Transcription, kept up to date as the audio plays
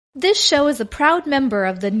This show is a proud member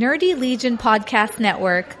of the Nerdy Legion Podcast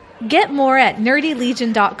Network. Get more at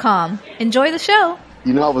nerdylegion.com. Enjoy the show.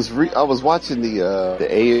 You know, I was watching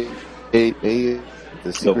the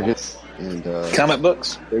secret hits and comic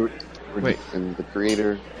books. And the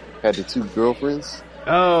creator had the two girlfriends.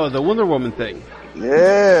 Oh, the Wonder Woman thing.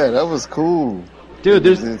 Yeah, that was cool. Dude,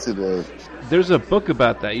 there's a book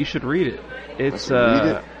about that. You should read it. It's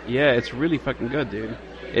yeah, it's really fucking good, dude.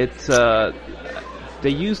 It's they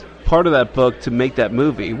used part of that book to make that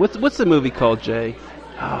movie. What's the movie called, Jay?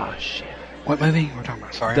 Oh shit. What movie we're talking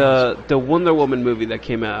about? Sorry. The Wonder Woman movie that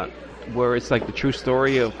came out, where it's like the true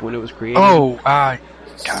story of when it was created. Oh,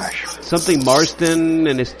 gosh. Something Marston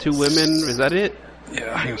and his two women. Is that it?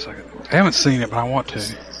 Yeah, hang on a second. I haven't seen it, but I want to.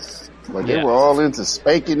 Like they were all into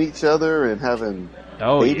spanking each other and having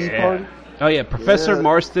baby party. Oh yeah, Professor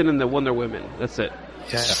Marston and the Wonder Women. That's it.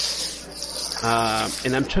 Yeah.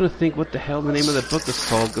 And I'm trying to think what the hell the name of the book is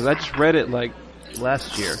called, because I just read it like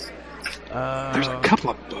last year. There's a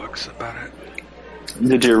couple of books about it.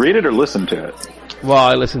 Did you read it or listen to it? Well,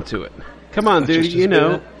 I listened to it. Come on, dude. You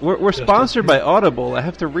know, we're sponsored by Audible. I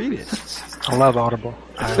have to read it. I love Audible.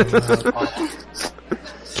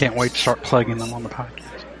 Can't wait to start plugging them on the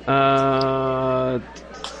podcast.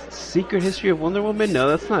 Secret History of Wonder Woman? No,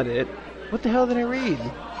 that's not it. What the hell did I read?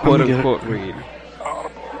 Quote unquote read.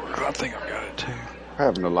 Audible. I think I've got it too. We're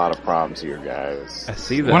having a lot of problems here, guys. I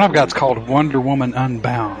see that. One I've got is called Wonder Woman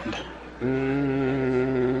Unbound.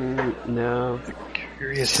 No. The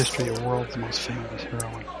Curious History of the World's Most Famous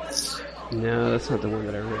Heroine. No, that's not the one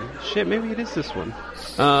that I read. Shit, maybe it is this one.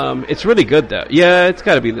 It's really good though. Yeah, it's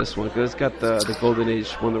got to be this one because it's got the Golden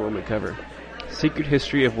Age Wonder Woman cover. Secret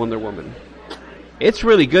History of Wonder Woman. It's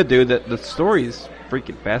really good, dude. The story is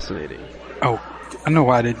freaking fascinating. Oh, I know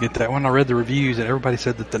why I didn't get that. When I read the reviews, and everybody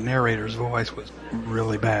said that the narrator's voice was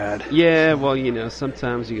really bad. Yeah, well, you know,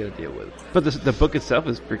 sometimes you got to deal with it. But the book itself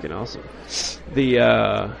is freaking awesome.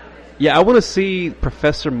 I want to see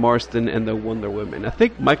Professor Marston and the Wonder Woman. I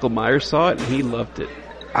think Michael Myers saw it and he loved it.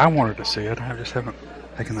 I wanted to see it. I just haven't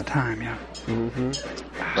taken the time yet. Mm-hmm.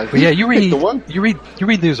 But yeah, you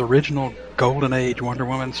read those original Golden Age Wonder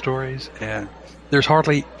Woman stories, and there's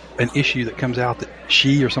hardly an issue that comes out that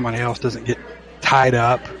she or somebody else doesn't get tied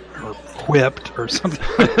up or whipped or something.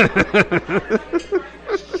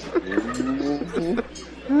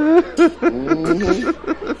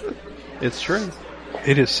 It's true.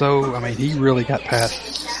 It is so, I mean, he really got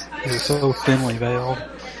past. It is so thinly veiled.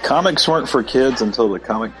 Comics weren't for kids until the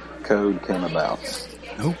comic code came about.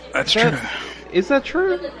 Oh, that's true. Is that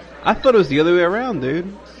true? I thought it was the other way around,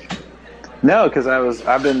 dude. No, because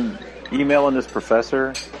I've been emailing this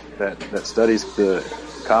professor that studies the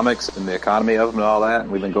comics and the economy of them and all that,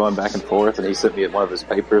 and we've been going back and forth, and he sent me one of his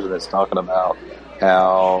papers, and it's talking about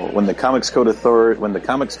how when the Comics Code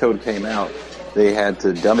came out, they had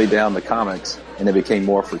to dummy down the comics, and it became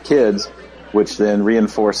more for kids, which then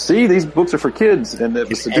reinforced, see, these books are for kids, and it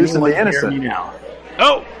was seducing the innocent. Now?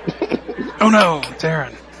 Oh! Oh no, it's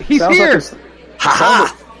Aaron. He's sounds here! Like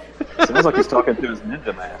sounds like he's talking through his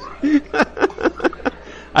ninja mask.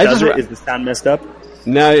 Is the sound messed up?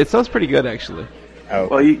 No, it sounds pretty good, actually. Oh.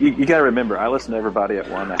 Well, you got to remember, I listen to everybody at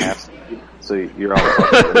 1.5 speed, so you're all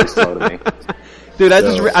talking really slow to me. Dude, I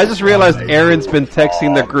just realized Aaron's been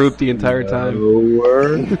texting the group the entire time.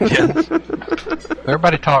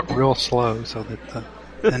 Everybody talk real slow so that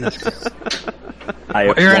then it's good. I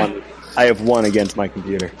have one against my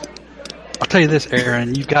computer. I'll tell you this,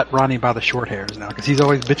 Aaron, you've got Ronnie by the short hairs now, because he's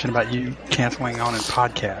always bitching about you canceling on his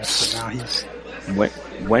podcast, so now he's...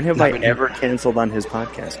 When have I ever canceled on his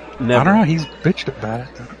podcast? Never. I don't know, he's bitched about it.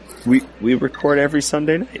 We record every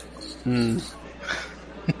Sunday night.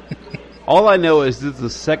 All I know is this is the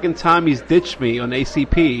second time he's ditched me on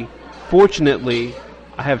ACP. Fortunately,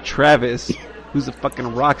 I have Travis, who's a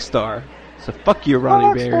fucking rock star. So fuck you,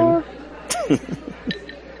 Ronnie Barron.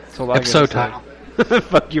 That's all I Episode title.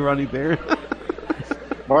 Fuck you, Ronnie Barron.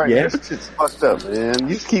 Alright, this shit's fucked up, man.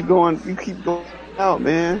 You keep going out,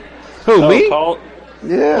 man. Who, me? Paul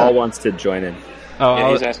wants to join in. Oh, yeah,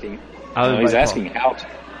 he's asking how to.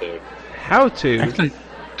 How to? Actually,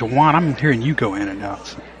 DeJuan, I'm hearing you go in and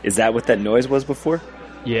out. Is that what that noise was before?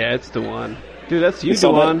 Yeah, it's DeJuan. Dude, that's you,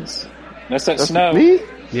 DeJuan. That's snow. Me?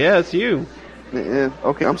 Yeah, it's you. Yeah,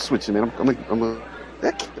 okay, I'm switching, man. I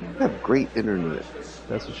have great internet.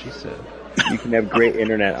 That's what she said. You can have great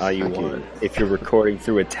internet all you want. If you're recording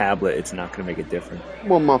through a tablet, it's not going to make a difference.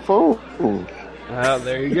 I'm on my phone. Oh,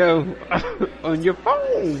 there you go. On your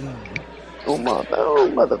phone. On my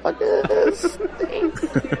phone, motherfuckers.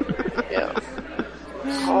 Yeah.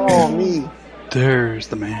 Oh, me. There's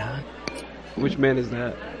the man. Which man is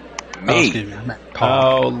that? Me. excuse me. I meant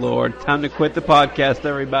Paul. Oh, Lord. Time to quit the podcast,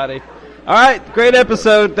 everybody. All right. Great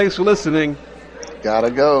episode. Thanks for listening.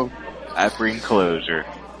 Gotta go. I bring closure.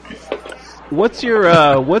 What's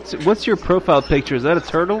your what's your profile picture? Is that a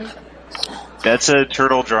turtle? That's a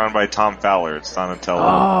turtle drawn by Tom Fowler. It's Donatello.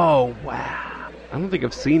 Oh, wow. I don't think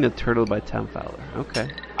I've seen a turtle by Tom Fowler. Okay.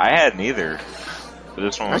 I hadn't either. But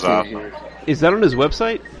this one was I can't awesome. hear. Is that on his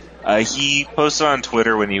website? He posted on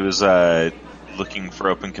Twitter when he was looking for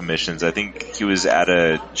open commissions. I think he was at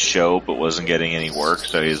a show but wasn't getting any work,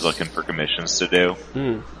 so he was looking for commissions to do.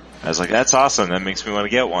 I was like, that's awesome. That makes me want to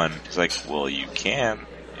get one. He's like, well, you can.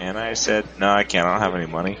 And I said, no, I can't. I don't have any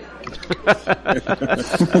money.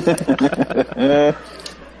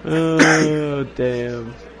 Oh,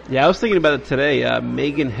 damn. Yeah, I was thinking about it today.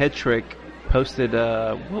 Megan Hetrick posted,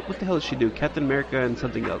 what the hell did she do? Captain America and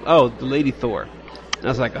something else. Oh, the Lady Thor. And I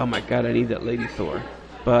was like, oh my god, I need that Lady Thor.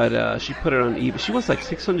 But she put it on eBay. She wants like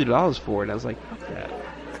 $600 for it. And I was like, fuck that.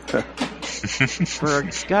 For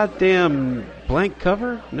a goddamn blank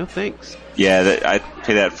cover? No thanks. Yeah, I'd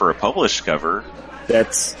pay that for a published cover.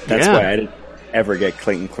 That's Yeah. why I didn't ever get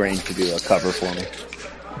Clayton Crane to do a cover for me.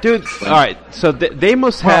 Dude, alright, so they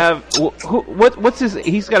must have... What's his...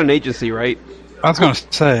 He's got an agency, right? I was going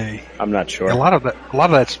to say I'm not sure. a lot of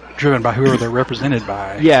that's driven by whoever they're represented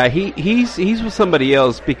by. Yeah, he's with somebody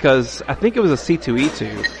else because I think it was a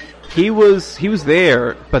C2E2. He was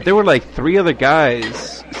there, but there were like 3 other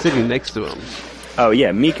guys sitting next to him. Oh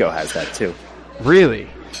yeah, Miko has that too. Really?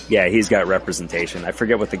 Yeah, he's got representation. I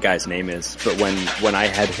forget what the guy's name is, but when I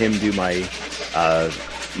had him do my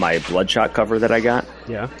my Bloodshot cover that I got,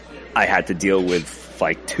 Yeah. I had to deal with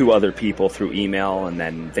like 2 other people through email, and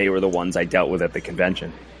then they were the ones I dealt with at the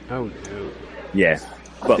convention. Oh no. Yeah,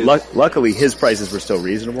 but luckily his prices were still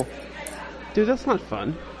reasonable. Dude, that's not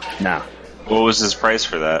fun. Nah, What was his price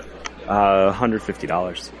for that?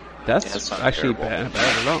 $150. That's not actually terrible. bad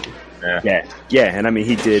at all. Yeah, and I mean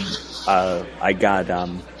he did. I got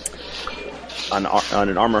on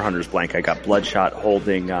an Armor Hunters blank. I got Bloodshot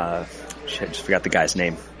holding. Shit, I just forgot the guy's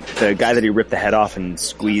name. The guy that he ripped the head off and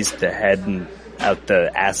squeezed the head and out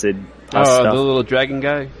the acid Oh, stuff. the little dragon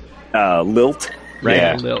guy? Lilt, right?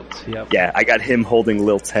 Yeah. Lilt, yep. Yeah, I got him holding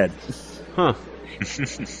Lilt's head. Huh.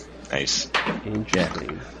 Nice.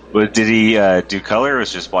 Interesting. But did he do color or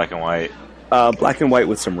was it just black and white? Black and white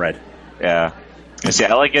with some red. Yeah. And see,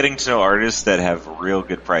 I like getting to know artists that have real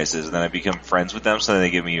good prices, and then I become friends with them, so then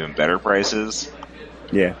they give me even better prices.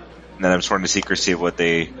 Yeah. And then I'm sworn to secrecy of what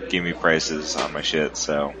they give me prices on my shit,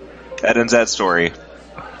 so that ends that story.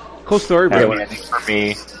 Cool story, Yeah, bro. when I think for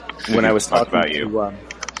me, When I was talk talking about you. to,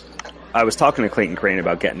 I was talking to Clayton Crane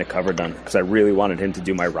about getting a cover done because I really wanted him to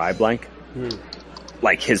do my Rye blank.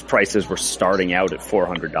 Like his prices were starting out at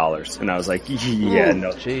 $400, and I was like, yeah,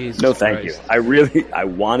 no, Jesus no, thank Christ. you. I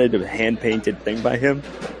wanted a hand painted thing by him,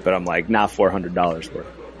 but I'm like, nah, $400 worth.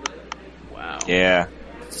 Wow. Yeah.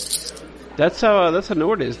 That's how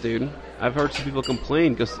Nord is, dude. I've heard some people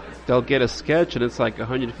complain because they'll get a sketch and it's like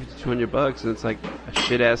 $150, $200, and it's like a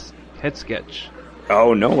shit ass head sketch.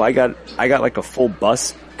 Oh no, I got like a full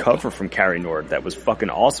bust cover from Carrie Nord that was fucking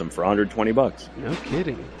awesome for $120. No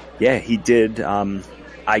kidding. Yeah, he did.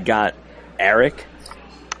 I got Eric,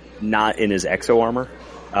 not in his exo armor,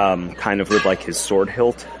 kind of with like his sword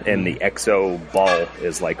hilt, and the exo ball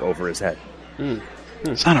is like over his head.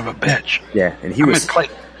 Son of a bitch. Yeah, and he I'm was at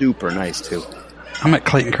Clayton. super nice too. I'm at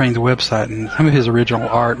Clayton Crane's website, and some of his original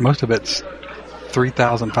art, most of it's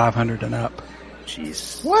 $3,500 and up.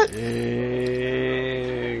 Jeez. What?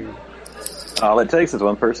 Dang. All it takes is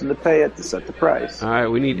one person to pay it to set the price. All right,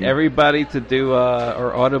 we need everybody to do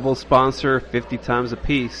our Audible sponsor 50 times a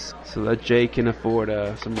piece so that Jay can afford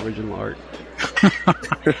some original art.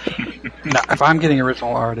 No, if I'm getting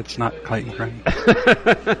original art, it's not Clayton Crane.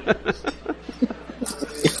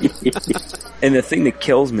 And the thing that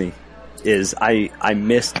kills me is I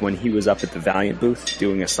missed when he was up at the Valiant booth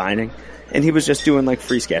doing a signing, and he was just doing like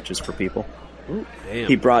free sketches for people. Ooh, damn.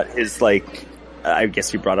 He brought his like, I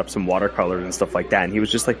guess he brought up some watercolors and stuff like that, and he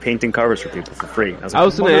was just like painting covers for people for free. I was I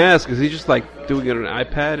was like, going to ask, is he just like doing it on an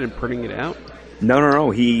iPad and printing it out?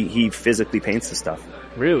 No. He physically paints the stuff.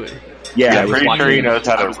 Really? Yeah, Yeah, I I'm was pretty watching sure he him- knows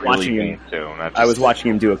how I to was really watching him. paint too. Not I was just-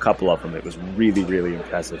 watching him do a couple of them. It was really, really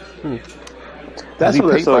impressive. That's he why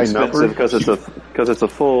they're paint so by expensive number? because it's a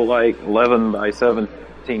full like 11 by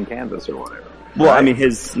 17 canvas or whatever. Well, I Right? mean,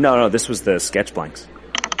 this was the sketch blanks.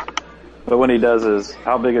 But when he does his,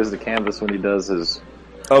 how big is the canvas when he does his?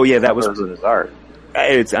 Oh yeah, that was. covers of his art.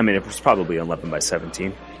 It was probably 11 by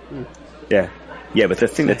 17. Yeah, but the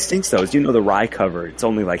thing that stinks though is, the Rye cover. It's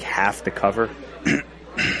only like half the cover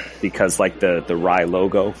because like the Rye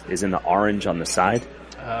logo is in the orange on the side.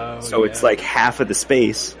 Oh, So it's like half of the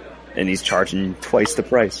space, and he's charging twice the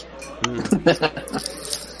price.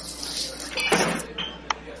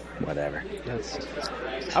 Whatever.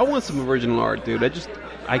 I want some original art, dude.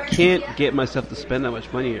 I can't get myself to spend that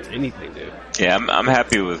much money on anything, dude. Yeah, I'm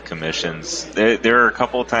happy with commissions. There are a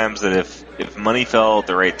couple of times that if money fell at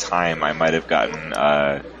the right time, I might have gotten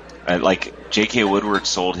like J.K. Woodward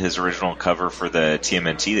sold his original cover for the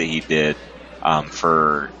TMNT that he did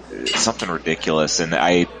for something ridiculous, and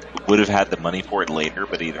I would have had the money for it later,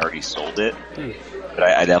 but he'd already sold it. But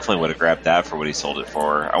I definitely would have grabbed that for what he sold it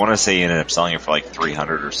for. I want to say he ended up selling it for like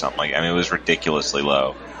 $300 or something. Like, I mean, it was ridiculously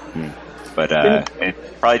low. But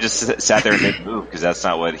it probably just sat there and didn't move because that's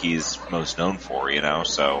not what he's most known for, you know.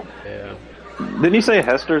 So yeah. Didn't you say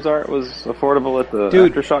Hester's art was affordable at the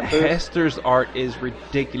Dude, Aftershock booth? Hester's art is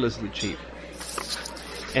ridiculously cheap.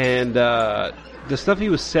 And the stuff he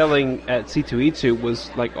was selling at C2E2 was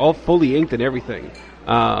like all fully inked and everything.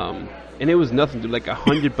 And it was nothing, dude, like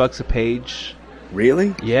 $100 a page.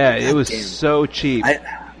 Really? Yeah, it was so cheap.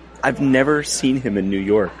 I've never seen him in New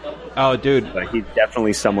York. Oh, dude. But he's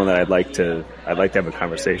definitely someone that I'd like to have a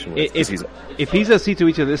conversation with. If he's at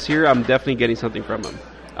C2E2 this year, I'm definitely getting something from him.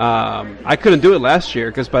 I couldn't do it last year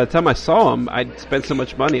because by the time I saw him, I'd spent so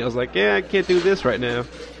much money. I was like, yeah, I can't do this right now.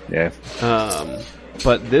 Yeah.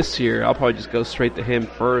 But this year, I'll probably just go straight to him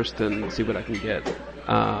first and see what I can get.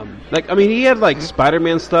 He had like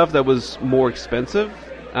Spider-Man stuff that was more expensive,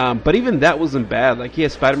 but even that wasn't bad. Like he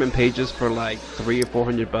had Spider-Man pages for like $300 or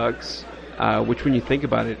 $400, which when you think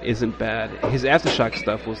about it, isn't bad. His Aftershock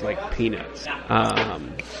stuff was like peanuts.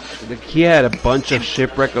 He had a bunch of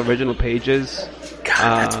Shipwreck original pages.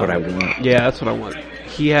 God, that's what I want. Yeah, that's what I want.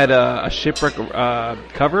 He had a Shipwreck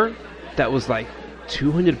cover that was like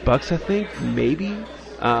 $200, I think, maybe.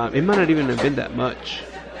 It might not even have been that much.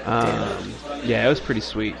 Yeah, it was pretty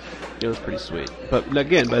sweet. But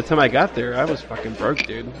again, by the time I got there, I was fucking broke,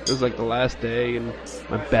 dude. It was like the last day, and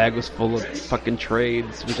my bag was full of fucking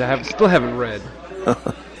trades, which I still haven't read.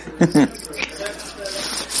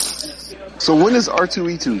 So when is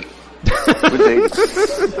R2E2?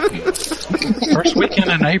 First weekend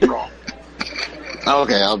in April. Oh,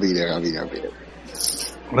 okay, I'll be there.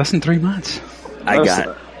 Less than 3 months.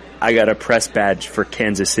 I got a press badge for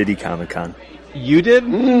Kansas City Comic-Con. You did?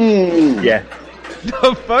 Yeah.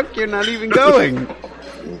 The fuck? You're not even going.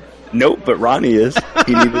 Nope, but Ronnie is.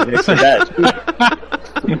 He needed an extra badge.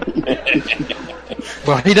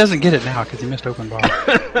 Well, he doesn't get it now because he missed open bar.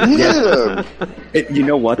 Yeah. You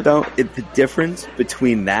know what, though? The difference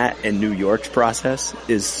between that and New York's process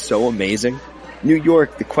is so amazing. New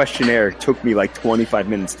York, the questionnaire took me like 25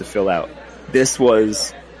 minutes to fill out. This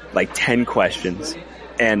was like 10 questions,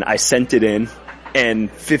 and I sent it in,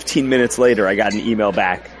 and 15 minutes later, I got an email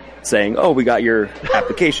back saying, "Oh, we got your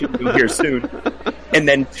application. You'll hear soon." And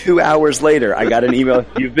then 2 hours later, I got an email,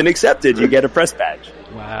 "You've been accepted. You get a press badge."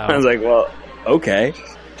 Wow. I was like, well, okay.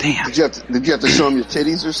 Damn. Did you have to show him your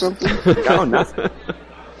titties or something? No, nothing.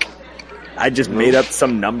 I just made up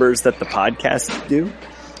some numbers that the podcast do.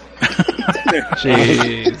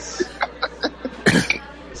 Jeez.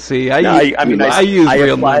 See, I use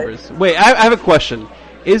real numbers. Wait, I have a question.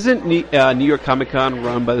 Isn't New York Comic Con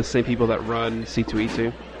run by the same people that run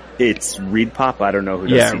C2E2? It's Reed Pop. I don't know who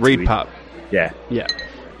does Yeah, C2E2. Reed Pop. Yeah. Yeah.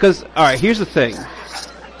 Because, alright, here's the thing.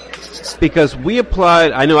 Because I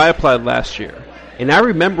applied last year, and I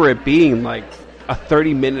remember it being like a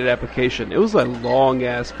 30-minute application. It was a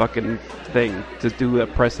long-ass fucking thing to do a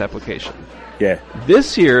press application. Yeah.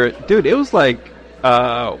 This year, dude, it was like,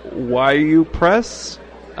 why are you press?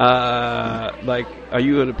 Like, are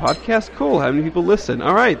you in a podcast? Cool. How many people listen?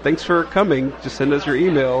 All right. Thanks for coming. Just send us your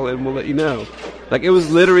email and we'll let you know. Like, it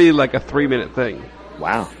was literally like a 3-minute thing.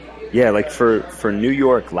 Wow. Yeah, like for New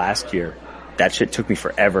York last year, that shit took me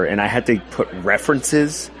forever, and I had to put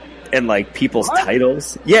references and like people's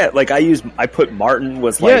titles. Yeah, like I put Martin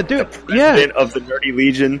was like the president of the Nerdy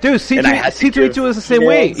Legion. Dude, C2E2 was the same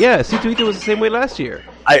way. Yeah, C2E2 was the same way last year.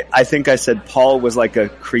 I think I said Paul was like a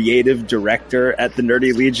creative director at the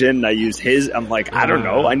Nerdy Legion. I used his. I'm like, I don't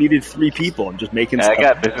know. I needed 3 people. I'm just making stuff. I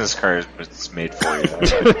got business cards made for you.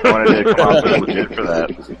 I wanted to come up with legit for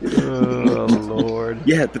that. Oh, Lord.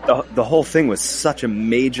 Yeah, but the whole thing was such a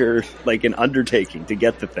major, like an undertaking to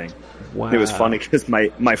get the thing. Wow. And it was funny because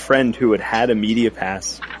my friend who had a media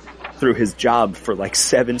pass through his job for like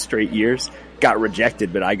 7 straight years got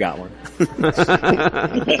rejected, but I got one.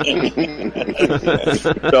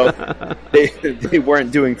 So they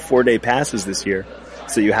weren't doing 4-day passes this year,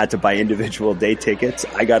 so you had to buy individual day tickets.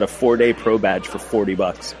 I got a 4-day pro badge for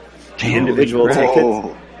 $40.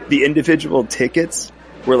 The individual tickets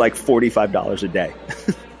were like $45 a day.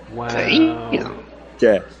 Wow. Damn.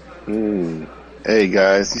 Yeah. Hey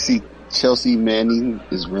guys, you see Chelsea Manning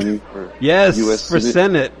is running for U.S. for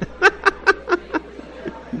Senate.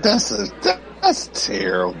 That's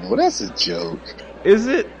terrible. That's a joke. Is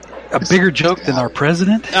it? A bigger joke than our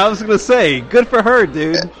president? I was going to say, good for her,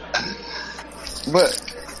 dude. But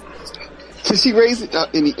can she raise it? I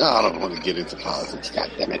don't want to get into politics. God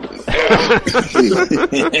damn it.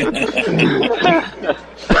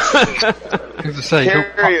 I was to say,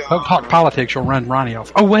 don't talk politics. You'll run Ronnie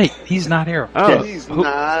off. Oh wait, he's not here. Oh, he's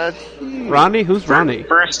not here. Ronnie? Who's Ronnie?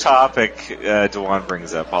 First topic, DeJuan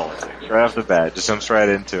brings up politics right off the bat. Just jumps right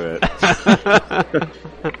into it.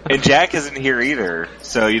 And Jack isn't here either,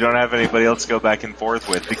 so you don't have anybody else to go back and forth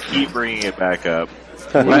with to keep bringing it back up.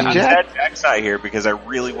 Jack's not here because I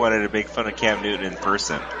really wanted to make fun of Cam Newton in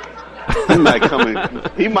person. He might come in.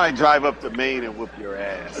 He might drive up to Maine and whoop your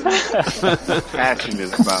ass.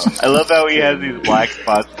 Passionate about it. I love how he has these black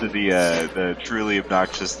spots to the truly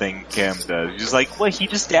obnoxious thing Cam does. He's like, well, he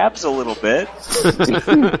just dabs a little bit.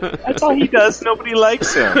 That's all he does. Nobody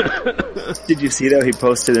likes him. Did you see though? He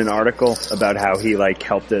posted an article about how he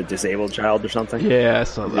helped a disabled child or something. Yeah, I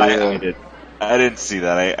saw that. I didn't see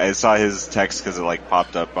that. I saw his text because it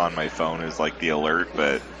popped up on my phone as the alert,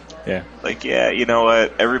 but. Yeah. You know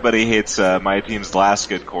what? Everybody hates my team's last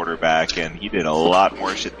good quarterback, and he did a lot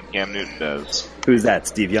more shit than Cam Newton does. Who's that?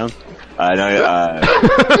 Steve Young? I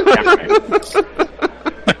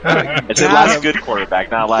said last good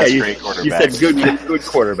quarterback, not last great quarterback. You said good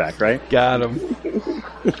quarterback, right? Got him.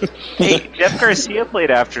 Hey, Jeff Garcia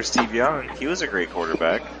played after Steve Young. He was a great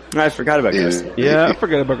quarterback. I forgot about Garcia. Yeah, I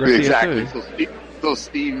forgot about Garcia exactly. too. So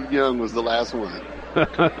Steve Young was the last one.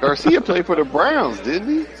 Garcia played for the Browns, didn't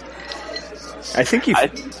he? I think he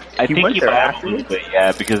might have a little bit,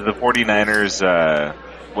 yeah, because the 49ers,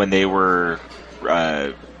 when they were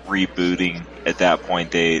rebooting at that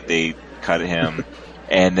point, they cut him,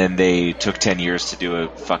 and then they took 10 years to do a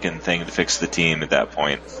fucking thing to fix the team at that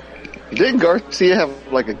point. Didn't Garcia have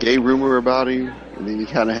a gay rumor about him, and then he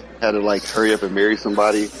kind of had to hurry up and marry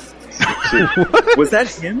somebody? Was that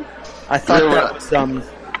him? I thought that was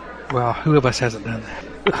Well, who of us hasn't done that?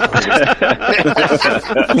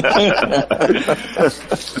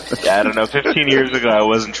 Yeah, I don't know. 15 years ago, I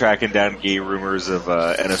wasn't tracking down gay rumors of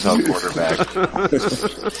NFL quarterback.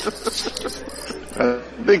 I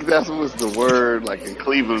think that was the word, in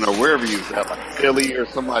Cleveland or wherever he was at, Philly or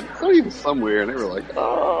somebody. So he was somewhere, and they were like,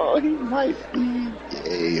 "Oh, he might be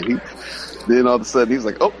gay." And then all of a sudden, he's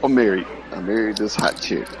like, "Oh, I'm married. I married this hot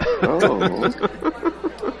chick." Oh,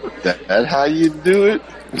 that how you do it?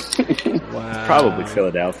 Wow. Probably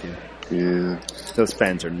Philadelphia. Yeah, those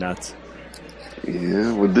fans are nuts.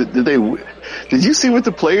 Yeah. Well, did you see what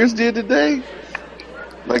the players did today?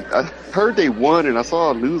 I heard they won, and I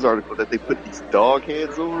saw a news article that they put these dog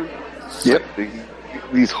heads on. Yep.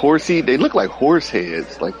 These they look like horse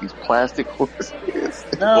heads, these plastic horse heads.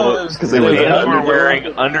 No, because they were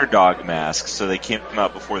wearing underdog masks, so they came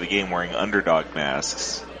out before the game wearing underdog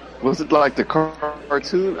masks. Was it like the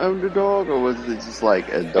cartoon underdog, or was it just a dog?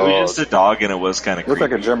 It was just a dog, and it was kind of looked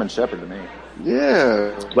like a German Shepherd to me.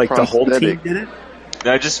 Yeah. The whole team did it?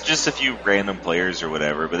 No, just a few random players or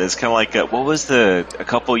whatever, but it's kind of what was a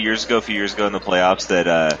few years ago in the playoffs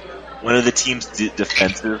that one of the teams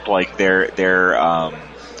defensive, their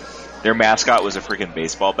mascot was a freaking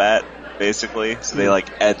baseball bat, basically. So they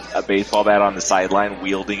had a baseball bat on the sideline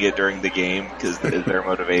wielding it during the game because is their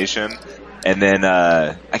motivation. And then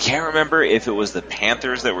I can't remember if it was the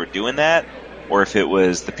Panthers that were doing that or if it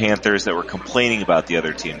was the Panthers that were complaining about the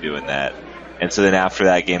other team doing that. And so then after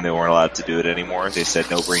that game, they weren't allowed to do it anymore. They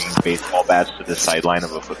said no bringing baseball bats to the sideline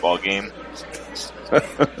of a football game.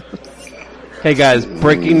 Hey guys,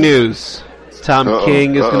 breaking news. Tom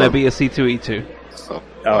King is going to be a C2E2. Oh,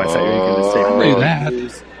 I thought you were going to say breaking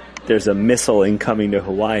news. There's a missile incoming to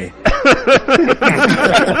Hawaii.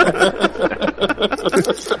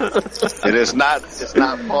 And it's not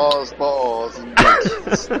pause.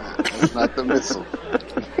 It's not the missile.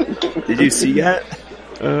 Did you see that?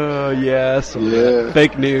 Yes. Yeah.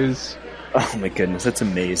 Fake news. Oh my goodness, that's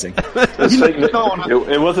amazing.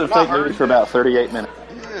 It wasn't fake news for about 38 minutes.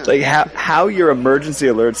 How your emergency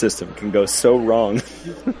alert system can go so wrong.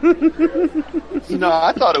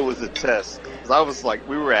 I thought it was a test. I was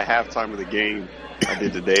we were at halftime of the game I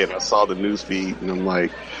did today, and I saw the news feed, and I'm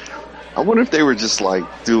like, I wonder if they were just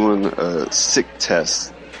doing a sick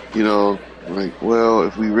test, well,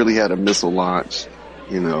 if we really had a missile launch,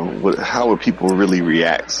 how would people really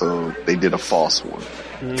react? So they did a false one.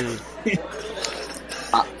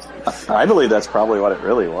 I believe that's probably what it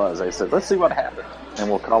really was. They said, let's see what happened, and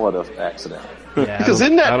we'll call it an accident. Yeah, because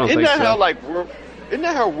isn't that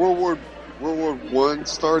how World World War One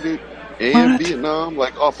started and Vietnam,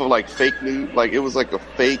 like off of like fake news, like it was like a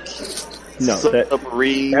fake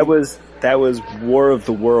submarine. That was War of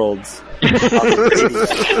the Worlds.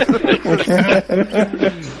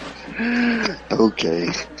 Okay.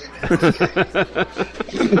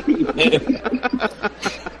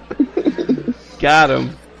 Got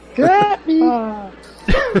him. Got me.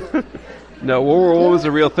 No, World War One was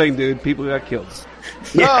a real thing, dude. People got killed.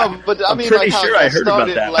 No, but I mean, pretty like how sure it I heard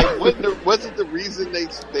started, about like that. wasn't the reason they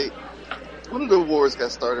one of the wars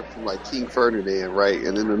got started from like King Ferdinand, right?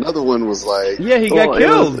 And then another one was like, Yeah, he got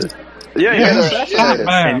killed.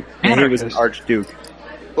 yeah. And he was an Archduke.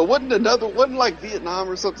 But wasn't like Vietnam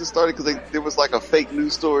or something started because there was like a fake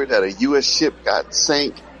news story that a U.S. ship got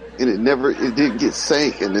sank and it didn't get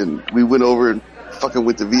sank, and then we went over and fucking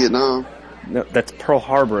went to Vietnam. No, that's Pearl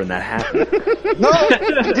Harbor, and that happened. No,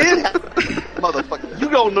 it did happen. Motherfucker, you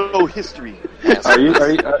don't know history.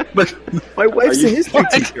 But my wife's a history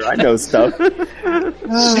teacher. I know stuff.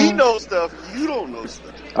 She knows stuff. You don't know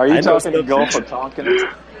stuff. Are you I know talking the Gulf of Tonkin?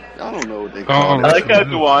 I don't know what they call it. I like how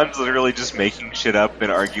Dewan's literally just making shit up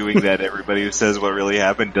and arguing that everybody who says what really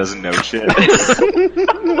happened doesn't know shit.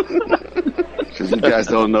 Because you guys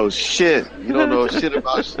don't know shit. You don't know shit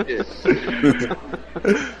about shit.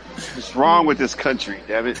 What's wrong with this country,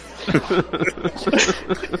 damn it? What's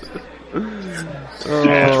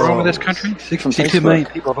wrong with this country? 62 million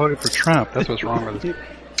people voted for Trump. That's what's wrong with it.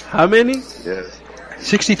 How many? Yes.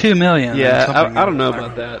 62 million. Yeah, I don't know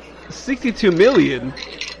about that. 62 million?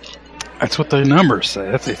 That's what the numbers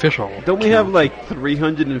say. That's the official. Don't we have like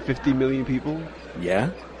 350 million people?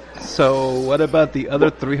 Yeah. So what about the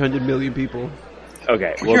other 300 million people?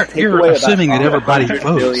 Okay. Well, You're assuming that everybody votes.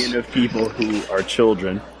 100 million of people who are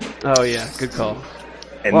children, Oh yeah, good call.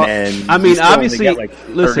 and Well, then I mean, you still obviously, only get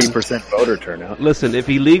like listen. 30% voter turnout. Listen, if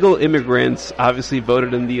illegal immigrants obviously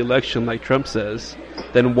voted in the election like Trump says,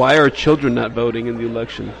 then why are children not voting in the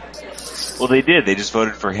election? Well, they did. They just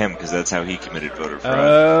voted for him because that's how he committed voter fraud.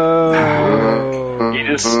 Oh. He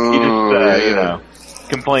just you know,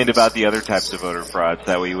 complained about the other types of voter frauds.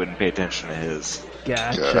 That way you wouldn't pay attention to his.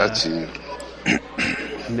 Gotcha. Got you.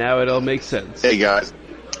 Now it all makes sense. Hey guys,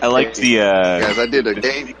 I liked guys, I did a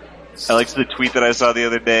game. I liked the tweet that I saw the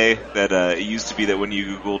other day that it used to be that when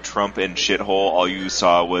you Google Trump and shithole, all you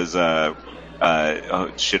saw was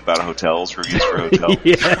shit about hotels, reviews for hotels.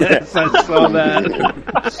 Yes, I saw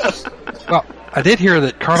that. Well, I did hear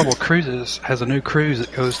that Carnival Cruises has a new cruise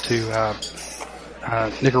that goes to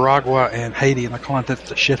Nicaragua and Haiti, and they're calling it the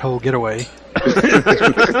shithole getaway.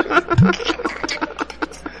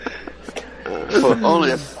 For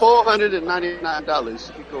only $499,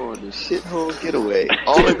 you can go on the shithole getaway.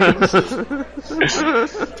 All inclusive.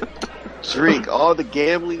 Drink all the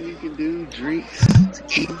gambling you can do. Drink.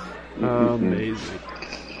 Amazing.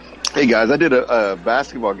 Hey guys, I did a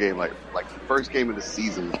basketball game like the first game of the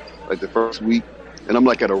season, like the first week, and I'm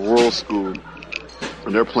like at a rural school,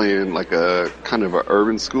 and they're playing like a kind of an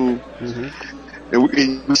urban school, and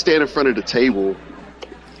we stand in front of the table,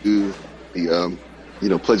 do the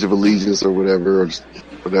Pledge of Allegiance or whatever,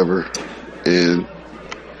 and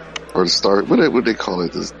or the Star, what they call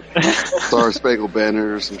it, the Star Spangled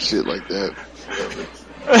Banner or some shit like that. Whatever.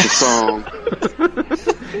 The song.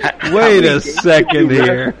 Wait a second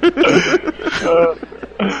here.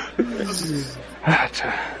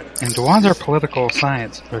 And Dewan's our political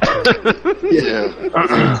science. Yeah.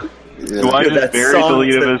 Dewan Yeah, just buried the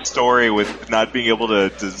lead of his story with not being able to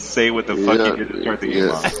say what the fuck he did to start the game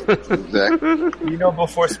off. Exactly. You know,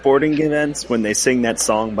 before sporting events, when they sing that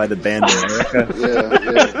song by the band America,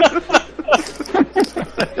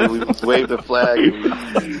 And we wave the flag and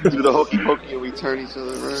we do the hokey pokey and we turn each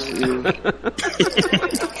other around.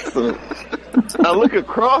 I look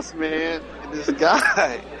across, man, and this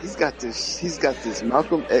guy, he's got this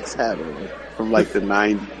Malcolm X hat on from like the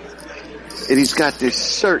 90s. And he's got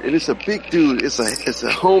this shirt, and it's a big dude. It's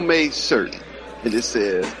a homemade shirt, and it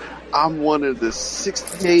says, "I'm one of the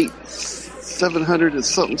 700 and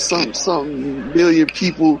something million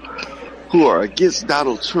people who are against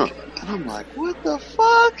Donald Trump." And I'm like, "What the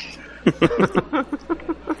fuck?"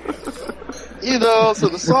 So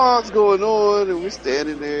the song's going on, and we're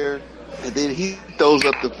standing there, and then he throws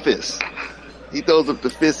up the fist. He throws up the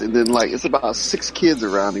fist, and then it's about 6 kids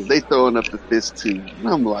around him. They throwing up the fist too. And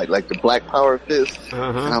I'm like the Black Power fist.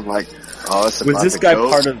 And I'm like, oh, it's about was this to guy go.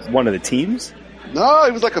 part of one of the teams? No,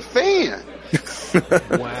 he was like a fan.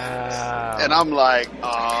 Wow. And I'm like,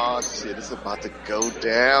 oh shit, it's about to go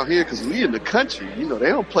down here because we in the country. They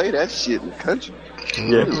don't play that shit in the country.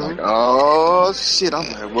 Yeah. It's like, oh shit. I'm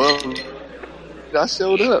like, well, I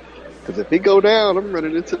showed up because if it go down, I'm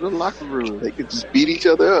running into the locker room. They could just beat each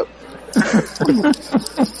other up.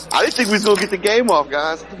 I didn't think we was gonna get the game off,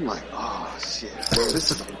 guys. I'm like, oh shit, bro,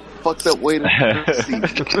 this is a fucked up way to see.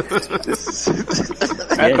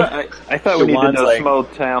 I thought when you did Juwan's those like- small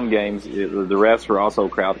town games, the refs were also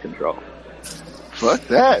crowd control. Fuck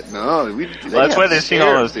that. No, Well, that's why they sing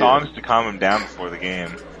all those songs to calm him down before the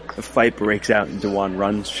game. The fight breaks out and Juwan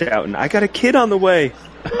runs shouting, "I got a kid on the way."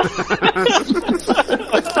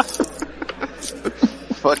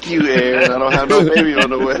 Fuck you, Aaron. I don't have no baby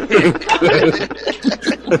on the way.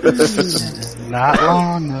 Not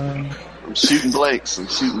long though. I'm shooting blanks.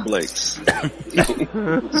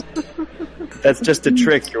 That's just a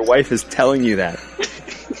trick. Your wife is telling you that.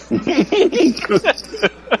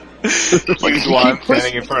 Like Juwan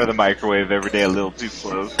standing in front of the microwave every day a little too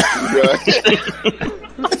close.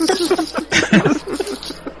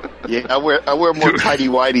 Yeah, I wear more tighty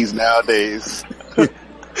whities nowadays.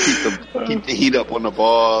 Keep the heat up on the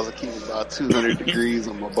balls. I keep it about 200 degrees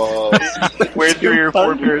on my balls. Wear 3 or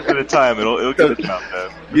 4 pairs at a time. It'll get the job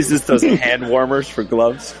done. Uses those hand warmers for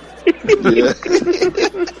gloves. Yeah.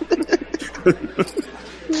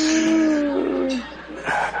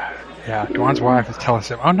 Yeah, Dwan's wife is telling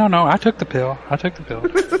him, "Oh no, I took the pill.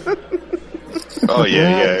 Oh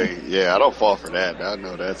yeah. I don't fall for that. I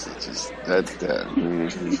know that's just that.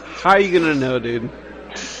 Mm-hmm. How are you gonna know, dude?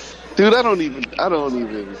 Dude, I don't even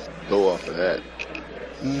go off of that.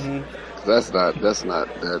 Mm-hmm. That's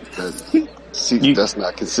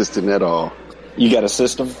not consistent at all. You got a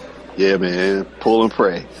system? Yeah, man. Pull and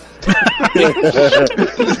pray. Pull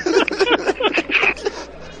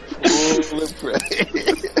and pray.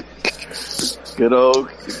 Good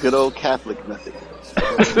old Catholic method.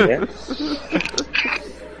 Yeah.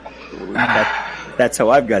 That's how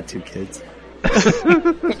I've got 2 kids.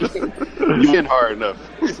 You ain't hard enough.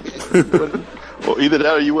 Well, either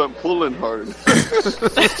that or you weren't pulling hard enough.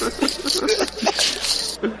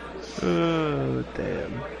 Oh,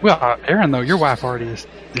 damn. Well, Aaron, though, your wife already is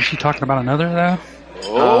she talking about another, though?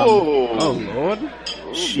 Oh, Lord.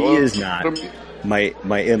 She is not. My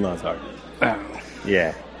in-laws are. Oh.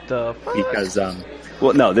 Yeah. The fuck? Because,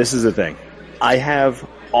 well, no, this is the thing. I have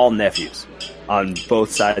all nephews on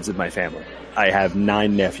both sides of my family. I have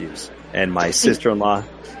 9 nephews, and my sister-in-law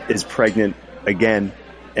is pregnant again,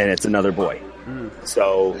 and it's another boy.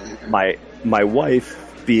 So my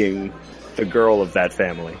wife, being the girl of that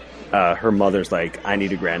family, her mother's like, I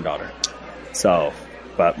need a granddaughter. So,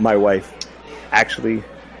 but my wife, actually,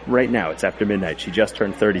 right now, it's after midnight. She just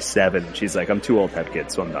turned 37. She's like, I'm too old to have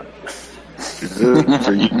kids, so I'm done.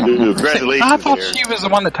 Congratulations. I thought Aaron. she was the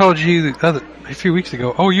one that told you a few weeks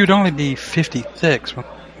ago, oh, you'd only be 56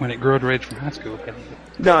 when it graduated from high school.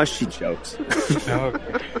 No, she jokes. Oh,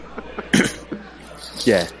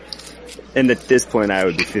 Yeah. And at this point, I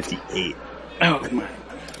would be 58. oh my.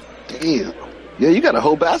 Damn. Yeah, you got a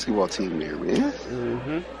whole basketball team there, man.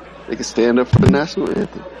 Mm-hmm. They can stand up for the national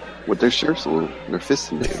anthem with their shirts on, their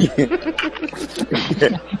fists in there.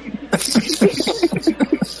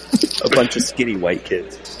 A bunch of skinny white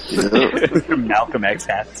kids. Yeah. Malcolm X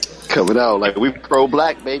hats. Coming out like we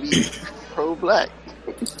pro-black, baby. Pro-black.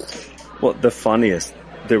 Well, the funniest,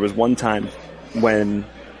 there was one time when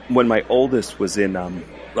my oldest was in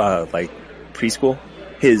like preschool,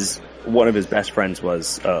 one of his best friends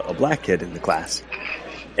was a black kid in the class,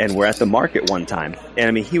 and we're at the market one time, and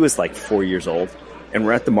I mean he was like 4 years old, and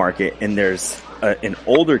we're at the market, and there's an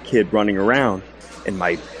older kid running around, and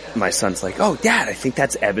my son's like, "Oh, Dad, I think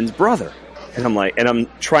that's Evan's brother." And I'm like, and I'm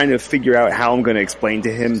trying to figure out how I'm going to explain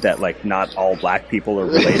to him that like not all black people are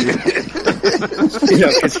related, you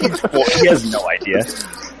know, because he has no idea.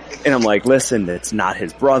 And I'm like, listen, it's not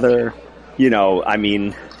his brother. You know, I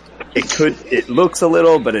mean, it looks a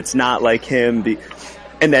little, but it's not like him.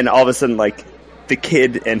 And then all of a sudden, like, the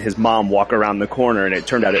kid and his mom walk around the corner, and it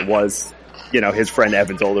turned out it was, you know, his friend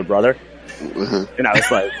Evan's older brother. And I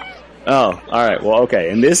was like, oh, all right, well, okay.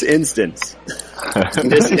 In this instance,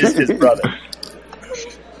 this is his brother.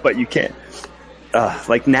 But you can't.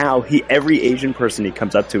 Like now, every Asian person he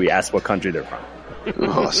comes up to, he asks what country they're from.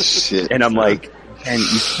 Oh, shit. And I'm like, and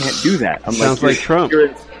you can't do that. I'm Sounds like Trump.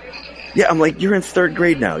 Yeah, I'm like, you're in 3rd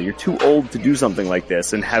grade now. You're too old to do something like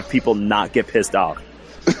this and have people not get pissed off.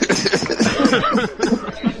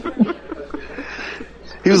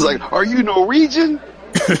 He was like, are you Norwegian?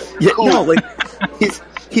 Yeah, Cool. no, like,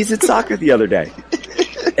 he's at soccer the other day.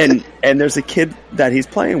 And there's a kid that he's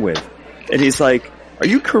playing with. And he's like, are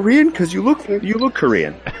you Korean? Because you look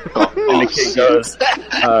Korean. And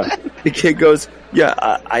the kid goes, yeah,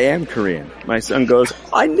 I am Korean. My son goes,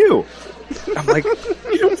 I knew. I'm like,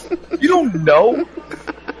 you don't know? I'm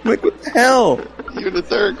like, what the hell? You're in the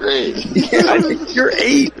 3rd grade. Yeah, you're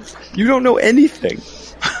 8. You don't know anything.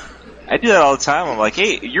 I do that all the time. I'm like,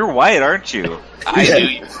 hey, you're white, aren't you? I knew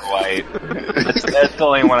you were white. That's the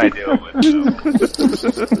only one I deal with.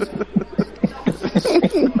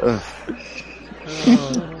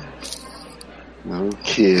 No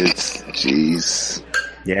kids. Jeez.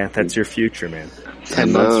 Yeah, that's your future, man. 10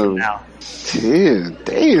 I months know. from now.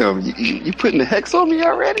 Damn. You putting the hex on me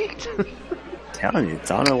already? Telling you,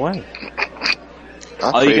 it's on our way.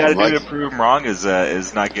 All you gotta do to prove him wrong is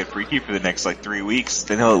not get freaky for the next 3 weeks.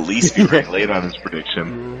 Then he'll at least be right late on his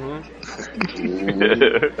prediction.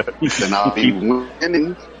 Then I'll be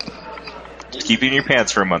winning. Just keep it in your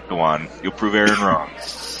pants for a month, Dewan. You'll prove Aaron wrong.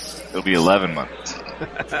 It'll be 11 months.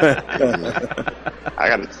 I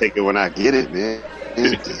gotta take it when I get it, man.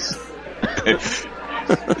 Ain't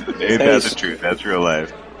that the truth? That's real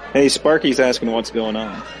life. Hey, Sparky's asking what's going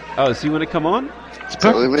on. Oh, does he want to come on?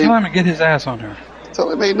 Tell him to get his ass on her. Tell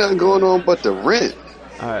him ain't nothing going on but the rent.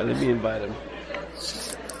 Alright, let me invite him.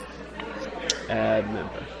 Add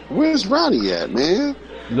member. Where's Ronnie at, man?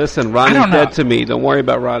 Listen, Ronnie's dead to me. Don't worry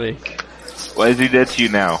about Ronnie. Why is he dead to you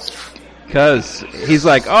now? Because he's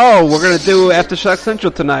like, oh, we're going to do Aftershock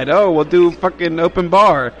Central tonight. Oh, we'll do fucking open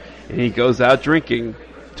bar. And he goes out drinking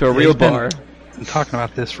to a real bar. Been talking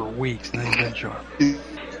about this for weeks, and then he didn't show up.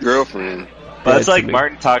 Girlfriend. Well, it's like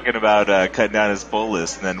Martin talking about cutting down his bull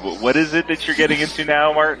list. And then what is it that you're getting into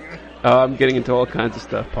now, Martin? Oh, I'm getting into all kinds of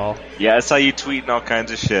stuff, Paul. Yeah, I saw you tweeting all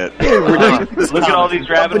kinds of shit. Look at all these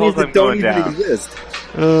rabbit holes I'm going down.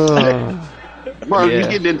 Martin, you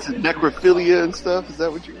getting into necrophilia and stuff? Is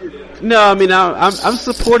that what you're getting? No, I mean, I'm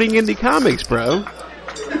supporting indie comics, bro.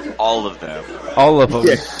 All of them. All of them.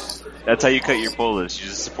 Yeah. That's how you cut your bull list. You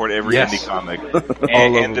just support every indie comic.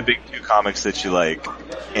 and the big 2 comics that you like.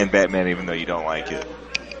 And Batman, even though you don't like it.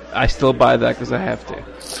 I still buy that because I have to.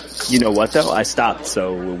 You know what, though? I stopped,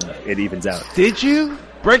 so it evens out. Did you?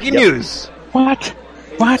 Breaking news. What?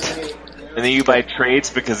 And then you buy trades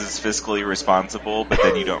because it's fiscally responsible, but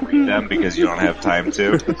then you don't read them because you don't have time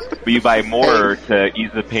to. But you buy more to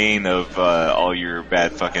ease the pain of all your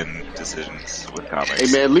bad fucking decisions with comics. Hey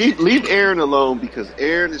man, leave Aaron alone because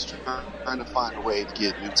Aaron is trying to find a way to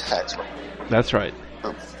get new tax revenue. That's right.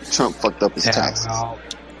 Trump fucked up his taxes. Well,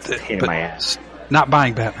 Pain in my ass. Not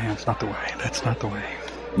buying Batman's not the way. That's not the way.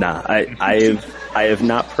 Nah, I have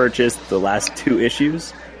not purchased the last 2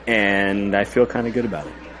 issues, and I feel kind of good about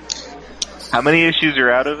it. How many issues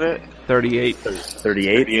are out of it? 38.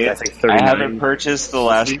 38? I think 39. I haven't purchased the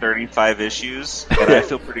last 35 issues, but I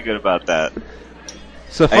feel pretty good about that.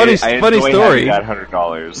 So funny story. Got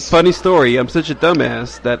 $100. Funny story. I'm such a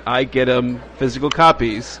dumbass that I get physical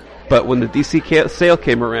copies, but when the DC sale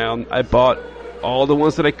came around, I bought all the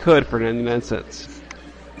ones that I could for 99 cents.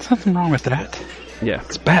 There's nothing wrong with that. Yeah.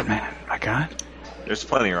 It's Batman, my God. There's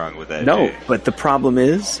plenty wrong with that. No, Jay. but the problem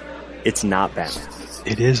is, it's not Batman.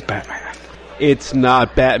 It is Batman. It's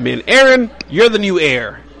not Batman. Aaron, you're the new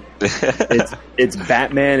heir. It's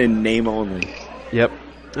Batman in name only. Yep.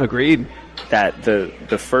 Agreed. That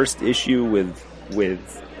the first issue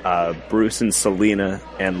with Bruce and Selina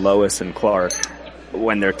and Lois and Clark,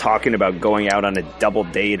 when they're talking about going out on a double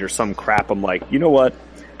date or some crap, I'm like, you know what?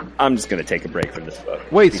 I'm just going to take a break from this book.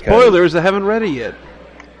 Wait, spoilers! I haven't read it yet.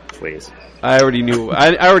 Please. I already knew.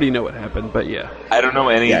 I already know what happened, but yeah. I don't know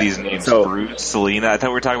any of these names. So, Bruce, Selina. I thought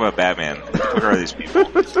we were talking about Batman. Who are these people?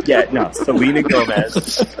 Yeah, no. Selena Gomez,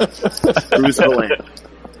 Bruce Valanche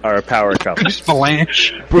are a power couple. Bruce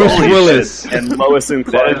Valanche, Bruce Willis, and Lois and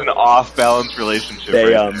Clark. That is an off-balance relationship.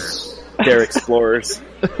 They're explorers.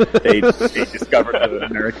 They discovered the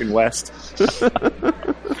American West.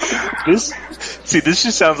 This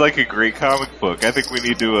just sounds like a great comic book. I think we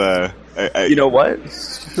need to. You know what?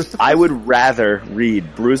 I would rather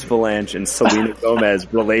read Bruce Valanche and Selena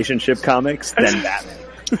Gomez relationship comics than Batman.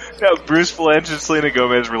 No, Bruce Valanche and Selena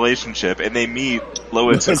Gomez relationship, and they meet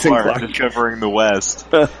Lois and Clark discovering the West.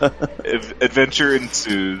 Adventure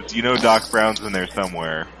ensues. You know Doc Brown's in there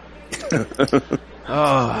somewhere.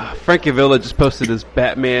 Oh, Frankie Villa just posted his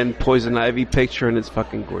Batman Poison Ivy picture, and it's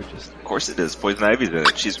fucking gorgeous. Of course it is. Poison Ivy's in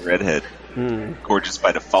it. She's a redhead. Gorgeous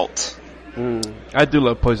by default. I do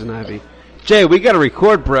love Poison Ivy. Jay, we gotta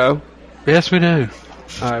record, bro. Yes, we do.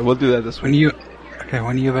 Alright, we'll do that this week. When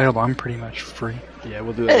are you available? I'm pretty much free. Yeah,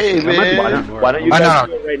 we'll do that. Hey, man. Why don't you guys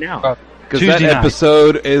do it right now? Because that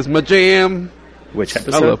episode is my jam. Which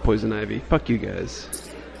episode? I love Poison Ivy. Fuck you guys.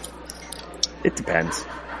 It depends.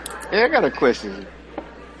 Hey, I got a question.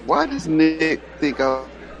 Why does Nick think I'll...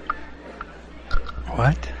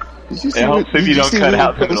 What? It helps if you don't cut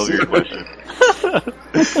out the middle of your question.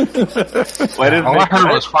 All I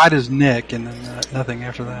heard was "Why does Nick?" and then nothing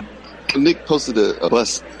after that. Nick posted a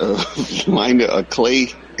bust of a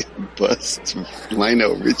clay bus to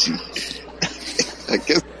Lionel Richie. I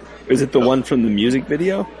guess. Is it the one from the music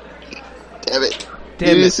video? Damn it! You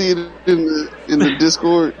didn't see it in the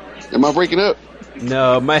Discord. Am I breaking up?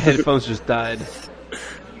 No, my headphones just died.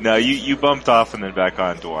 No, you bumped off and then back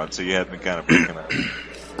on, Dwan, so you had been kind of breaking up.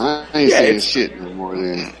 I ain't saying shit no more.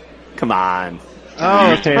 Then Come on. Oh,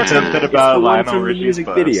 you're saying something about the one Lionel from the Richie's music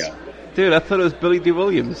bus. video. Dude, I thought it was Billy D.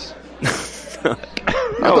 Williams. I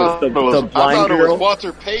thought the it was blind girl.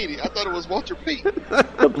 Walter Payton. I thought it was Walter Payton.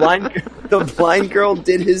 The blind girl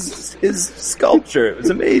did his sculpture. It was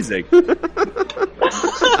amazing. It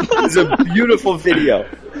was a beautiful video.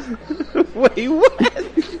 Wait, what?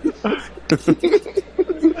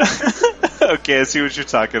 Okay, I see what you're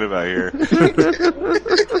talking about here.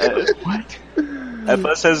 What? That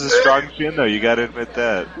bus has a strong chin, though. You gotta admit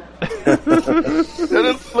that. That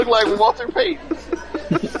doesn't look like Walter Payton.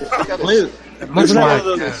 It looks like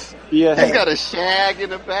Yeah. He's got a shag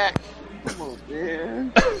in the back. Come on,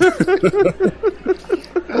 man.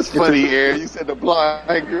 That's funny, Aaron. You said the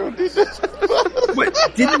blind girl did that. What,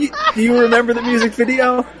 do you remember the music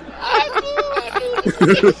video? I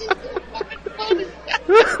do.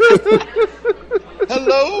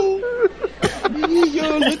 Hello?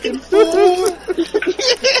 You're looking for?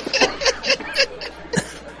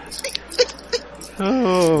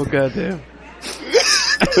 Oh, goddamn.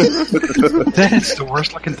 that is the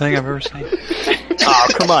worst looking thing I've ever seen. Oh,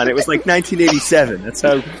 come on. It was like 1987. That's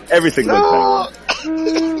how everything looked back.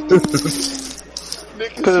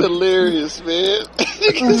 Nick is hilarious, man.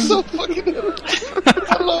 Nick is so fucking hilarious.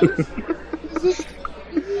 Hello?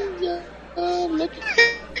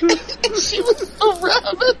 She was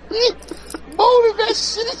around that thing, moaning that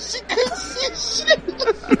shit, and she couldn't see shit.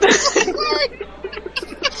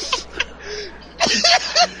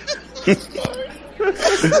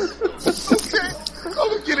 Okay, I'm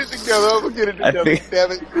gonna get it together.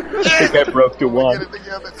 Damn it. I think I broke the wall. Get it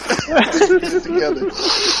together.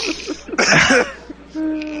 I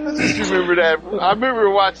just remember that. I remember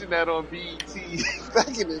watching that on BET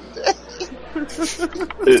back in the day.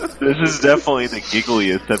 This is definitely the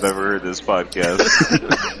giggliest I've ever heard this podcast.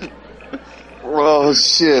 Oh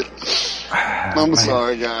shit! I'm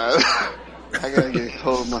sorry, guys. I gotta get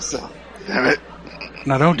hold of myself. Damn it!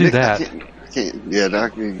 No, don't do that. I can't. Yeah, I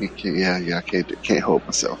can't hold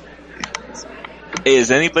myself. Hey,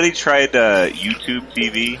 has anybody tried YouTube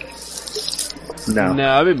TV? No. No,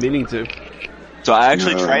 I've been meaning to. So I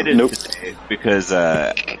actually tried it Nope. today because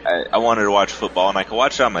I wanted to watch football, and I can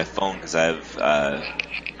watch it on my phone because I have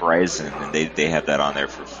Verizon, and they have that on there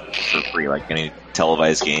for free. Like any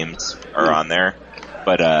televised games are on there,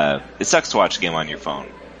 but it sucks to watch a game on your phone.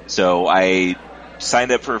 So I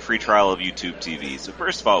signed up for a free trial of YouTube TV. So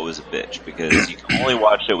first of all, it was a bitch because you can only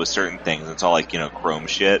watch it with certain things. It's all like Chrome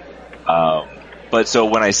shit. But so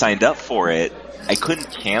when I signed up for it, I couldn't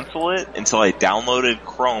cancel it until I downloaded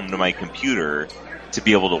Chrome to my computer to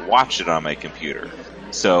be able to watch it on my computer.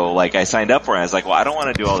 So, like, I signed up for it, and I was like, well, I don't want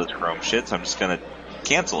to do all this Chrome shit, so I'm just going to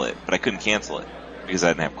cancel it. But I couldn't cancel it because I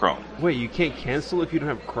didn't have Chrome. Wait, you can't cancel if you don't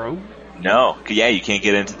have Chrome? No. Yeah, you can't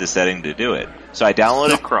get into the setting to do it. So I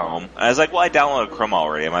downloaded Chrome, and I was like, well, I downloaded Chrome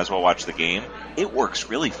already. I might as well watch the game. It works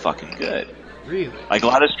really fucking good. Really? Like a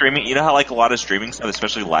lot of streaming, you know how like a lot of streaming stuff,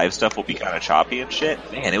 especially live stuff, will be kind of choppy and shit?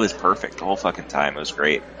 Man, it was perfect the whole fucking time. It was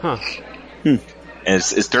great. Huh. And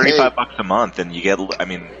it's $35 a month, and you get,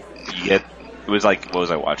 it was like, what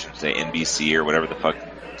was I watching today? NBC or whatever the fuck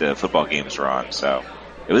the football games were on. So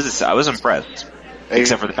I was impressed.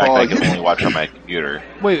 Except for the fact that I could only watch on my computer.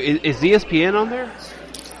 Wait, is ESPN on there?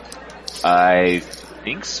 I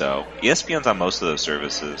think so. ESPN's on most of those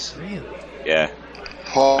services. Really? Yeah.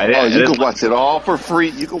 Paul, you can watch it all for free.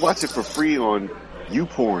 You can watch it for free on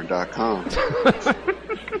youporn.com.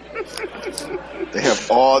 They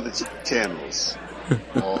have all the channels.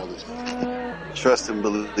 Trust and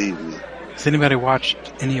believe me. Has anybody watched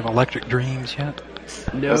any of Electric Dreams yet?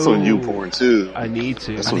 No. That's on YouPorn too. I need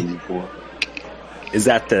to. That's on YouPorn. Is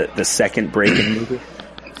that the second Breaking movie?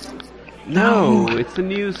 No, it's a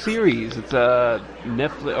new series. It's a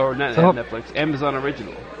Netflix, or not Netflix, Amazon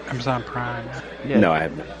original. Amazon Prime. Yeah. No, I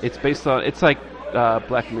have not. It's based on, it's like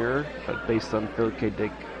Black Mirror, but based on Philip K.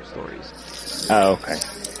 Dick stories. Oh, okay.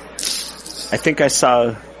 I think I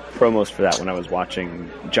saw promos for that when I was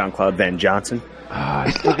watching Jean-Claude Van Johnson.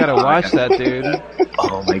 I still gotta watch that, dude.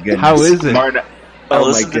 Oh my goodness. How is it? Martin, I Oh my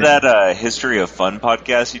listened to that History of Fun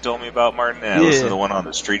podcast you told me about, Martin, and I listened to the one on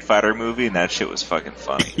the Street Fighter movie, and that shit was fucking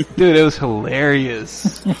funny. Dude, it was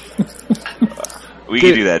hilarious. We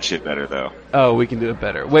can do that shit better, though. Oh, we can do it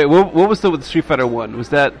better. Wait, what was the Street Fighter 1? Was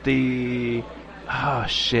that the... Oh,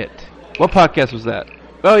 shit. What podcast was that?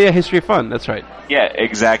 Oh yeah, History of Fun. That's right. Yeah,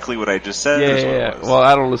 exactly what I just said. Yeah. Well,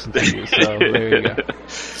 I don't listen to you, so there you go.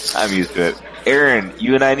 I'm used to it. Aaron,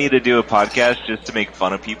 you and I need to do a podcast just to make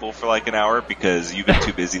fun of people for like an hour because you've been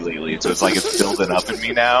too busy lately. So it's like it's building up in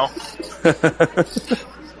me now.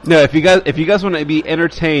 No, if you guys want to be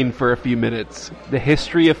entertained for a few minutes, the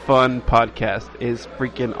History of Fun podcast is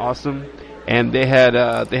freaking awesome. And they had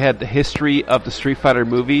the history of the Street Fighter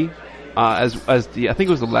movie as the I think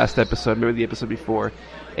it was the last episode, maybe the episode before.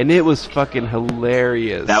 And it was fucking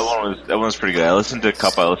hilarious. That one was pretty good. I listened to a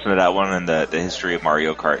couple. I listened to that one and the history of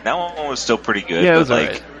Mario Kart. That one was still pretty good. Yeah, it was but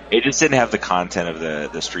alright. It just didn't have the content of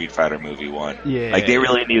the Street Fighter movie one. Yeah. Like they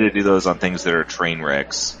really need to do those on things that are train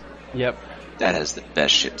wrecks. Yep. That has the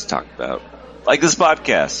best shit to talk about. Like this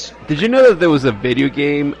podcast. Did you know that there was a video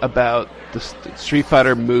game about the Street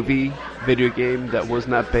Fighter movie video game that was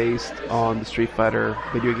not based on the Street Fighter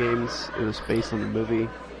video games? It was based on the movie.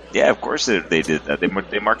 Yeah, of course they did that.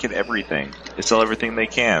 They market everything. They sell everything they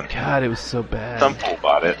can. God, it was so bad. Some fool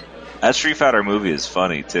bought it. That Street Fighter movie is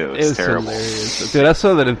funny too. It's It was terrible. hilarious. Dude, I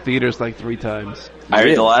saw that in theaters like 3 times.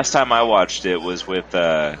 The last time I watched it was with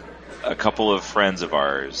a couple of friends of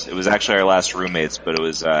ours. It was actually our last roommates, but it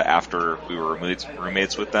was after we were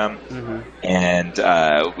roommates with them. Mm-hmm.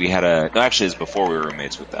 And we had it was before we were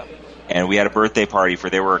roommates with them. And we had a birthday party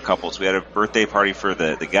they were a couple, so we had a birthday party for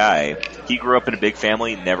the guy. He grew up in a big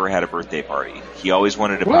family, never had a birthday party. He always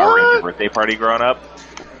wanted a Power Ranger birthday party growing up.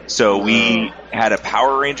 So we had a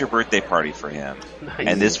Power Ranger birthday party for him. Nice.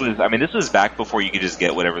 And this was back before you could just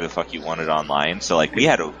get whatever the fuck you wanted online. So like we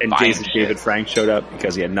had to And buy Jason shit. David Frank showed up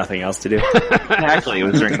because he had nothing else to do. Exactly, it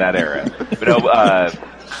was during that era. But no,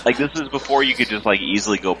 like this was before you could just like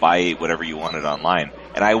easily go buy whatever you wanted online.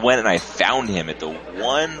 And I went and I found him at the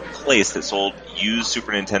one place that sold used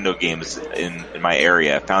Super Nintendo games in my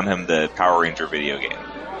area. I found him the Power Ranger video game.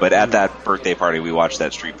 But at that birthday party, we watched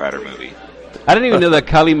that Street Fighter movie. I didn't even know that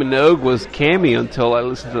Kylie Minogue was Cammy until I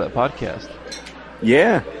listened to that podcast.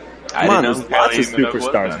 Yeah. I Come on, didn't know there's who lots of Kylie Minogue was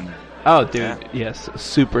superstars then. in there. Oh, dude, Yeah. yes,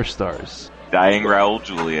 superstars. Dying Raul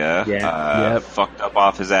Julia. Yeah. Yep. Fucked up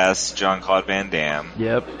off his ass Jean-Claude Van Damme.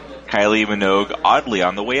 Yep, Kylie Minogue, oddly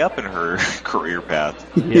on the way up in her career path.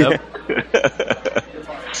 yep.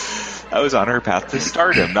 I was on her path to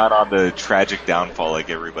stardom, not on the tragic downfall like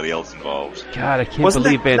everybody else involved. God, I can't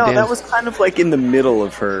believe Van Damme. that was kind of like in the middle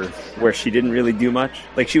of her, where she didn't really do much.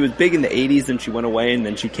 Like she was big in the 80s, and she went away, and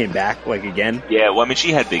then she came back, like again. Yeah, well, I mean,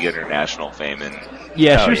 she had big international fame, and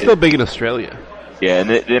Yeah, she was yeah. still big in Australia. yeah, and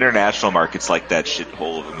the international market's like that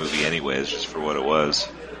shithole of a movie anyways, just for what it was.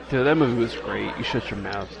 Dude, that movie was great. You shut your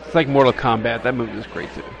mouth. It's like Mortal Kombat. That movie was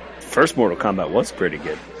great too. First Mortal Kombat was pretty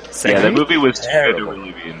good. Yeah, Second, that movie was too good to terrible.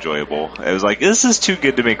 really be enjoyable. It was like, this is too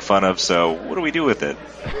good to make fun of, so what do we do with it?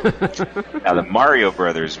 Now, the Mario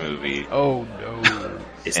Brothers movie Oh no,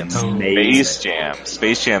 It's and amazing. Space Jam.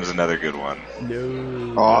 Space Jam's another good one.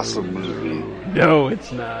 no, Awesome movie. no,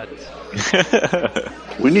 it's not.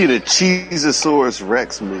 We need a Cheezosaurus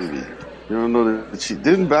Rex movie. You don't know that?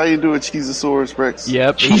 Didn't Valiant do a Cheezosaurus Rex?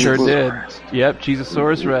 Yep, he sure Cheezosaurus. did. Yep,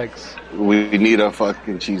 Cheezosaurus Rex. We need a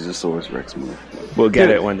fucking Cheezosaurus Rex movie. We'll get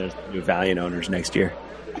Dude. it when there's new Valiant owners next year.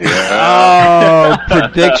 Oh,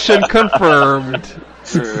 prediction confirmed.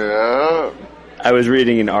 Yeah. I was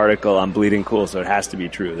reading an article on Bleeding Cool, so it has to be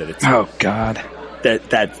true that it's Oh God,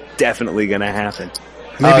 that's definitely going to happen.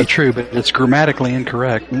 it may be true, but it's grammatically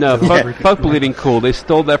incorrect. No, So- fuck Bleeding Cool. They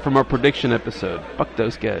stole that from our prediction episode. Fuck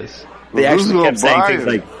those guys. They Well, who's actually gonna kept saying buy things it?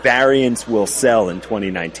 like variants will sell in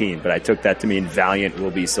 2019, but I took that to mean Valiant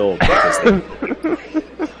will be sold. Because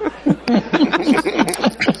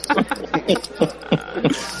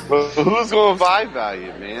But who's going to buy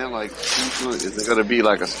Valiant, man? Like, is it going to be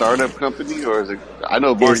like a startup company, or is it? I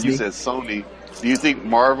know, Mark, you Disney. said Sony. Do you think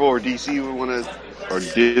Marvel or DC would want to, or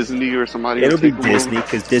Disney or somebody? it'll would be take them Disney over?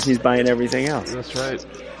 because Disney's buying everything else. That's right.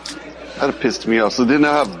 That'd have pissed me off. So then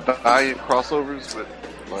they'll have Valiant crossovers with,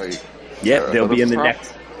 like, Yep, they'll other be in the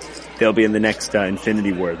properties? next. They'll be in the next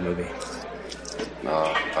Infinity War movie.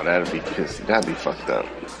 Oh, that'd be pissed. That'd be fucked up.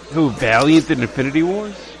 Who, Valiant and Infinity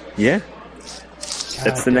Wars? Yeah,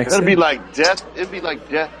 that's the next. That'd be thing. like Death. It'd be like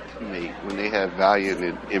Deathmate when they had Valiant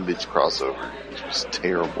and Image crossover, which was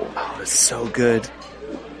terrible. Oh, it's so good,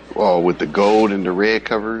 Oh, with the gold and the red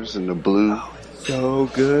covers and the blue. so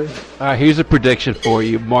good. Alright, here's a prediction for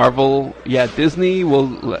you. Disney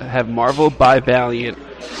will have Marvel buy Valiant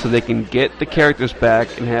so they can get the characters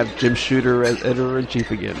back and have Jim Shooter as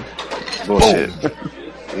editor-in-chief again. Bullshit.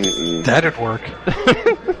 Mm-mm. That'd work.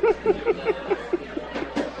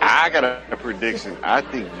 I got a prediction. I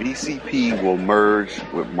think VCP will merge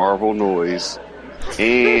with Marvel Noise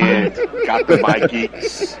and got the by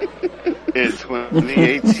Geeks in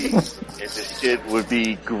 2018. And this shit would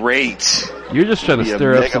be great. You're just trying to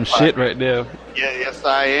stir up some shit right now. Yeah, yes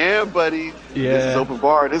I am, buddy. Yeah. This is Open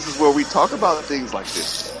Bar. This is where we talk about things like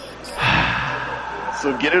this.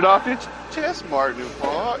 So get it off your chest, Martin and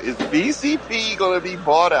Paul. Is BCP going to be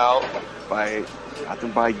bought out by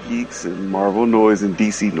Gotham by Geeks and Marvel Noise and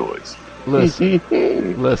DC Noise? Listen.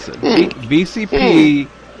 BCP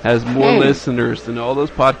has more listeners than all those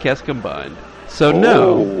podcasts combined. So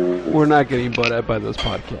no, we're not getting bought out by those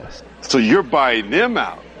podcasts. So you're buying them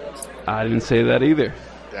out? I didn't say that either.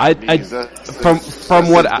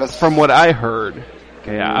 From what I heard,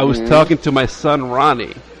 okay, I was talking to my son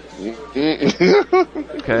Ronnie.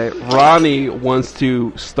 Okay, Ronnie wants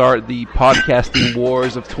to start the podcasting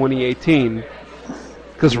wars of 2018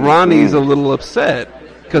 because Ronnie's a little upset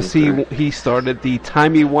because he started the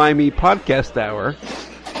Timey Wimey Podcast Hour.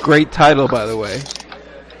 Great title, by the way.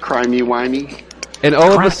 Crimey Wimey. And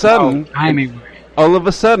all of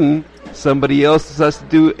a sudden, somebody else decides to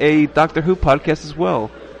do a Doctor Who podcast as well.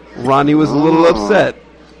 Ronnie was a little upset.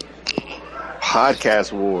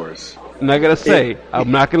 Podcast wars. And I gotta say,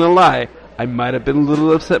 I'm not gonna lie, I might have been a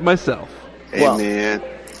little upset myself. Hey, man.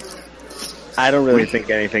 I don't really think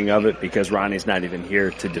anything of it because Ronnie's not even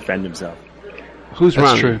here to defend himself. Who's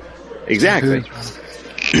That's Ronnie? true. Exactly.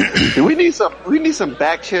 Do we need some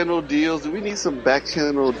back channel deals? Do we need some back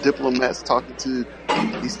channel diplomats talking to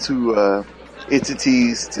these two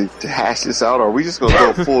entities to hash this out? Or are we just going to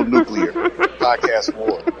go full nuclear podcast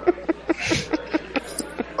war?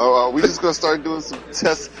 Or are we just going to start doing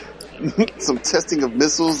some testing of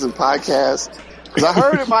missiles and podcasts? Because I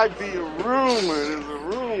heard it might be a rumor. There's a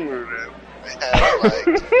rumor that we have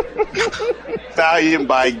like Valiant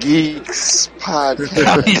by Geeks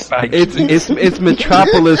podcast. It's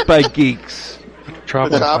Metropolis by Geeks.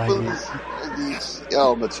 Metropolis by Geeks.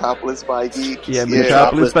 Yeah,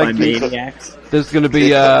 Metropolis by Geeks. Maniacs. There's going to be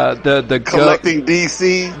the Collecting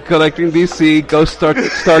DC. Collecting DC. Go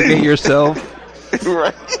Stargate yourself.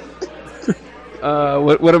 Right.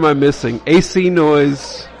 What am I missing? AC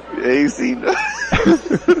Noise. AC Noise.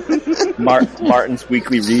 Martin's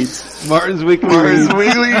Weekly Reads. Martin's Weekly Reads.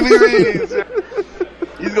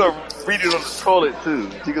 He's going to read it on the toilet too.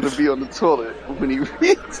 He's going to be on the toilet when he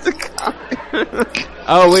reads the comic.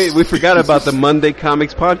 Oh wait, we forgot about the Monday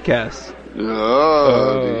Comics podcast.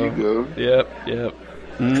 Oh, there you go. Yep.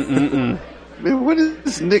 Mm-mm-mm. Man, what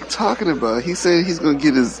is Nick talking about? He said he's going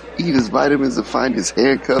to eat his vitamins and find his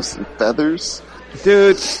handcuffs and feathers.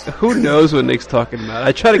 Dude, who knows what Nick's talking about?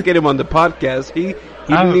 I tried to get him on the podcast. He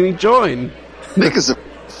didn't even join. Nick is a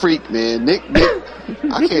freak, man. Nick,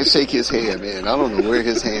 I can't shake his hand, man. I don't know where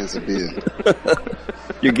his hands have been.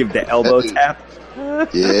 You give the elbow tap?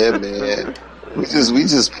 Yeah, man. We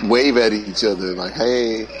just wave at each other like,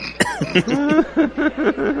 hey.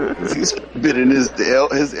 He's been in his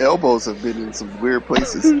elbows have been in some weird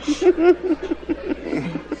places.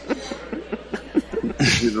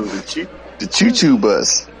 You know, the choo-choo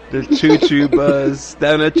bus. The choo-choo bus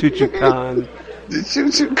down at Choo-Choo Con. The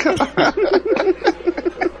choo-choo car.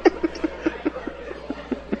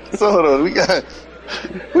 So hold on,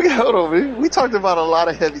 hold on, man. We talked about a lot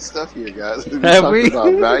of heavy stuff here, guys. We talked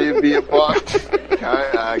about Valiant being bought.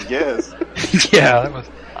 I guess. Yeah, that was.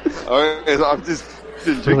 Alright, I've just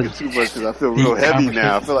been drinking too much because I feel real heavy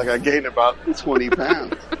now. I feel like I gained about 20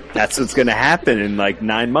 pounds. That's what's going to happen in like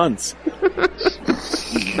 9 months.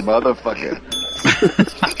 Motherfucker.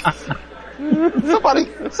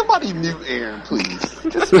 Somebody mute Aaron, please.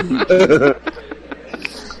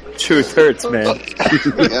 Truth hurts, man.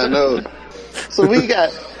 Yeah, I know. So we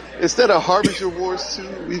got, instead of Harbinger Wars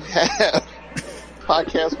 2, we have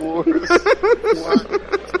Podcast Wars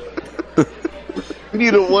 1. We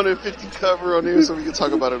need a 1 in 50 cover on there so we can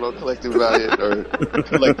talk about it on Collective Valiant or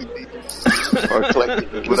Collective or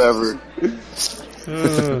Collective whatever.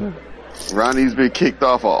 Ronnie's been kicked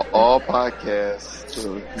off of all podcasts,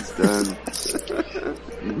 so he's done.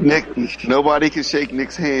 Nick, nobody can shake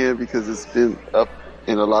Nick's hand because it's been up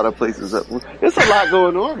in a lot of places. There's a lot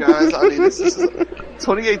going on, guys. I mean,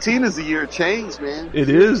 2018 is a year of change, man. It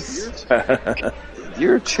is.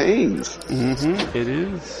 Year of change. Mm-hmm. It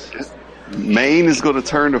is. Maine is going to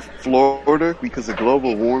turn to Florida because of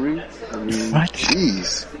global warming. I mean, what?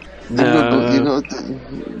 Jeez. No.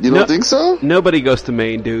 You don't think so? Nobody goes to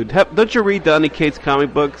Maine, dude. Don't you read Donny Cates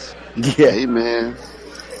comic books? Yeah. Hey, man.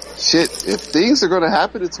 Shit, if things are going to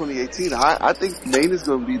happen in 2018, I think Maine is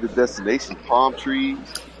going to be the destination. Palm trees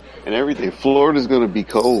and everything. Florida's going to be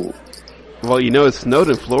cold. Well, it snowed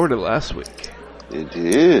in Florida last week. It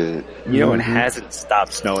did. You know, it hasn't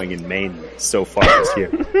stopped snowing in Maine so far this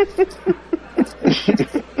year.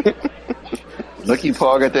 Lucky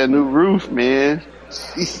Paul got that new roof, man.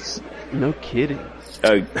 Jeez. No kidding.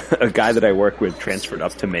 A guy that I work with transferred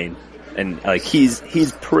up to Maine, and like he's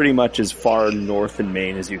pretty much as far north in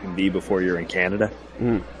Maine as you can be before you're in Canada.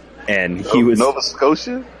 And he was Nova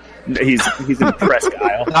Scotia. He's in Presque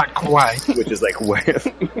Isle, Not quite. which is like where.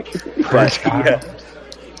 But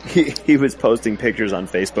he was posting pictures on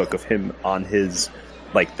Facebook of him on his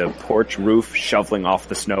like the porch roof shoveling off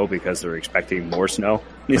the snow because they're expecting more snow.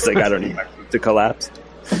 He's like, I don't need my roof to collapse.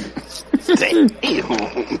 Damn.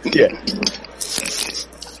 Yeah.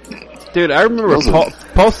 Dude, I remember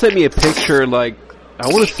Paul sent me a picture like, I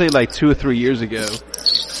want to say like 2 or 3 years ago.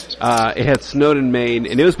 It had snowed in Maine,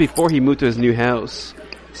 and it was before he moved to his new house.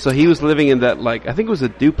 So he was living in that, like, I think it was a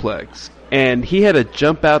duplex. And he had to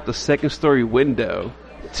jump out the second story window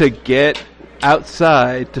to get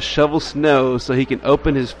outside to shovel snow so he can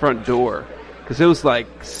open his front door. Because it was like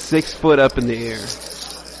 6 foot up in the air.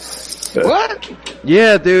 What?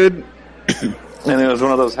 Yeah, dude. And it was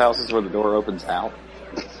one of those houses where the door opens out.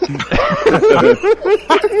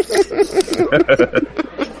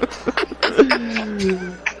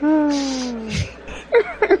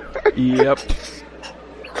 Yep.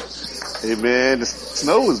 Hey man, the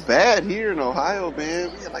snow was bad here in Ohio,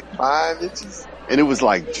 man. We had like 5 inches. And it was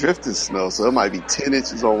like drifting snow, so it might be 10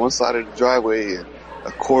 inches on one side of the driveway and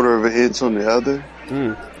a quarter of an inch on the other.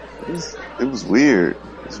 It was weird.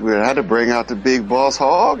 It was weird. I had to bring out the big boss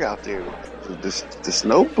hog out there. The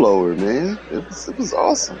snow blower, man. It was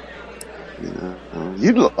awesome. You know,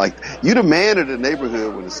 you look like you the man of the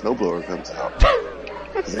neighborhood when the snowblower comes out.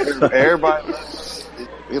 Everybody,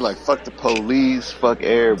 they like fuck the police, fuck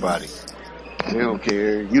everybody. They don't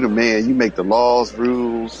care. You the man. You make the laws,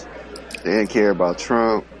 rules. They didn't care about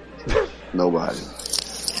Trump. Nobody.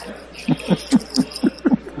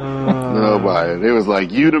 Nobody. They was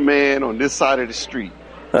like, you the man on this side of the street.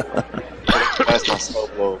 That's my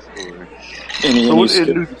snowblower story. And you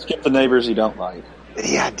skip the neighbors you don't like.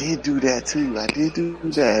 Yeah, I did do that too. I did do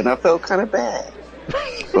that, and I felt kind of bad.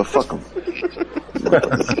 But fuck them.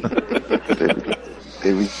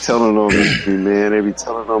 They be telling on me, man. They be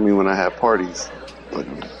telling on me when I have parties. But,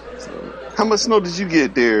 how much snow did you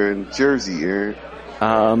get there in Jersey, Aaron?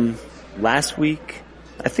 Last week,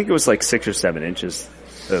 I think it was like 6 or 7 inches,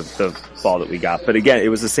 the fall that we got. But again, it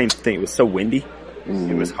was the same thing. It was so windy.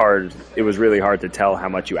 It was hard. It was really hard to tell how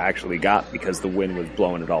much you actually got because the wind was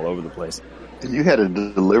blowing it all over the place. You had to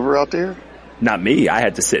deliver out there? Not me. I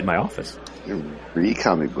had to sit in my office. You read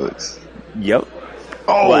comic books. Yep.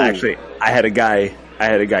 Oh, well, actually, I had a guy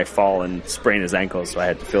fall and sprain his ankle, so I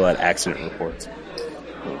had to fill out accident reports.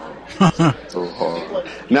 So hard.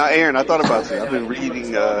 Now, Aaron, I thought about you. I've been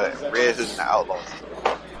reading Red Hood and the Outlaws.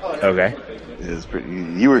 Okay. It's pretty.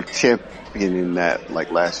 You were championing that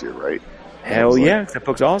like last year, right? Hell yeah, that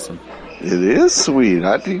book's awesome. It is sweet.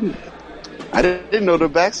 I didn't know the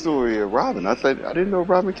backstory of Robin. I didn't know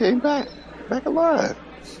Robin came back alive.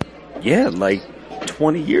 Yeah, like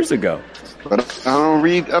 20 years ago. But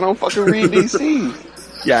I don't fucking read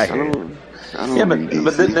DC. Yeah, I don't Yeah, read DC.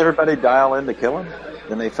 but didn't everybody dial in to kill him?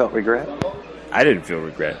 Then they felt regret? I didn't feel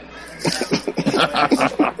regret.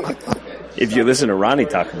 If you listen to Ronnie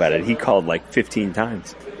talk about it, he called like 15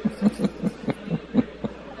 times.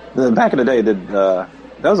 Back in the day, that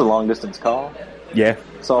was a long distance call. Yeah.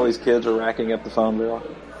 So all these kids were racking up the phone bill.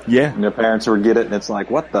 Yeah. And their parents would get it, and it's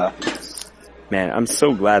like, what the? Man, I'm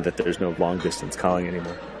so glad that there's no long distance calling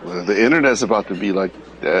anymore. Well, the internet's about to be like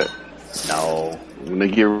that. No. When they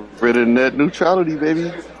get rid of net neutrality,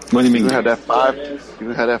 baby. What do you mean? You have that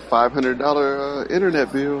 $500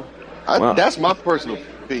 internet bill. Wow. That's my personal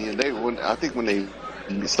opinion. I think when they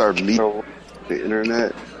start leaving the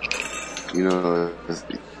internet, you know,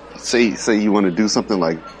 say you want to do something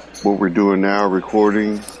like what we're doing now,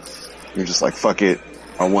 recording. You're just like, fuck it.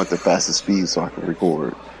 I want the fastest speed so I can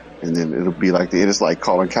record. And then it'll be like it's like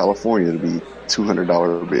calling California. It'll be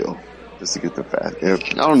 $200 bill just to get the fast. I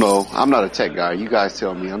don't know. I'm not a tech guy. You guys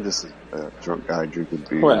tell me. I'm just a drunk guy drinking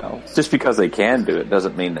beer. Well, just because they can do it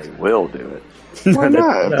doesn't mean they will do it. Why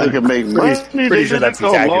not? If they can make money. Pretty sure that's go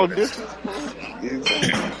exactly long right. distance.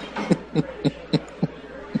 Exactly.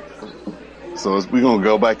 So we're gonna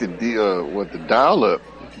go back to the dial-up.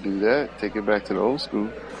 You can do that. Take it back to the old school.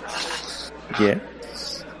 Yeah.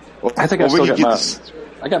 Well, I think well,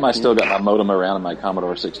 still got my modem around in my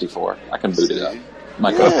Commodore 64. I can boot it up.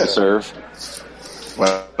 My code to serve.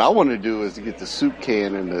 What I want to do is to get the soup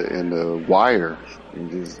can and the wire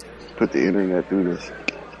and just put the internet through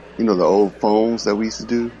the old phones that we used to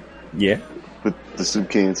do. Yeah. Put the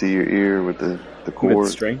soup can to your ear with the cord. With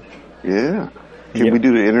the string. Yeah. Can we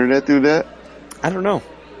do the internet through that? I don't know.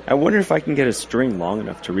 I wonder if I can get a string long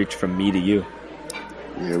enough to reach from me to you.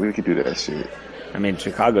 Yeah, we could do that shit. I mean,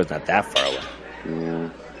 Chicago's not that far away. Yeah,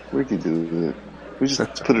 we could do it. We just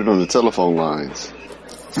put it on the telephone lines.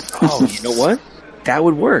 Oh, you know what? That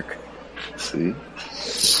would work. See?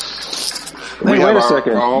 Hey, wait a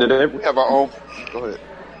second. We have our own. Go ahead.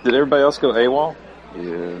 Did everybody else go AWOL?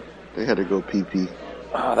 Yeah, they had to go pee-pee.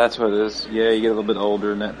 Oh, that's what it is. Yeah, you get a little bit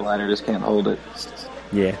older and that bladder just can't hold it.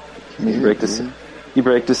 Yeah. You break the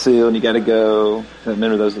seal and you gotta go. I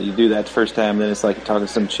remember those that you do that the first time, then it's like you're talking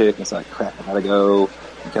to some chick and it's like, crap, I gotta go. You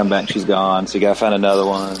come back, she's gone, so you gotta find another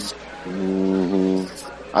one. Mm-hmm.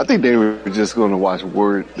 I think they were just going to watch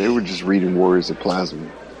Word. They were just reading Words of Plasma.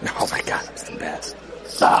 Oh my god, that's the best.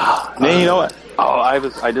 Man, you know what? Oh, I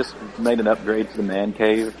just made an upgrade to the man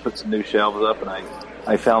cave, put some new shelves up, and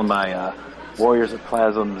I found my Warriors of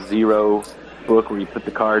Plasm Zero book where you put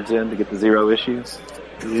the cards in to get the Zero issues.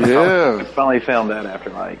 Yeah. I finally found that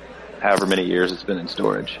after like however many years it's been in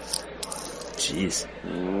storage. Jeez.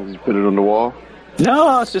 You put it on the wall?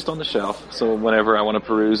 No, it's just on the shelf. So whenever I want to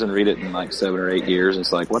peruse and read it in like 7 or 8 years,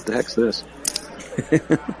 it's like, what the heck's this?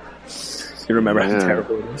 You remember how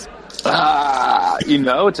terrible it is?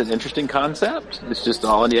 It's an interesting concept. It's just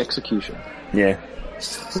all in the execution. Yeah.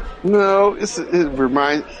 No,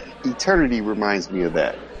 Eternity reminds me of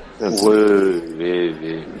that. Hey, is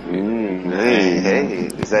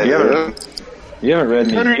that you haven't read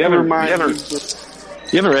any? You haven't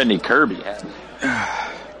read any Kirby, have you?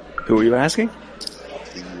 Who were you asking?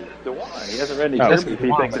 Dewan. He hasn't read any Kirby.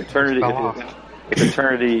 He thinks Eternity. If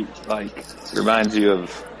Eternity like reminds you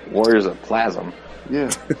of Warriors of Plasm.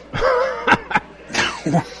 Yeah.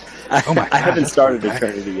 I haven't started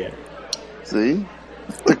Eternity yet. See?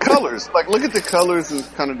 The colors, like look at the colors and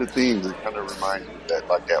kind of the themes. It kind of reminds me of that,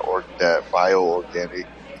 like that bio-organic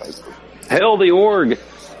type of. Hell, the org.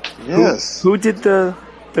 Yes. Who did the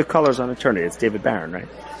colors on Eternity? It's David Barron, right?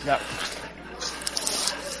 Yep.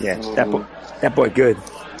 Yeah, that boy good.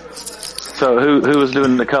 So who was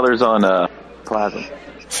doing the colors on Plasm?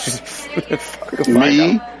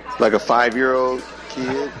 Me, like a 5-year-old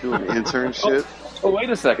kid doing internship. Oh, wait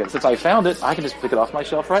a second. Since I found it, I can just pick it off my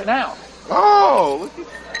shelf right now. Oh, look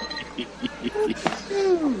at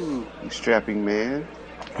you, strapping man.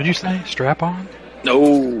 What'd you say? Strap on?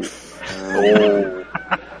 No. Oh,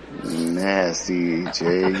 nasty,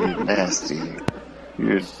 Jay. You nasty.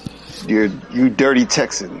 You dirty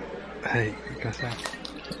Texan. Hey, you got that?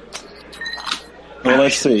 Well,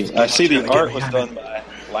 let's see. I see the art was done by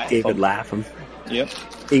Lapham. David Lapham. Yep.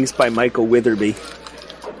 Inks by Michael Witherby.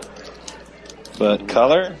 But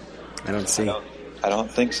color? I don't see. I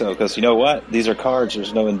don't think so, because you know what? These are cards.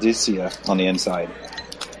 There's no indicia on the inside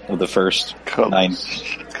of the first 9.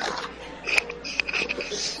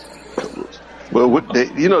 Well,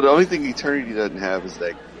 the only thing Eternity doesn't have is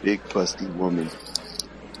that big busty woman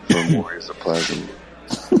from Warriors of Plasma.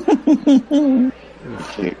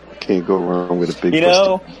 Can't go wrong with a big.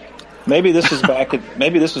 Maybe this was back in the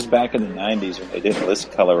 90s when they didn't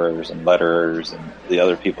list colorers and letterers and the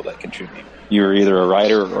other people that contribute. You were either a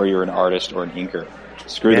writer or you were an artist or an inker.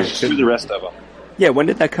 Screw the rest of them. Yeah, when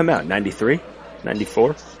did that come out? 93?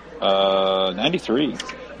 94? 93.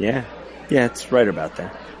 Yeah, it's right about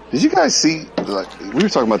that. Did you guys see? Like, we were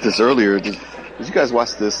talking about this earlier. Did you guys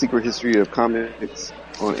watch the Secret History of Comics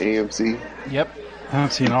on AMC? Yep. I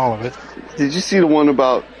haven't seen all of it. Did you see the one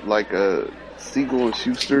about like Siegel and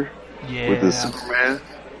Schuster with the Superman?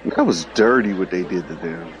 That was dirty what they did to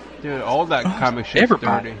them. Dude, all that comic shit's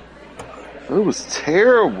dirty. It was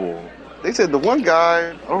terrible. They said the one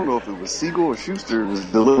guy, I don't know if it was Siegel or Schuster, was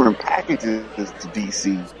delivering packages to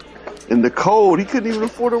DC. And the code, he couldn't even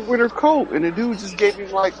afford a winter coat. And the dude just gave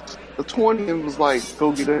him like a 20 and was like,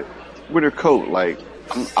 go get a winter coat. Like,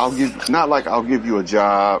 I'll give you a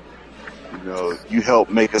job. You know, you help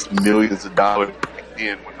make us millions of dollars.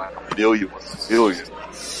 Then when like a million was a billion.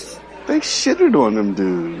 They shitted on them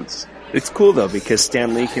dudes. It's cool though because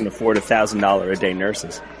Stan Lee can afford $1,000 a day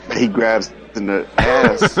nurses. He grabs in the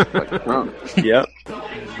ass like a drunk. Yep.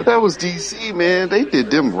 But that was DC, man. They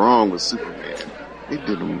did them wrong with Superman. They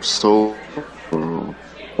did them so wrong.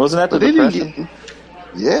 Wasn't that the Depression?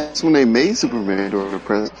 That's when they made Superman during the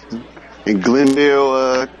Depression. In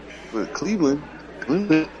Glendale, Cleveland.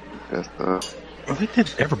 Well, they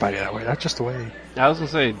did everybody that way. That's just the way. I was gonna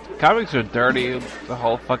say, comics are dirty. The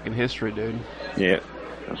whole fucking history, dude. Yeah.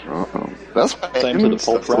 That's wrong. That's why Same to the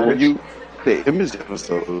Pulp Riders. The Image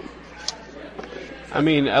episode. I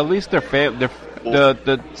mean, at least the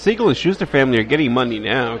Siegel and Schuster family are getting money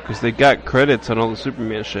now because they got credits on all the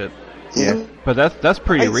Superman shit. Yeah. But that's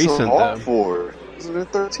pretty recent though. For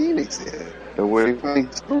 2013 they said. The way they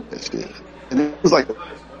sold that shit. And it was like,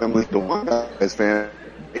 I mean, the one guy's fan,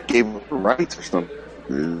 it gave him the rights or something.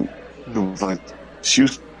 And it was like,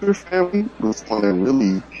 Schuster family was playing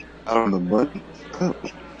really out on the money.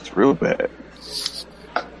 It's real bad.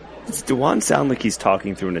 Does Dewan sound like he's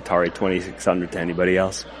talking through an Atari 2600 to anybody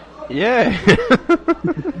else? Yeah.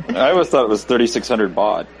 I always thought it was 3600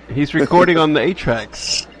 baud. He's recording on the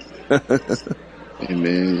 8-tracks. Hey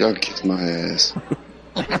man, y'all kiss my ass.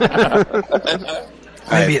 Maybe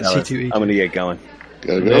it's fellas, C2E2. I'm gonna get going.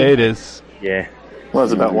 Gotta go. Yeah, it is. Yeah. What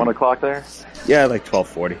was it, about 1 o'clock there? Yeah, like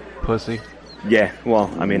 12:40. Pussy. Yeah,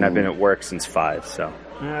 well, I mean, I've been at work since 5, so.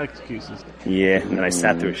 Excuses. Yeah, and then I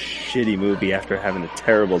sat through a shitty movie after having a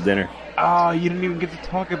terrible dinner. Oh, you didn't even get to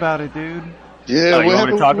talk about it, dude. Yeah, Oh, what you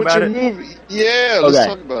want me to happened talk with about your it? movie? Yeah, let's Okay.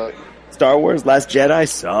 talk about it. Star Wars Last Jedi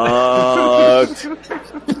sucked.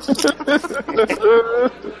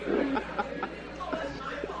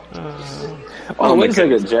 Oh, my wait a second,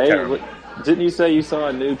 goodness, Jay. terrible. Didn't you say you saw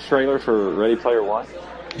a new trailer for Ready Player One?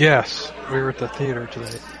 Yes, we were at the theater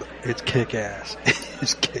today. It's kick ass.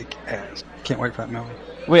 It's kick ass. Can't wait for that movie.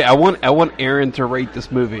 Wait, I want Aaron to rate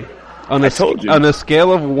this movie on I told you. on a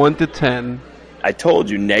scale of 1 to 10. I told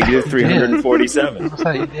you, negative 347. What's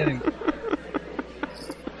that? You didn't.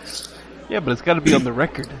 Yeah, but it's got to be on the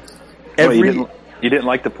record. Wait, you didn't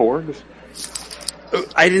like the porgs?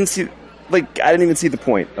 I didn't even see the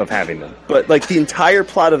point of having them. But, like, the entire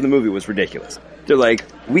plot of the movie was ridiculous. They're like,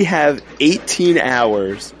 we have 18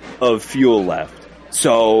 hours of fuel left.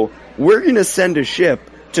 So, we're gonna send a ship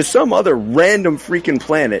to some other random freaking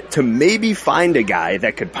planet to maybe find a guy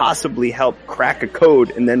that could possibly help crack a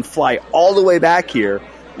code and then fly all the way back here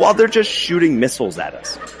while they're just shooting missiles at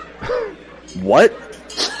us. What?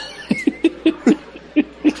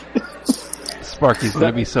 Sparky's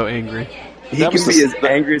gonna be so angry. He That can was be as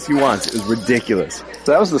angry as he wants. It was ridiculous.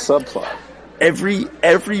 That was the subplot.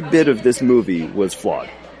 Every bit of this movie was flawed.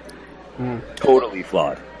 Totally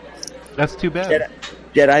flawed. That's too bad.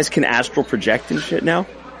 Jedis can astral project and shit now?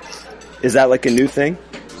 Is that like a new thing?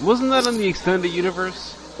 Wasn't that in the extended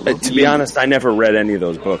universe? To be honest, I never read any of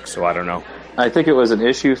those books, so I don't know. I think it was in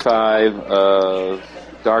issue 5 of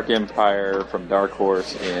Dark Empire from Dark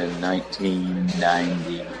Horse in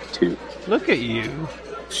 1992. Look at you.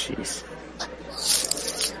 Jeez.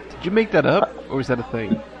 Did you make that up, or was that a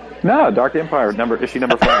thing? No, Dark Empire issue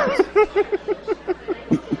number 5.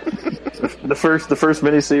 the first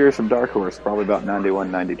miniseries from Dark Horse, probably about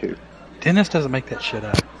 91, 92. Dennis doesn't make that shit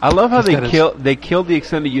up. I love how He's got his- they killed the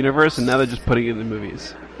extended universe, and now they're just putting it in the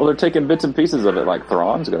movies. Well, they're taking bits and pieces of it, like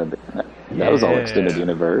Thrawn's going to be. That was all Yeah. extended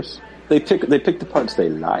universe. They pick the parts they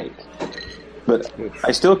like, but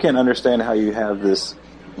I still can't understand how you have this.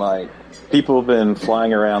 Like, people have been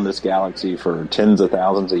flying around this galaxy for tens of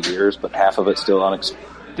thousands of years, but half of it's still unexplored.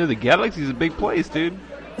 Dude, the galaxy's a big place, dude.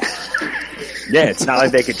 Yeah, it's not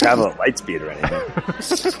like they could travel at light speed or anything.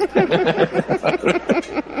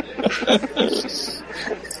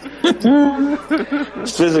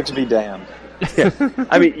 Physics be damned. Yeah.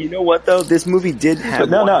 I mean, you know what though? This movie did have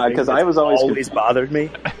No, one thing because that's I was always bothered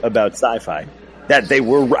me about sci-fi. That they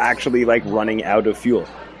were actually like running out of fuel.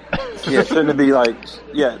 Yeah, shouldn't it be like?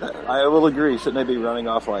 Yeah, I will agree. Shouldn't they be running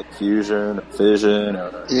off like fusion, or fission,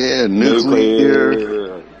 or Yeah,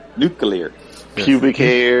 nuclear, nuclear? pubic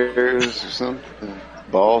hairs or something.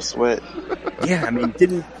 Ball sweat. Yeah, I mean,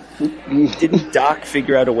 didn't Doc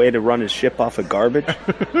figure out a way to run his ship off of garbage?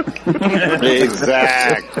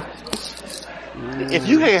 Exactly. If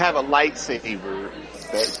you can have a lightsaber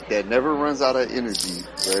that never runs out of energy,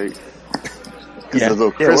 right? Because of the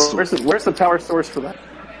crystal. Where's the power source for that?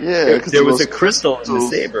 Yeah, There was a crystal in the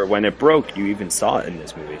saber. When it broke, you even saw it in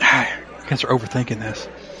this movie. Guys are overthinking this.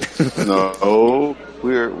 No,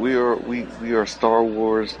 we are Star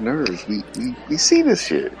Wars nerds. We see this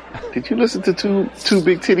shit. Did you listen to two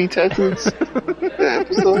big titty tattoos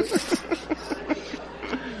episode?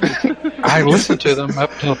 I listen to them up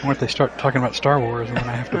till the point they start talking about Star Wars, and then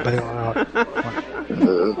I have to bail out.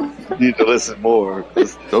 You need to listen more.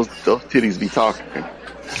 Those titties be talking.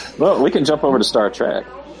 Well, we can jump over to Star Trek.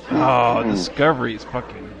 Oh, Discovery's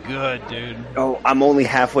fucking good, dude. Oh, I'm only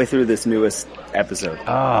halfway through this newest episode.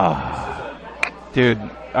 Ah, dude.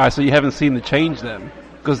 So you haven't seen the change then?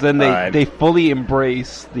 Because then they fully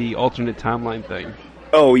embrace the alternate timeline thing.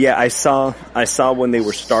 Oh yeah, I saw when they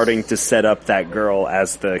were starting to set up that girl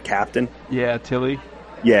as the captain. Yeah, Tilly.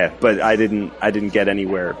 Yeah, but I didn't get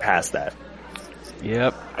anywhere past that.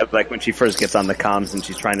 Yep. Like when she first gets on the comms and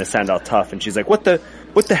she's trying to sound all tough and she's like, "What the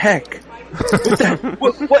heck?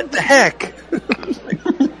 What the heck?"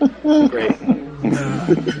 Great.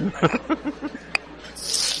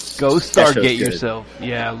 Go That show's Stargate good. yourself.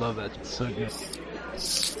 Yeah, I love that. It's so good.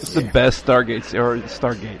 It's the best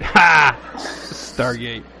Stargate. Ha!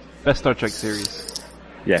 Stargate. Best Star Trek series.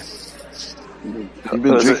 Yeah. You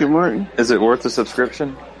been drinking, Martin? Is it worth the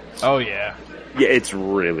subscription? Oh, yeah. Yeah, it's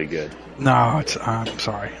really good. No, I'm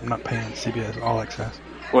sorry. I'm not paying CBS All Access.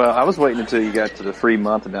 Well, I was waiting until you got to the free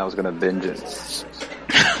month, and I was going to binge it.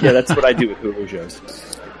 Yeah, that's what I do with Hulu shows.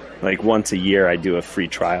 Like once a year, I do a free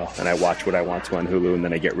trial, and I watch what I want to on Hulu, and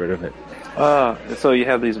then I get rid of it. So you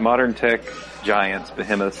have these modern tech giants,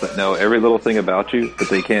 behemoths that know every little thing about you, but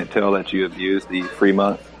they can't tell that you have used the free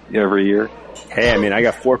month every year. Hey, I mean, I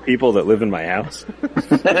got 4 people that live in my house.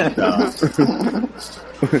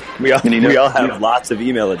 We all have lots of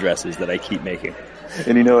email addresses that I keep making.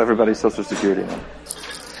 And you know everybody's social security number.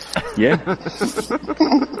 Yeah.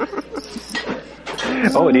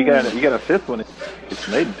 Oh, and you got a 5th one. It's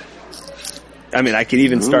maiden. I mean, I can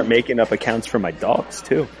even start making up accounts for my dogs,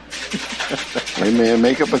 too. Hey, man,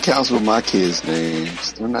 make up accounts with my kids'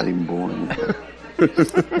 names. They're not even born yet.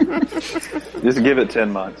 Just give it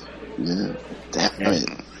 10 months. Yeah. Damn, I mean,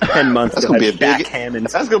 10 months. That's gonna be a big.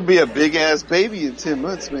 Hammonds. That's gonna be a big ass baby in 10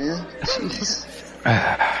 months, man. Jeez.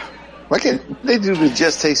 Why can't they do the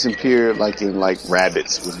gestation period like in like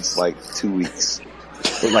rabbits when it's like 2 weeks?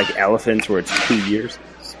 Or like elephants where it's 2 years.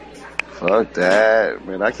 Fuck that,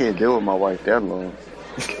 man. I can't deal with my wife that long.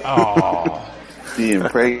 Oh. Being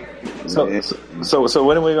pregnant. So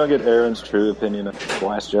when are we gonna get Aaron's true opinion of The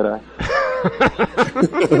Last Jedi?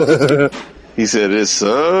 He said it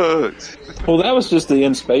sucked. Well, that was just the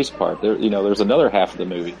in space part. There's another half of the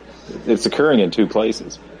movie. It's occurring in 2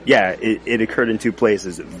 places. Yeah, it occurred in 2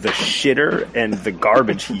 places. The shitter and the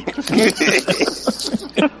garbage heap.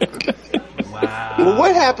 Wow. Well,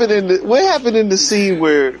 what happened in the scene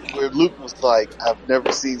where Luke was like, I've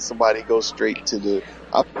never seen somebody go straight to the.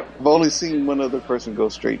 I've only seen one other person go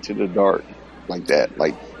straight to the dark like that.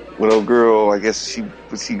 Like with old girl, I guess she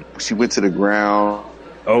went to the ground.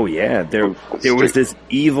 Oh yeah, there was this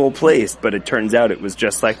evil place, but it turns out it was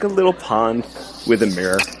just like a little pond with a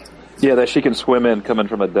mirror. Yeah, that she can swim in coming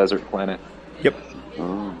from a desert planet. Yep.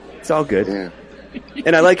 Oh, it's all good. yeah.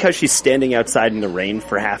 And I like how she's standing outside in the rain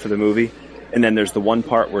for half of the movie. And then there's the one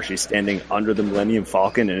part where she's standing under the Millennium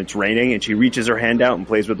Falcon and it's raining and she reaches her hand out and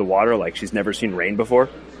plays with the water like she's never seen rain before.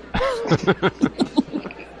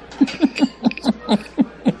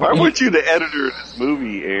 Why weren't you the editor of this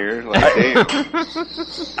movie, Aaron? Like, damn.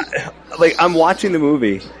 Like, I'm watching the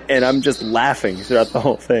movie and I'm just laughing throughout the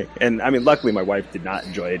whole thing. And I mean, luckily my wife did not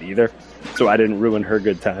enjoy it either, so I didn't ruin her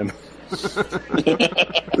good time.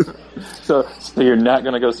 So you're not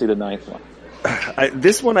going to go see the 9th one?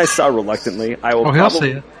 This one I saw reluctantly. I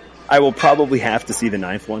will probably have to see the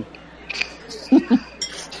 9th one.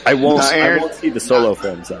 I won't see the solo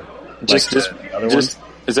films though.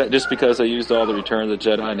 Is that just because they used all the Return of the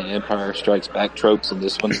Jedi and the Empire Strikes Back tropes in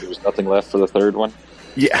this one? There was nothing left for the 3rd one?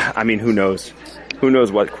 Yeah, I mean, who knows? Who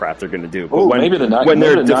knows what crap they're going to do? But when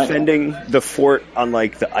they're defending the fort on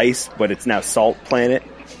like the ice, but it's now Salt Planet,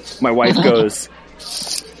 my wife goes,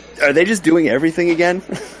 "Are they just doing everything again?"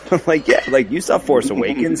 I'm like, yeah, like you saw Force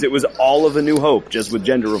Awakens. It was all of A New Hope, just with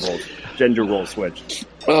gender role switch.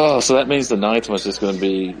 Oh, so that means the 9th one's just going to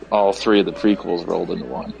be all 3 of the prequels rolled into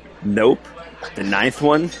one. Nope. The 9th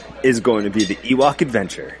one is going to be the Ewok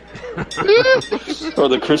Adventure. Or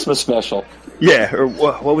the Christmas special. Yeah, or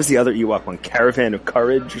what was the other Ewok one? Caravan of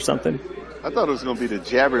Courage or something? I thought it was going to be the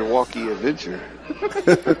Jabberwocky Adventure.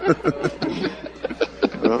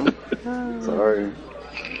 Sorry.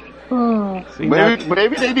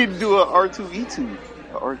 Maybe they need to do a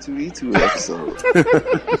R2-E2 episode.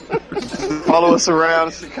 Follow us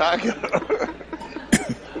around Chicago.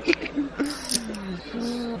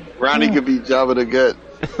 Ronnie could be Jabba the Hutt.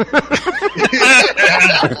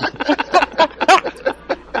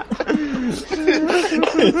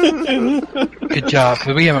 Good job.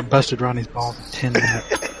 We haven't busted Ronnie's balls in 10 minutes.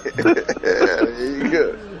 There you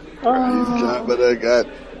go. Ronnie's Jabba the Hutt.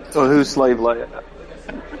 So who's Slave Leia?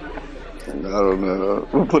 I don't know.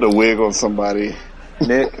 We'll put a wig on somebody.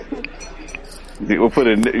 Nick? Nick will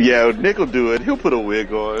do it. He'll put a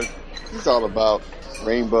wig on. He's all about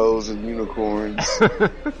rainbows and unicorns.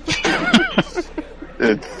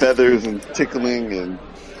 And feathers and tickling and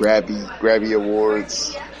grabby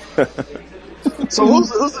awards. So who's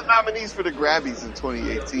the nominees for the Grabbies in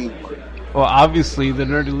 2018? Well, obviously the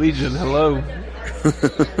Nerdy Legion. Hello.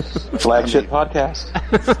 Flagship podcast.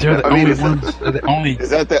 They're the only ones. They're the only. Is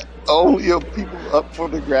that the only people up for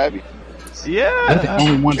the Grabby? Yeah. They're the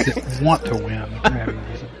only ones that want to win the Grabby.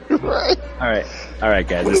 Right. All right,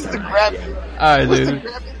 guys. What is the Grabby? All right, dude.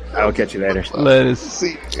 I will catch you later. Let us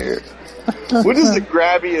see here. What does the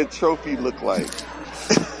Grabby trophy look like?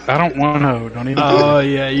 I don't want to know. Don't even. Oh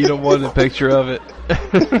yeah, you don't want a picture of it.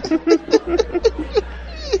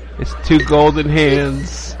 It's two golden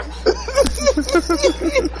hands.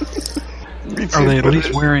 Are they at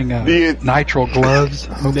least wearing nitrile gloves?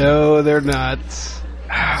 No, they're not.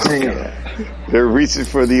 They're reaching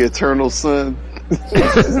for the eternal sun.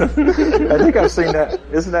 I think I've seen that.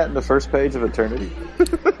 Isn't that in the first page of Eternity?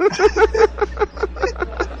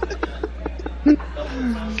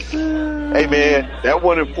 Hey man, that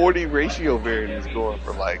 1 in 40 ratio variant is going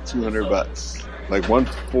for like $200. Like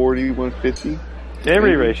 140, 150.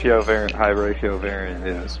 Every ratio variant, high ratio variant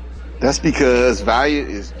is. That's because Valiant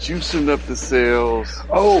is juicing up the sales.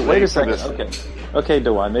 Oh, wait a second. Okay,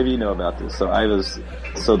 DeWine, maybe you know about this. So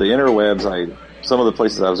the interwebs, some of the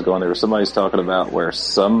places I was going, there was somebody's talking about where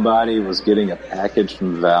somebody was getting a package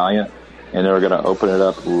from Valiant and they were going to open it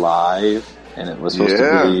up live, and it was supposed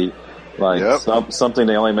to be like something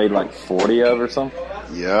they only made like 40 of or something.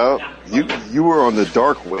 Yep. You were on the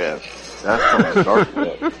dark web. That's on the dark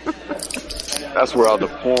web. That's where all the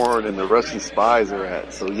porn and the Russian spies are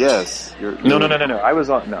at. So yes, No. I was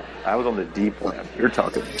on the deep web. You're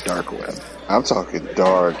talking dark web. I'm talking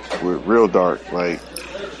dark, real dark, like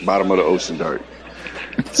bottom of the ocean dark.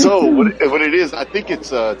 So what it is, I think it's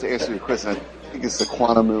to answer your question. I think it's the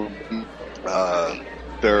Quantum.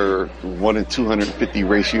 Their 1 in 250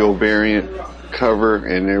 ratio variant cover,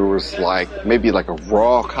 and there was maybe a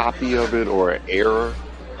raw copy of it or an error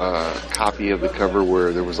copy of the cover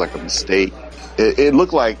where there was a mistake. It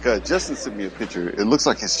looked like Justin sent me a picture. It looks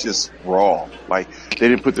like it's just raw. Like they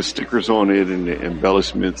didn't put the stickers on it and the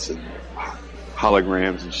embellishments and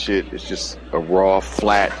holograms and shit. It's just a raw,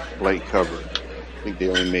 flat, blank cover. I think they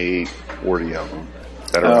only made 40 of them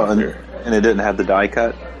that are out there. And it didn't have the die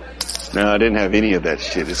cut? No, I didn't have any of that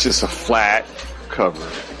shit. It's just a flat cover.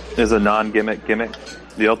 There's a non-gimmick.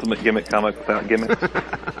 The ultimate gimmick comic without gimmick.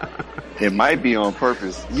 It might be on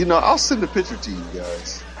purpose. I'll send a picture to you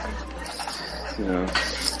guys.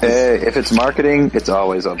 Hey, if it's marketing, it's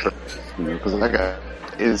always on purpose. Because I got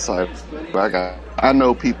insight. I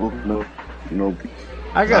know people who know people.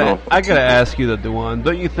 I gotta ask you though, Dewan,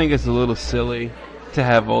 don't you think it's a little silly to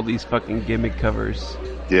have all these fucking gimmick covers?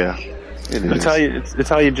 Yeah. It's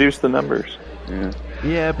how you juice the numbers. Yeah.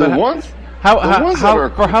 Yeah, but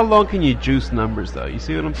for how long can you juice numbers though? You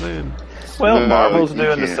see what I'm saying? Well, Marvel's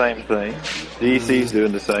doing the same thing. DC's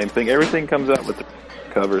doing the same thing. Everything comes out with the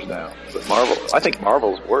covers now. But I think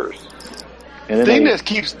Marvel's worse. And the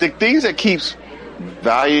things that keeps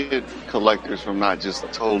Valiant collectors from not just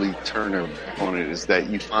totally turning on it is that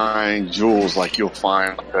you find jewels like you'll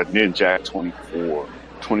find a Ninjak 24,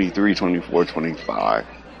 23, 24, 25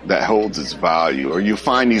 that holds its value, or you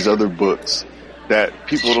find these other books that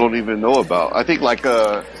people don't even know about. I think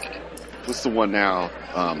what's the one now?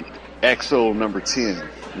 EXO number 10,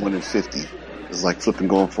 1 in 50. It's flipping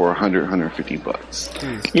going for $100,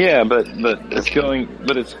 $150. Yeah, but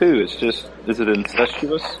it's who? It's just, is it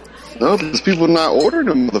incestuous? No, because people are not ordering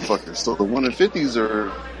them motherfuckers. So the 1 in 50s are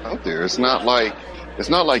out there. It's not like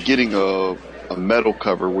getting a metal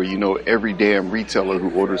cover where every damn retailer who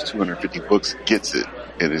orders 250 books gets it,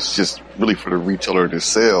 and it's just really for the retailer to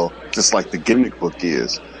sell, just like the gimmick book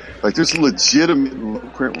is. There's legitimate low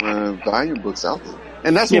print run Valiant books out there,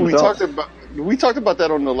 and that's what we talked about. We talked about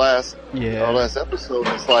that on our last episode.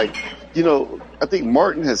 It's I think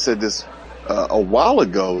Martin has said this a while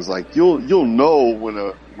ago. It's you'll know when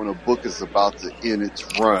a book is about to end its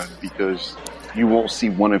run because you won't see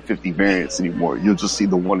 1 in 50 variants anymore. You'll just see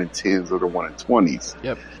the 1 in 10s or the 1 in 20s.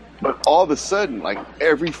 Yep. But all of a sudden,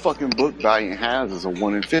 every fucking book Valiant has is a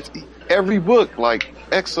 1 in 50. Every book,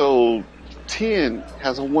 EXO 10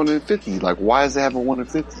 has a 1 in 50. Why does it have a 1 in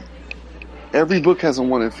 50? Every book has a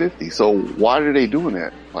 1 in 50. So why are they doing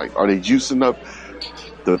that? Are they juicing up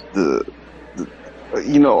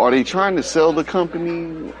are they trying to sell the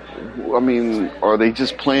company? I mean, are they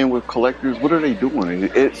just playing with collectors? What are they doing?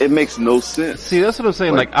 It makes no sense. See, that's what I'm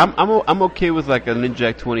saying. I'm okay with a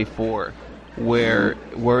Ninjak 24 where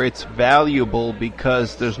it's valuable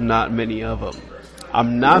because there's not many of them.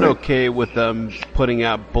 I'm not okay with them putting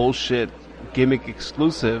out bullshit gimmick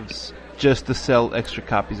exclusives just to sell extra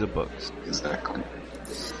copies of books. Exactly.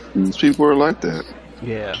 Most people are like that.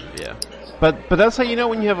 Yeah. But that's how you know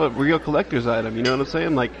when you have a real collector's item, you know what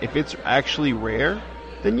I'm saying? If it's actually rare,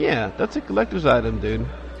 then yeah, that's a collector's item, dude.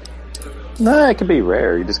 No, it can be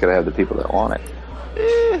rare. You just gotta have the people that want it.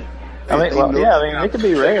 It can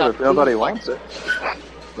be rare if nobody wants it.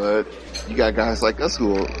 But you got guys like us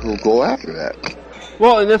who'll go after that.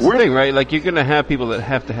 Well, and that's the thing, right? You're gonna have people that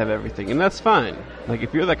have to have everything, and that's fine.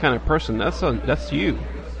 If you're that kind of person, that's you.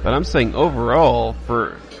 But I'm saying overall,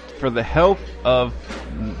 for for the health of,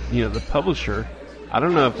 the publisher, I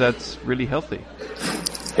don't know if that's really healthy.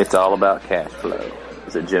 It's all about cash flow.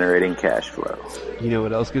 Is it generating cash flow? You know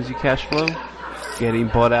what else gives you cash flow? Getting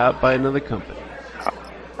bought out by another company.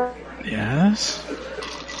 Yes.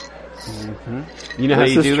 Mm-hmm. You know how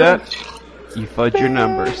you do that? You fudge your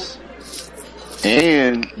numbers.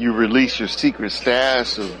 And you release your secret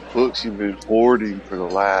stash of books you've been hoarding for the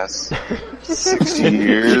last 60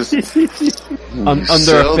 years.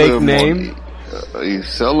 Under a fake name? You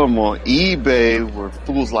sell them on eBay where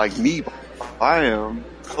fools like me buy them.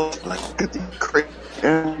 Like, get the crazy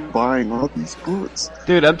buying all these books.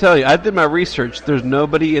 Dude, I'm telling you, I did my research. There's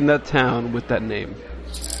nobody in that town with that name.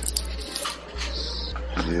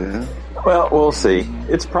 Yeah. Well, we'll see.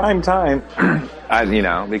 It's prime time,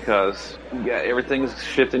 because everything's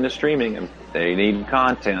shifting to streaming and they need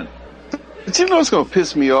content. But you know what's going to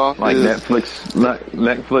piss me off? Like Netflix,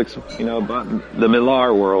 bought the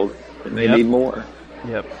Millar world, and they need more.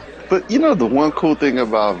 Yep. But the one cool thing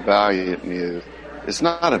about Valiant is it's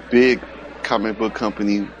not a big comic book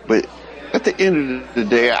company, but at the end of the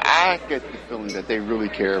day, I get the feeling that they really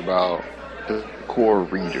care about the core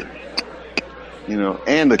reader,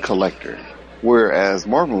 and the collector. Whereas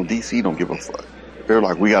Marvel and DC don't give a fuck. They're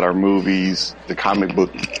like, we got our movies, the comics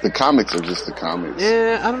are just the comics.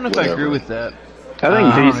 Yeah, I don't know if I agree with that.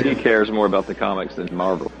 I think DC cares more about the comics than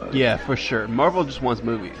Marvel does. Yeah, for sure. Marvel just wants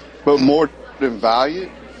movies. But more than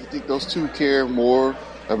Valiant? You think those two care more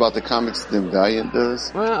about the comics than Valiant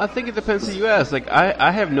does? Well, I think it depends who you ask. Like,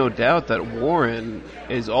 I have no doubt that Warren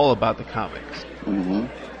is all about the comics.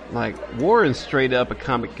 Mm-hmm. Like, Warren's straight up a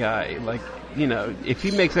comic guy. Like, if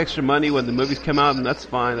he makes extra money when the movies come out, then that's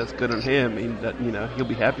fine. That's good on him. He'll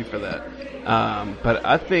be happy for that. But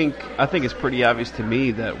I think it's pretty obvious to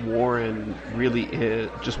me that Warren really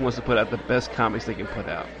just wants to put out the best comics they can put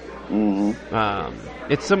out.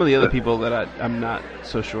 Mm-hmm. It's some of the other people that I'm not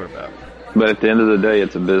so sure about. But at the end of the day,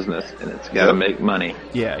 it's a business, and it's got to make money.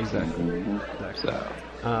 Yeah, exactly. Mm-hmm. Exactly.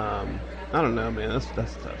 I don't know, man.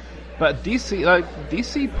 That's tough. But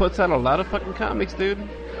DC puts out a lot of fucking comics, dude.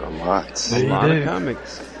 A lot of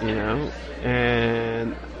comics,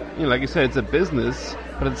 and like you said, it's a business.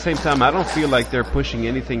 But at the same time, I don't feel like they're pushing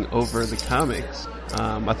anything over the comics.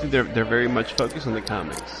 I think they're very much focused on the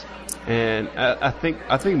comics, and I think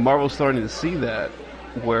Marvel's starting to see that.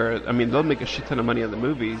 Where they'll make a shit ton of money on the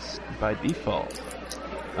movies by default,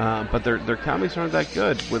 but their comics aren't that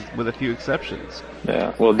good, with a few exceptions.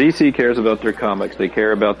 Yeah, well, DC cares about their comics. They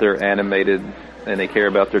care about their animated, and they care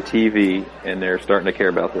about their TV, and they're starting to care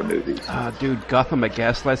about their movies. Dude, Gotham at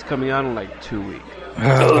Gaslight's coming out in like 2 weeks.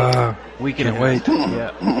 We can't wait.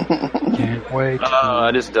 Yeah, can't wait.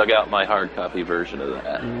 I just dug out my hard copy version of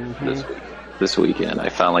that this weekend. I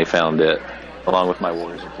finally found it. Along with my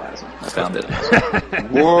Warriors of Plasma. I found it.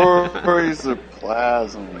 Warriors of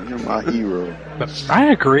Plasma. You're my hero. But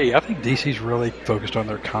I agree. I think DC's really focused on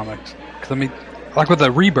their comics. Because, like with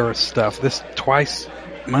the Rebirth stuff, this twice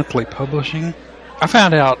monthly publishing, I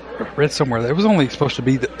found out, read somewhere, that it was only supposed to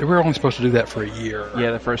be, they were only supposed to do that for a year.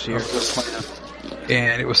 Yeah, the first year.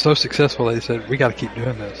 And it was so successful, they said, we got to keep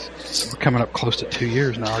doing this. So we're coming up close to 2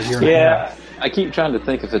 years now, a year and a half. I keep trying to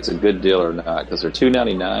think if it's a good deal or not, because they're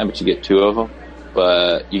 $2.99, but you get 2 of them.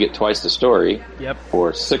 But you get twice the story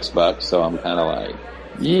for $6, so I'm kind of like,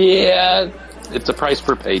 yeah, it's a price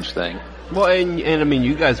per page thing. Well, and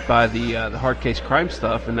you guys buy the hard case crime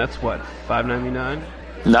stuff, and that's what, $5.99?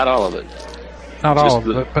 Not all of it. Not all of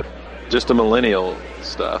it, but just the millennial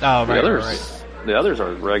stuff. Oh, right. The others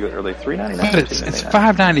are regular. Are they $3.99? But it's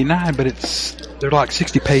 $5.99, but they're like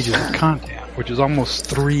 60 pages of content, which is almost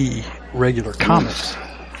 3 regular comics.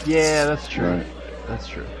 Yeah, that's true. Right. That's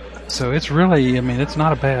true. So it's really, it's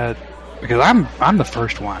not a bad, because I'm the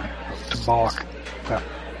first one to balk at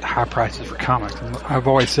high prices for comics. And I've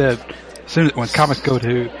always said, when comics go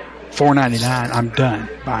to $4.99, I'm done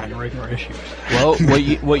buying regular issues. Well,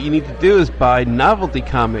 what you need to do is buy novelty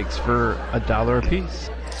comics for $1 a piece.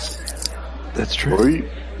 That's true. Or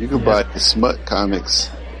you can buy smut comics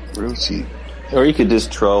real cheap. Or you could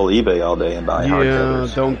just troll eBay all day and buy hardcovers.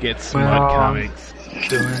 Yeah, don't get smut comics.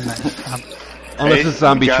 Doing that. Unless it's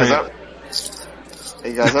Zombie Train.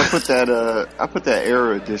 Hey guys, I put that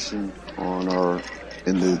Era edition on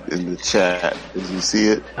in the chat. Did you see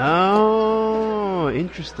it? Oh,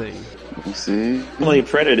 interesting. You see? Only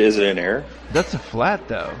printed is it in Era? That's a flat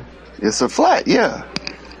though. It's a flat, yeah.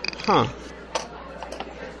 Huh.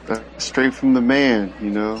 Straight from the man,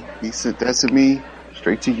 He sent that to me,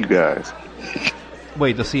 straight to you guys.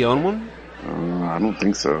 Wait, does he own one? I don't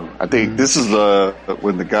think so. I think this is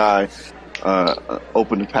when the guy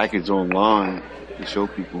opened the package online to show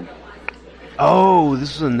people. Oh,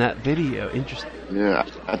 this was in that video. Interesting. Yeah,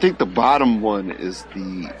 I think the bottom one is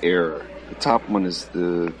the error. The top one is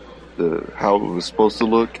the how it was supposed to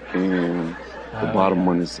look, and the bottom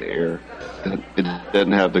one is the error. It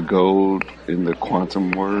doesn't have the gold in the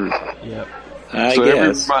quantum word. Yep. I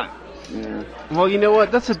guess. Yeah. Well, you know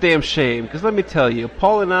what? That's a damn shame. Because let me tell you,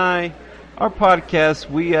 Paul and I, our podcast,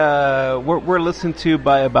 we're listened to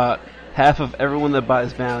by about half of everyone that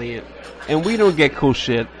buys Valiant, and we don't get cool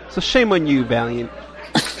shit. So shame on you, Valiant.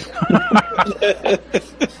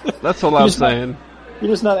 That's all I'm saying. You're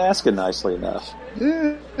just not asking nicely enough.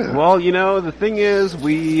 Yeah. Well, you know, the thing is,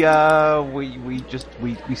 we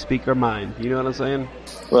speak our mind. You know what I'm saying?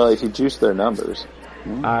 Well, if you juice their numbers.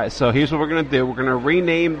 Alright, so here's what we're gonna do. We're gonna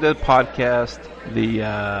rename the podcast the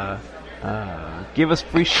Give Us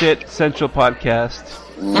Free Shit Central Podcast.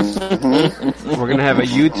 We're gonna have a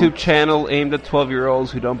YouTube channel aimed at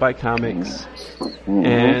 12-year-olds who don't buy comics,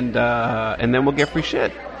 and then we'll get free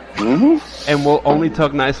shit, and we'll only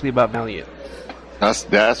talk nicely about Valiant.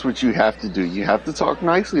 That's what you have to do. You have to talk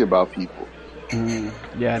nicely about people.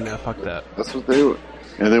 Yeah, no, fuck that. That's what they do.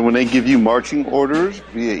 And then when they give you marching orders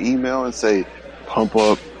via email and say, pump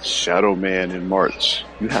up Shadow Man in March,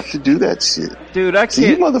 you have to do that shit. Dude, I See,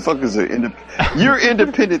 you can't. motherfuckers are you're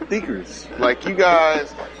independent thinkers. Like, you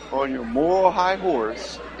guys on your moral high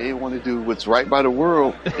horse, they want to do what's right by the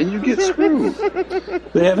world, and you get screwed.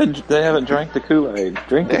 They haven't drank the Kool-Aid.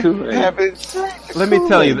 Drink the Kool-Aid. Let me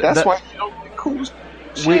tell you, that's that- why you don't get cool shit.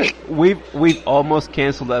 We've almost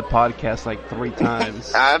canceled that podcast like 3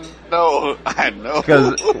 times. I know.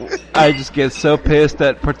 Because I just get so pissed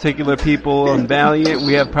at particular people on Valiant.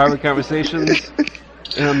 We have private conversations.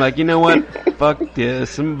 And I'm like, you know what? Fuck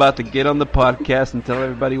this. I'm about to get on the podcast and tell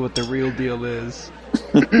everybody what the real deal is.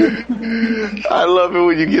 I love it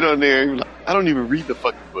when you get on there and you're like, I don't even read the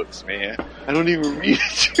fucking books, man. I don't even read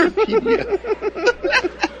your PDF.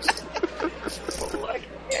 Like,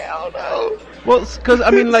 hell no. Well, because,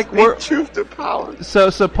 I mean, like, we're... Truth to power.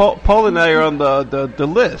 So Paul and I are on the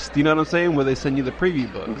list, you know what I'm saying? Where they send you the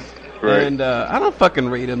preview books. Right. And I don't fucking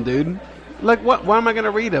read them, dude. Like, why am I going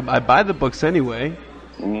to read them? I buy the books anyway.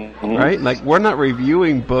 Mm-hmm. Right? Like, we're not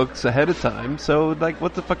reviewing books ahead of time, so, like,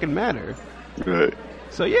 what's the fucking matter? Right.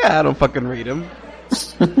 So, yeah, I don't fucking read them.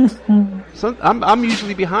 So, I'm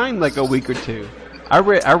usually behind, like, a week or 2. I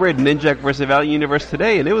read Ninjak vs. Valiant Universe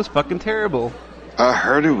today, and it was fucking terrible. I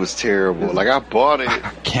heard it was terrible. Like, I bought it.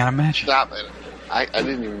 I can't imagine. Stop it. I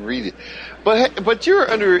didn't even read it. But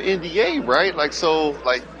you're under NDA, right? Like, so,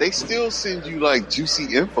 like, they still send you, like,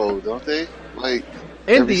 juicy info, don't they? Like,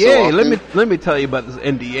 NDA, let me tell you about this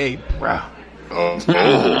NDA, bro. Oh,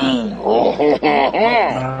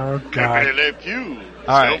 God. Tell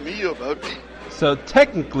right. me about it. So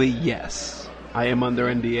technically, yes, I am under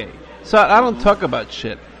NDA. So I don't talk about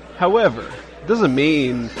shit. However, it doesn't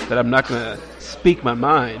mean that I'm not gonna speak my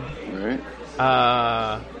mind. Right.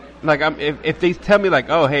 Like if they tell me like,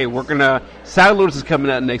 oh hey, Saddlers is coming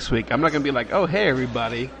out next week, I'm not gonna be like, oh hey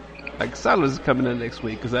everybody, like Saddlers is coming out next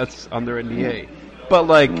week because that's under NDA. But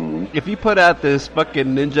like, if you put out this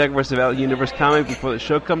fucking Ninjak vs. Valiant Universe comic before the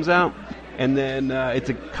show comes out, and then it's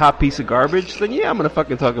a hot piece of garbage, then yeah, I'm gonna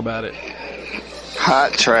fucking talk about it.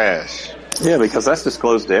 Hot trash. Yeah, because that's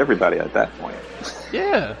disclosed to everybody at that point.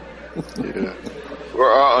 Yeah. Yeah.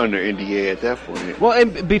 We're all under NDA at that point. Well,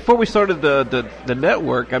 and before we started the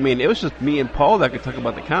network, I mean, it was just me and Paul that could talk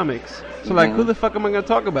about the comics. So, like, who the fuck am I going to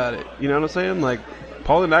talk about it? You know what I'm saying? Like,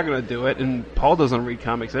 Paul and I are going to do it, and Paul doesn't read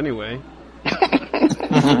comics anyway.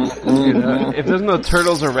 You know, if there's no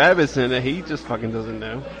turtles or rabbits in it, he just fucking doesn't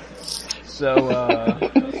know. So,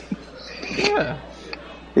 yeah.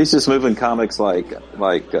 He's just moving comics like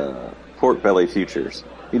pork belly futures.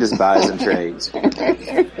 He just buys and trades.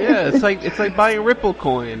 Yeah, it's like buying Ripple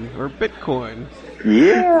coin or Bitcoin.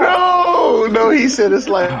 Yeah. No, he said it's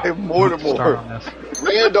like Mortimer.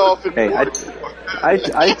 Randolph and Hey, Mortimer. I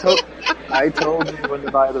told you when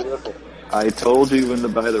to buy the Ripple. I told you when to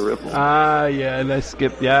buy the Ripple. Yeah, and I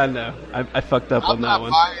skipped. Yeah, I know. I fucked up on that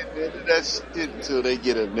one. I'm not buying none of that shit until they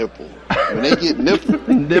get a nipple. When they get nipple,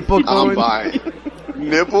 Nipple coin? I'm buying.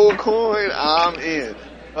 Nipple coin, I'm in.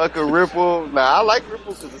 Like a Ripple. Now, I like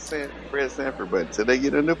Ripple because it's Fred Sanford, but until they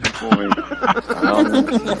get a nipple coin,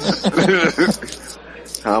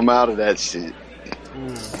 I'm out of that shit.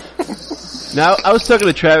 Now, I was talking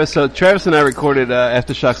to Travis, so Travis and I recorded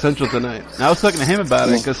Aftershock Central tonight. And I was talking to him about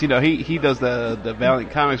it, because, you know, he does the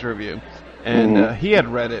Valiant Comics review, and he had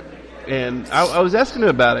read it, and I was asking him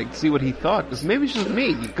about it to see what he thought, because maybe it's just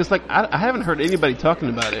me, because, like, I haven't heard anybody talking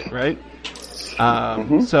about it, right?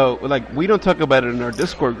 So, like, we don't talk about it in our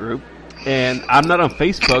Discord group, and I'm not on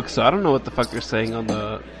Facebook, so I don't know what the fuck they're saying on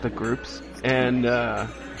the groups. And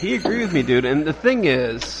he agreed with me, dude. And the thing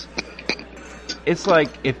is, it's like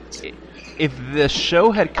if the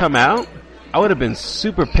show had come out, I would have been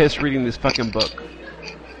super pissed reading this fucking book.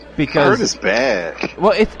 Because I heard it's bad.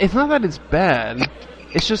 Well, it's not that it's bad.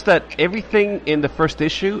 It's just that everything in the first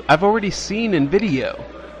issue I've already seen in video.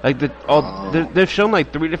 Like they've shown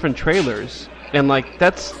like 3 different trailers, and like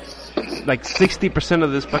that's like 60%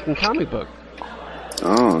 of this fucking comic book.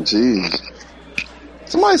 Oh, jeez.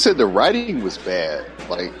 Somebody said the writing was bad.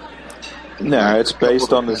 Like, no, it's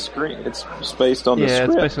based on the screen. It's based on the script. Yeah,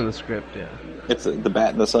 it's based on the script. Yeah, it's the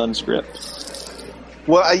Bat and the Sun script.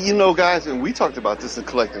 Well, you know, guys, and we talked about this in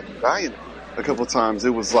Collective Valiant a couple times. It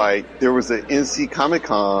was like there was an NC Comic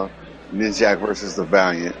Con Ninjak versus the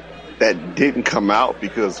Valiant that didn't come out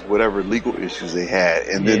because whatever legal issues they had,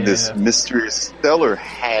 and then this mysterious seller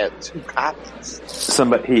had 2 copies.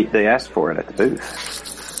 They asked for it at the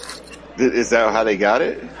booth. Is that how they got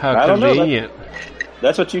it? How convenient.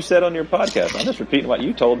 That's what you said on your podcast. I'm just repeating what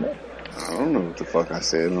you told me. I don't know what the fuck I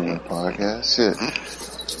said on that podcast. Shit.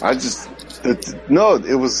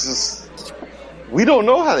 It was just, we don't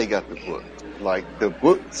know how they got the book. Like, the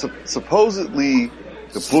book, supposedly,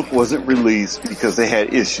 the book wasn't released because they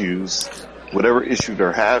had issues, whatever issue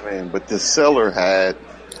they're having, but the seller had,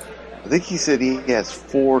 I think he said he has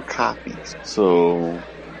 4 copies. So,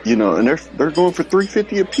 you know, and they're going for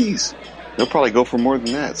 $350 a piece. They'll probably go for more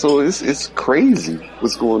than that. So it's crazy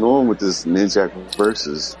what's going on with this Ninjak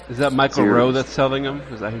versus. Is that Michael Rowe that's selling them?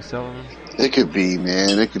 Is that who's selling them? It could be,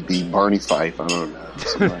 man. It could be Barney Fife. I don't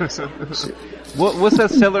know. Shit. What's that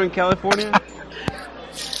seller in California?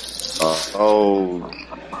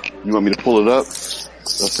 You want me to pull it up? I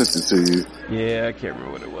sent it to you. Yeah, I can't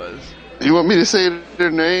remember what it was. You want me to say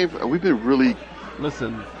their name? We've been really...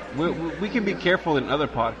 Listen, we can be careful in other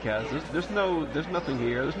podcasts. There's nothing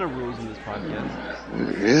here. There's no rules in this podcast.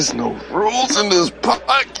 There is no rules in this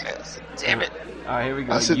podcast. Damn it. All right, here we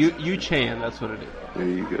go. Yu Chan, that's what it is. There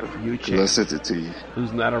you go. Yu Chan. I sent it to you.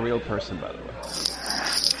 Who's not a real person, by the way.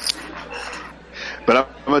 But I'm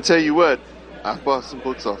gonna tell you what. I bought some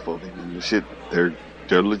books off of them, and the shit, they're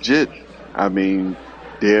legit. I mean,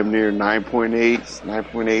 damn near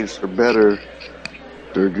 9.8s or better.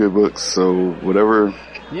 They're good books, so whatever.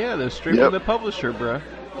 Yeah, they're straight from the publisher, bruh.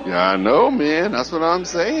 Yeah, I know, man. That's what I'm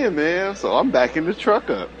saying, man. So I'm backing the truck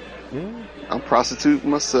up. Yeah. I'm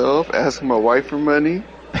prostituting myself, asking my wife for money.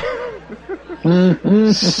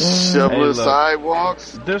 Shoveling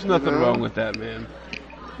sidewalks. There's nothing wrong with that, man.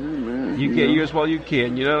 Man, you get yours while you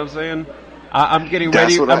can. You know what I'm saying? I'm getting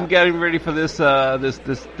ready. I'm getting ready for this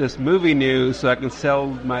this movie news, so I can sell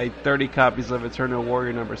my 30 copies of Eternal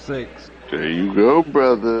Warrior #6. There you go,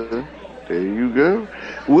 brother. There you go.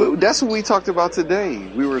 Well, that's what we talked about today.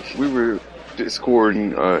 We were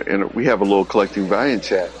discording, and we have a little Collecting Valiant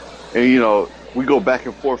chat, and you know, we go back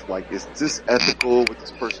and forth like, is this ethical? What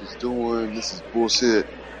this person's doing? This is bullshit.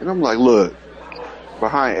 And I'm like, look,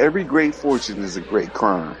 behind every great fortune is a great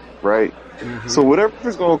crime, right? Mm-hmm. So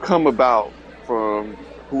whatever's going to come about from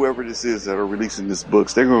whoever this is that are releasing these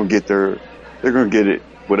books, they're going to get it,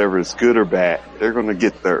 whatever is good or bad, they're going to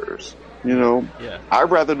get theirs, you know? Yeah. I'd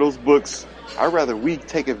rather we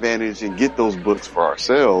take advantage and get those books for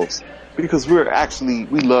ourselves because we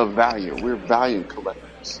love Valiant. We're Valiant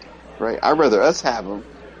collectors, right? I'd rather us have them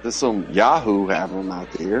than some Yahoo have them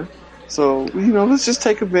out there. So, you know, let's just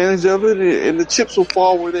take advantage of it and the chips will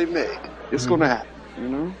fall where they may. It's going to happen, you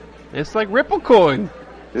know? It's like Ripple Coin.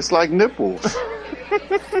 It's like nipples.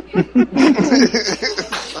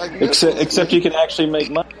 Except you can actually make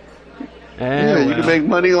money. You can make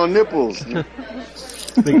money on nipples.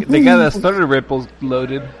 the guy that started Ripple's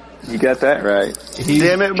loaded. You got that right.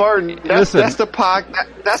 Damn it, Martin. That's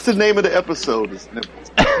the name of the episode is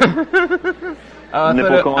nipples.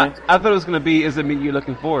 Nipple coin? I thought it was going to be, is it me you're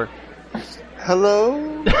looking for?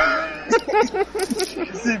 Hello?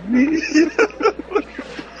 Is it me?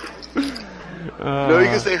 No, you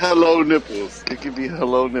can say hello nipples. It can be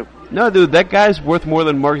hello nipples. No, dude, that guy's worth more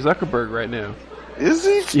than Mark Zuckerberg right now. Is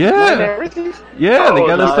he? Yeah. Yeah, the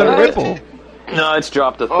guy that started Ripple. No, it's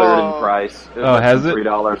dropped a third in price. Has it?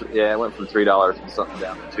 $3. Yeah, it went from $3 and something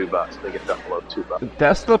down to $2. I think it dropped below $2.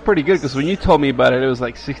 That's still pretty good because when you told me about it, it was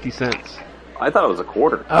like 60 cents. I thought it was a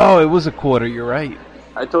quarter. Oh, it was a quarter. You're right.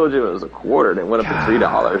 I told you it was a quarter, and it went up to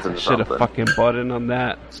 $3 and should have fucking bought in on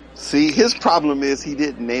that. See, his problem is he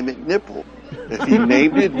didn't name it Nipple. If he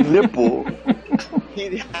named it Nipple,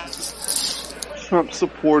 he'd have Trump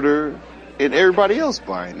supporter and everybody else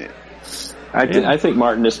buying it. I think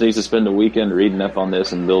Martin just needs to spend a weekend reading up on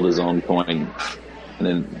this and build his own coin.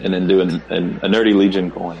 and then do a Nerdy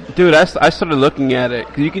Legion coin. Dude, I started looking at it.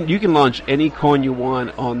 'Cause you can launch any coin you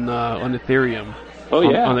want on Ethereum. Oh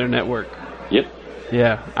yeah, on their network. Yep.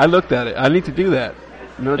 Yeah, I looked at it. I need to do that.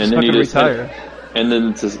 No, just fucking retire. And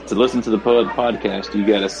then to listen to the podcast, you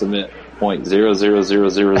got to submit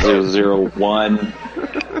 0.000001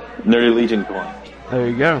 Nerdy Legion coin. There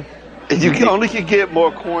you go. And you can get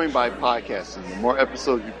more coin by podcasting. The more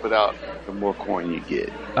episodes you put out, the more coin you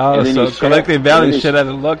get. Oh, so collective value shit out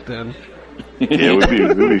of luck then. Yeah,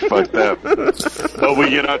 we'd be fucked up. But we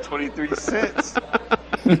get our 23 cents.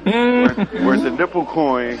 We're the nipple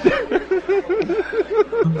coin.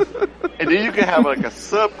 And then you can have like a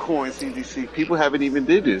sub coin CDC. People haven't even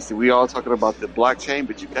did this. We all talking about the blockchain,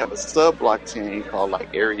 but you can have a sub blockchain called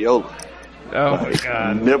like Areola. Oh my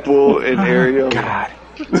god. Nipple and Areola. God.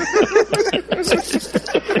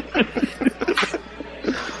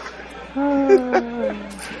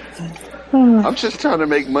 I'm just trying to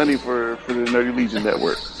make money for the Nerdy Legion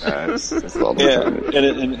network. That's all I'm trying to do.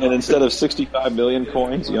 And instead of 65 million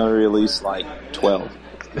coins, you only release like 12.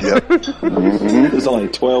 Yep. Mm-hmm. There's only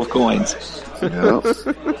 12 coins. Yep.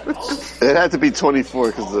 It had to be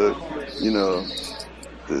 24 because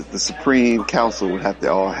the Supreme Council would have to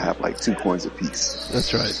all have like 2 coins apiece.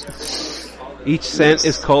 That's right. Each cent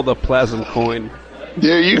is called a plasm coin.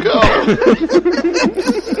 There you go.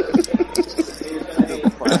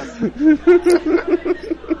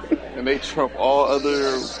 And they trump all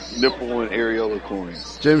other nipple and areola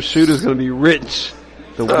coins. Jim Shooter's gonna be rich.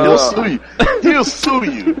 He'll sue you. He'll sue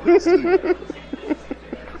you.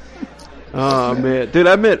 Oh man, dude,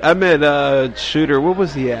 I met Shooter. What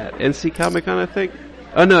was he at? NC Comic Con, I think.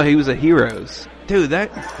 Oh no, he was at Heroes. Dude,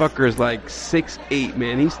 that fucker is like 6'8",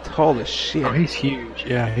 man. He's tall as shit. Oh, he's huge.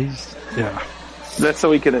 Yeah, yeah. That's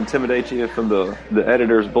so he can intimidate you from the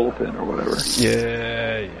editor's bullpen or whatever.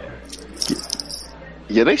 Yeah.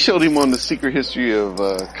 Yeah, they showed him on the Secret History of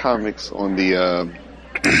Comics on the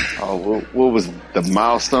what was the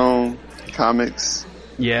Milestone Comics?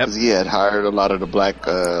 Yeah, because he had hired a lot of the black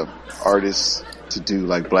artists to do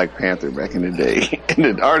like Black Panther back in the day,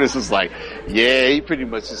 and the artist was like, "Yeah, he pretty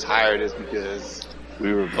much just hired us because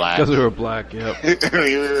we were black." Because we were black, yep. We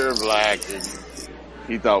were black, and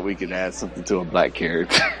he thought we could add something to a black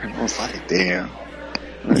character. I was like, "Damn."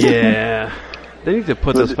 Yeah, they need to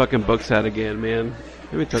put those fucking books out again, man.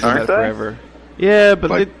 They've been talking about it they? forever. Yeah, but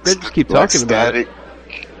they just keep talking about it.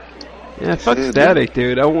 Yeah, fuck Static,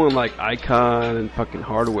 dude. I want like Icon and fucking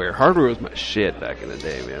Hardware. Hardware was my shit back in the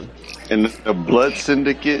day, man. And the Blood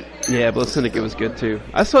Syndicate? Yeah, Blood Syndicate was good too.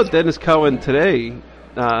 I saw Dennis Cowan today.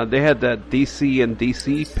 They had that DC and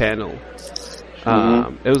DC panel.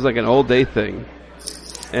 It was like an all day thing.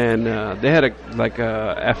 And they had a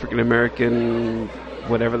African American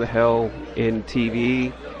whatever the hell in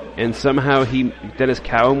TV, and somehow Dennis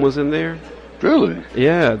Cowan was in there. Really?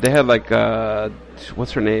 Yeah, they had like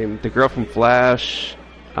what's her name? The girl from Flash,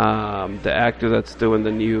 the actor that's doing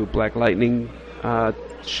the new Black Lightning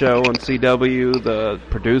show on CW, the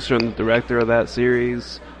producer and the director of that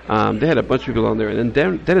series. They had a bunch of people on there, and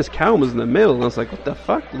then Dennis Cowan was in the middle, and I was like, what the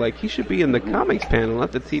fuck? Like, he should be in the comics panel,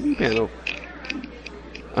 not the TV panel.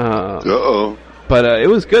 But it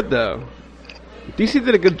was good though. DC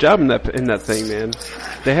did a good job in that thing, man.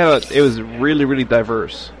 It was really, really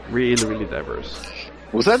diverse. Really, really diverse.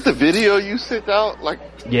 Was that the video you sent out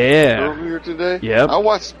earlier today? Yep. I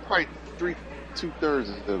watched probably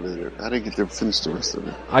 2/3 of it. I didn't get to finish the rest of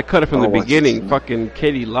it. I cut it from the beginning. Fucking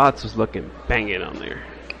Katie Lotz was looking banging on there.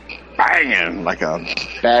 Banging like a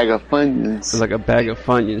bag of Funyuns. Like a bag of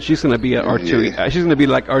Funyuns. She's gonna be a R2. Yeah. She's gonna be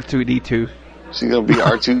like R2D2. She's gonna be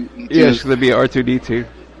R2D2. Yeah, she's gonna be R2D2.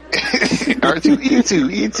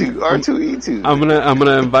 R2E2. I'm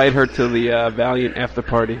gonna invite her to the Valiant after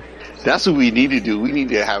party. That's what we need to do. We need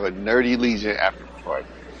to have a Nerdy Legion after party.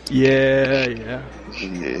 Yeah.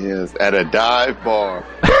 Yes, at a dive bar.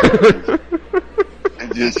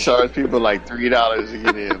 And just charge people like $3 to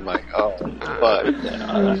get in. Like, oh, fuck.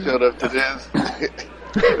 Showed up to this.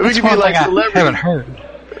 We could be like celebrities. I haven't heard.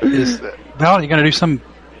 Is Valiant going to do some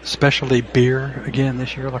specialty beer again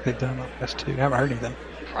this year like they've done the last two? I haven't heard anything.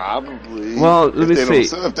 Probably. Well, let me see.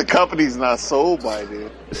 If the company's not sold by then.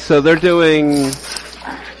 So they're doing...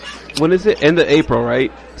 When is it? End of April,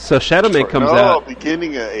 right? So Shadowman comes out. No,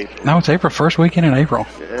 beginning of April. No, it's April. First weekend in April.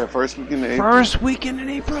 Yeah, first weekend in April. First weekend in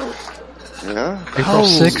April. Yeah. April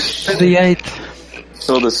 6th to the 8th.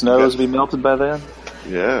 So the snows be melted by then?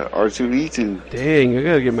 Yeah, R2E2. Dang, I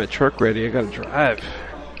gotta get my truck ready. I gotta drive.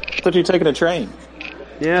 I thought you were taking a train.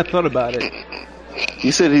 Yeah, I thought about it.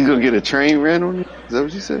 You said he's gonna get a train ran on you? Is that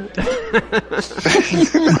what you said?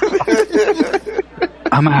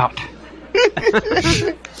 I'm out.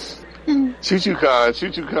 Choo Choo Con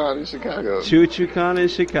in Chicago. Choo Choo Con in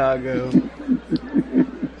Chicago.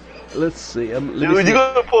 Let's see. Dude, you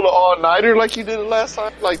gonna pull an all-nighter like you did it last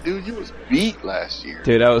time? Like, dude, you was beat last year.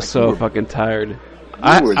 Dude, I was so fucking tired.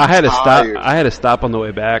 I had to stop. I had to stop on the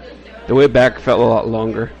way back. The way back felt a lot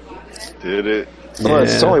longer. Did it? Well,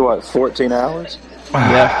 it's only, 14 hours?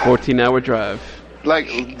 Yeah, 14-hour drive.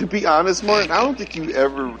 Like, to be honest, Martin, I don't think you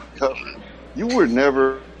ever recovered. You were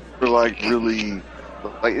never, like, really...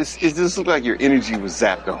 Like, it just looked like your energy was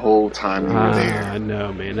zapped the whole time you were there. I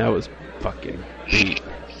know, man. That was fucking beat.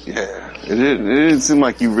 Yeah. It didn't seem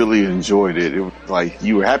like you really enjoyed it. It was like,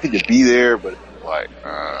 you were happy to be there, but, like,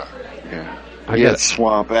 yeah. I got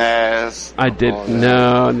swamp ass. I did.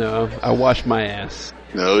 No. I washed my ass.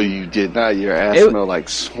 No, you did not. Your ass smelled like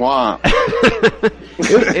swamp.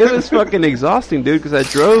 it was fucking exhausting, dude, because I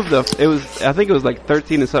drove I think it was like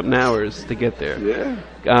 13 and something hours to get there. Yeah.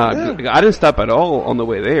 I didn't stop at all on the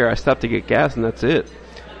way there. I stopped to get gas, and that's it.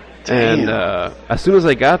 Damn. And as soon as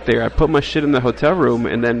I got there, I put my shit in the hotel room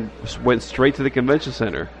and then went straight to the convention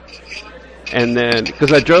center. And then,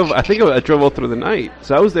 because I drove all through the night.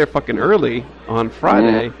 So I was there fucking early on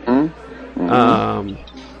Friday.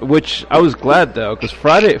 Which I was glad, though, because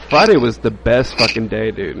Friday was the best fucking day,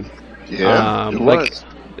 dude. Yeah, it was.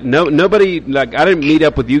 Nobody, like, I didn't meet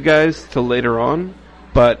up with you guys till later on,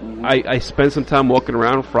 but I spent some time walking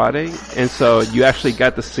around Friday, and so you actually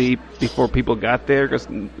got to see before people got there, because,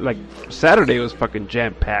 like, Saturday was fucking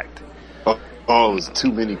jam-packed. Oh, it was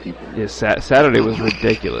too many people. Yeah, Saturday was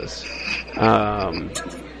ridiculous.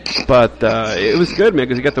 But it was good, man,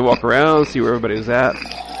 because you got to walk around, see where everybody was at.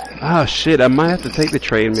 Oh, shit, I might have to take the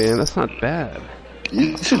train, man. That's not bad.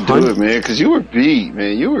 You should do it, man, because you were beat,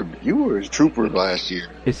 man. You were a trooper last year.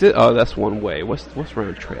 Is it? Oh, that's one way. What's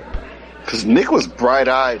round trip? Because Nick was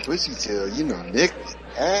bright-eyed, bushy-tailed. You know, Nick,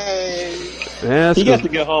 hey. Yeah, he got to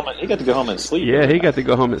go home and sleep. Yeah, he got to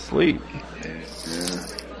go home and sleep. Yeah.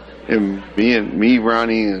 And me,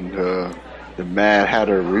 Ronnie, and the Mad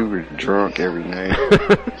Hatter, we were drunk every night.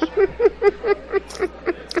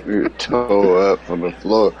 We were toe up on the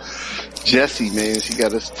floor. Jessie, man, she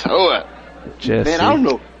got us toe up. Jessie. Man, I don't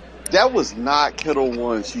know. That was not Kettle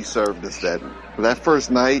One she served us that first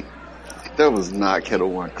night. That was not Kettle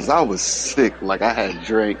One, because I was sick. Like, I had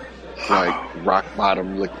drank, like, rock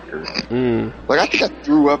bottom liquor. Like, I think I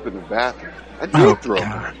threw up in the bathroom. I did throw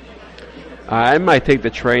up. I might take the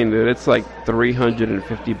train, dude. It's like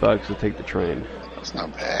 $350 to take the train. That's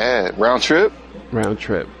not bad. Round trip? Round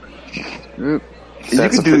trip.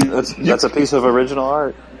 That's a piece of original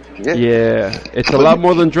art. Yeah, it's a lot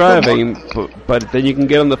more than driving, but then you can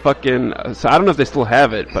get on the fucking... So I don't know if they still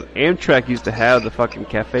have it, but Amtrak used to have the fucking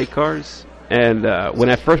cafe cars. And when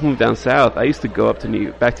I first moved down south, I used to go up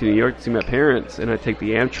to back to New York to see my parents, and I'd take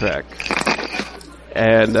the Amtrak.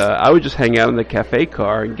 And I would just hang out in the cafe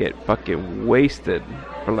car and get fucking wasted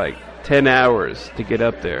for like 10 hours to get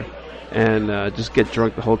up there. And just get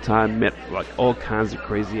drunk the whole time, met like all kinds of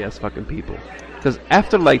crazy-ass fucking people. Because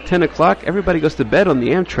after like 10 o'clock, everybody goes to bed on the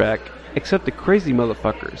Amtrak, except the crazy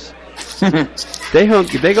motherfuckers. They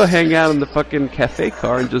go hang out in the fucking cafe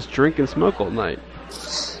car and just drink and smoke all night.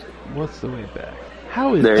 What's the way back?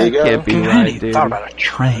 How is that? Can't be right, dude. Thought about a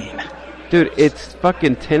train. Dude, it's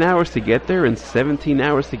fucking 10 hours to get there and 17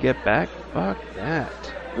 hours to get back? Fuck that.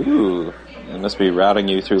 Ooh, it must be routing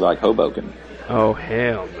you through like Hoboken. Oh,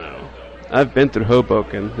 hell no. I've been through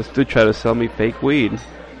Hoboken. This dude tried to sell me fake weed.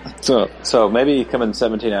 So maybe coming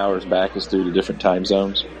 17 hours back is due to different time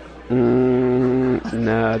zones?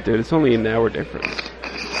 Nah, dude, it's only an hour difference.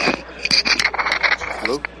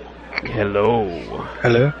 Hello.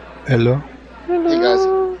 Hello. Hey guys,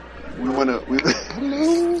 we wanna.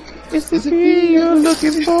 Hello. Is this me you're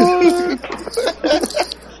looking for?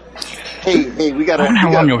 Hey, we gotta. I wonder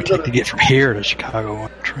how long it would take to get from here to Chicago on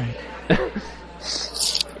a train.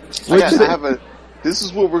 This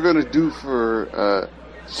is what we're gonna do for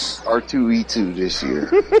R2E2 this year.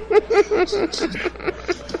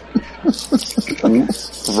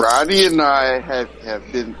 Ronnie and I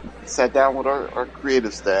have been sat down with our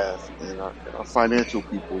creative staff and our financial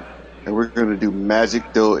people, and we're going to do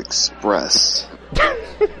Magic Dough Express.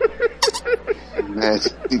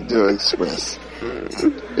 Magic Dough Express.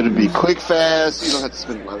 It'll be quick, fast. You don't have to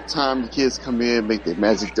spend a lot of time. The kids come in, make their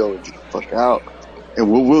magic dough, and get the fuck out. And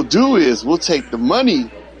what we'll do is we'll take the money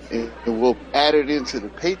and we'll add it into the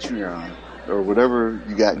Patreon or whatever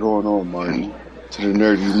you got going on, Marty, to the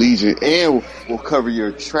Nerdy Legion, and we'll cover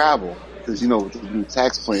your travel because with the new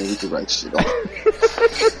tax plan we can write shit off.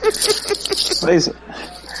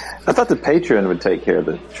 I thought the Patreon would take care of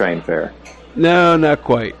the train fare. No, not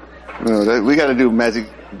quite. No, we got to do Magic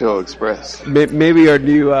Dough Express. Maybe our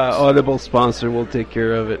new Audible sponsor will take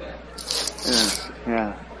care of it.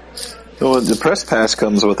 Yeah. So the press pass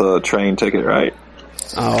comes with a train ticket, right?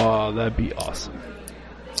 Oh, that'd be awesome.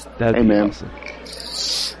 That'd be man. awesome.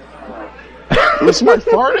 Was somebody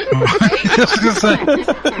farted?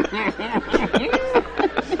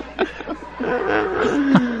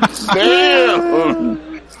 Damn!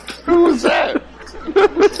 Who was that?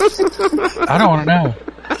 I don't want to know.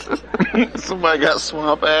 Somebody got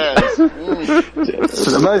swamp ass.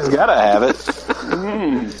 Somebody's got to have it.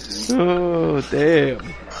 Oh, damn.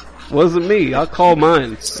 Wasn't me. I'll call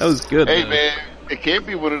mine. That was good. Hey, man, it can't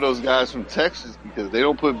be one of those guys from Texas because they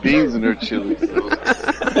don't put beans in their chili. So.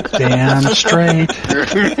 Damn straight.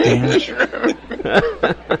 Damn straight.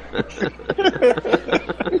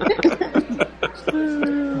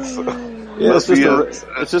 Yeah,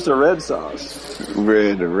 it's just a red sauce.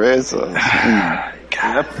 Red sauce.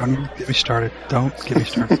 God, don't get me started. Don't get me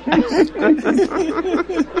started.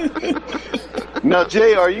 Now,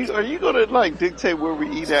 Jay, are you gonna like dictate where we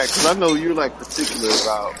eat at? Because I know you're like particular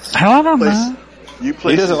about. Hell, I don't know. He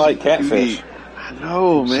doesn't like catfish. I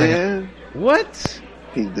know, man. What?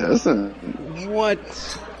 He doesn't. What?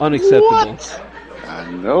 Unacceptable. What? I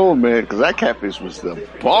know, man. Because that catfish was the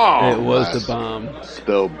bomb. It was the bomb.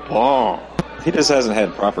 The bomb. He just hasn't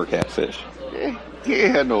had proper catfish. Yeah, he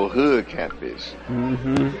ain't had no hood catfish.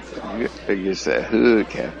 Mm-hmm. You just that hood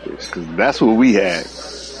catfish because that's what we had.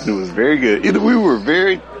 And it was very good. Either we were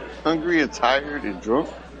very hungry and tired and drunk,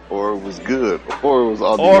 or it was good, or it was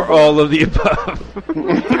all the above. All of the above.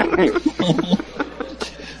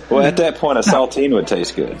 Well, at that point, a saltine would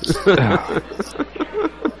taste good.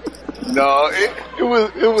 No,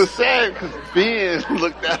 it was sad because Ben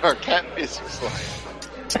looked at our catfish and was like,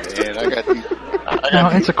 man, I got these. No,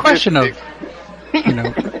 it's a question of,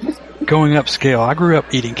 going upscale. I grew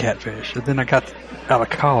up eating catfish, and then I got out of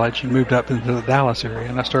college and moved up into the Dallas area,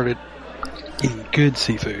 and I started eating good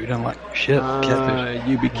seafood. I'm like, shit, catfish.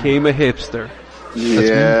 You became a hipster.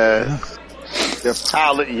 Yeah.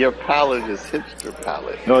 Your palate is hipster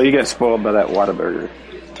palate. No, you get spoiled by that Whataburger.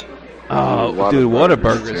 Oh, dude,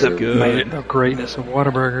 Whataburger's good. Man, the greatness of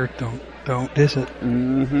Whataburger. Don't diss it.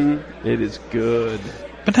 Mm-hmm. It is good.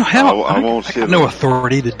 But no, hell, I won't I got no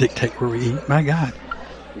authority to dictate where we eat. My God.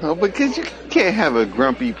 No, because you can't have a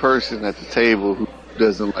grumpy person at the table who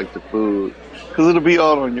doesn't like the food. Because it'll be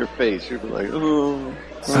all on your face. You'll be like, oh,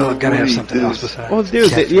 I've got to have something else besides. Well,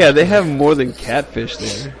 dude, they have more than catfish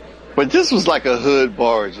there. But this was like a hood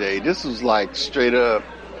bar, Jay. This was like straight up.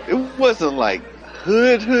 It wasn't like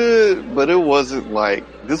hood, but it wasn't like,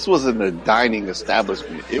 this wasn't a dining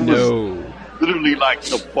establishment. It was literally like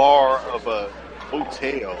the bar of a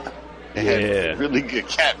hotel. It had really good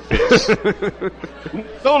catfish.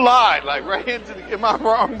 No lie, like right into the, am I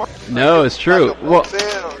wrong? No, it's true. Well,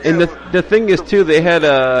 and the thing is too, they had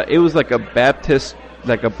it was like a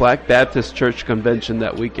Black Baptist church convention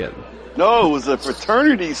that weekend. No, it was a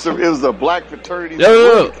fraternity. So it was a black fraternity.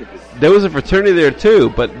 No. There was a fraternity there too,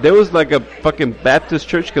 but there was like a fucking Baptist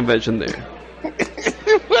church convention there.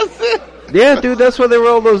 Was it? Yeah, dude, that's why there were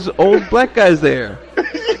all those old black guys there.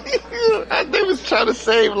 They was trying to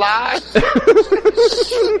save lives.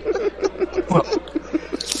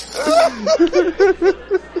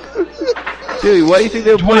 Dude, why do you think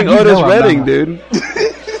they were playing Otis Redding, dude?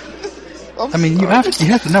 I mean, you have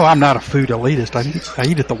to know I'm not a food elitist. I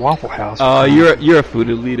eat at the Waffle House. Oh, you're a food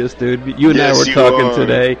elitist, dude. You and I were talking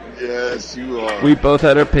today. Yes, you are. We both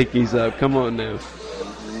had our pinkies up. Come on now.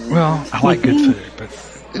 Well, I like good food, but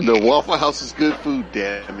the Waffle House is good food.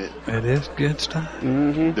 Damn it! It is good stuff.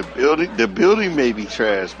 Mm-hmm. The building may be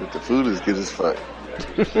trash, but the food is good as fuck.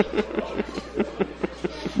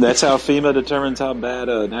 That's how FEMA determines how bad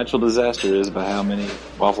a natural disaster is, by how many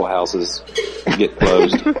Waffle Houses get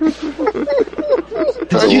closed. Did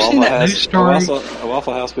you see that news story? A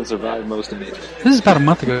Waffle House can survive most anything. This is about a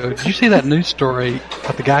month ago. Did you see that news story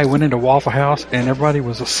about the guy who went into Waffle House and everybody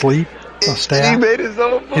was asleep? He made his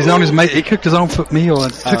own food. He cooked his own meal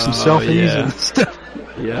and took some selfies and stuff.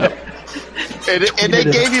 Yeah. And they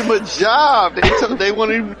gave him a job. They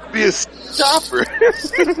wanted him to be a shopper.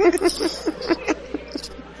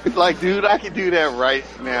 Like, dude, I can do that right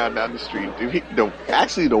now down the street. Dude,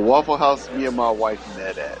 actually, the Waffle House me and my wife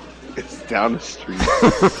met at, it's down the street.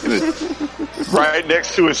 It's right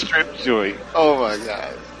next to a strip joint. Oh my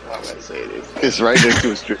God. Why am I saying this? It's right next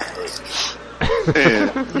to a strip joint.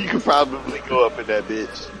 And you could probably go up in that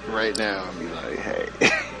bitch right now and be like, hey,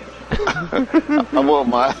 I want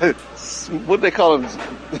my, what they call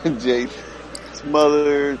them, Jay?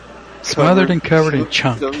 Smothered and covered in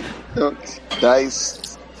chunks. Diced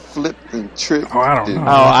flipped and tripped. Oh, I don't know.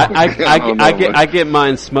 I get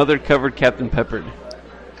mine smothered, covered, Captain Peppered.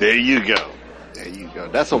 There you go. There you go.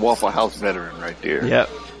 That's a Waffle House veteran right there. Yep.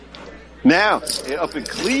 Now, up in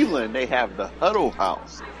Cleveland, they have the Huddle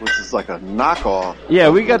House, which is like a knockoff. Yeah,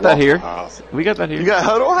 we got that here. House. We got that here. You got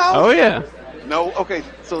Huddle House? Oh, yeah. No, okay.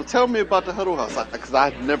 So tell me about the Huddle House, because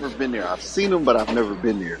I've never been there. I've seen them, but I've never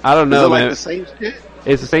been there. I don't know, is it man. like the same shit?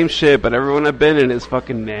 It's the same shit, but everyone I've been in is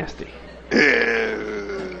fucking nasty.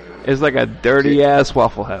 It's like a dirty ass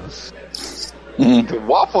Waffle House. The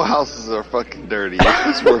Waffle Houses are fucking dirty.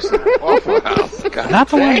 It's worse than a Waffle House. God Not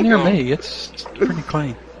the one near damn. me. It's pretty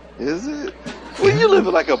clean. Is it? Well, you live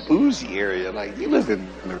in like a bougie area. Like, you live in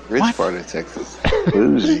the rich What? part of Texas.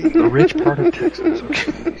 Bougie. The rich part of Texas.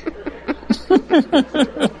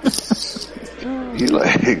 You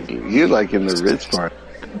like in the rich part.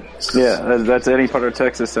 Yeah, that's any part of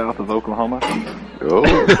Texas south of Oklahoma. Oh.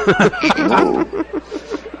 Oh.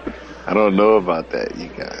 I don't know about that, you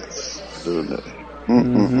guys. I don't know.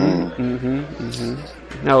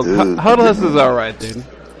 No, Dude. Huddle House is alright, dude.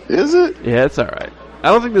 Is it? Yeah, it's alright. I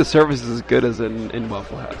don't think the service is as good as in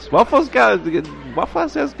Waffle House. Waffle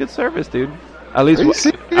House has good service, dude. At least, Are you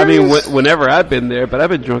I mean, serious? whenever I've been there, but I've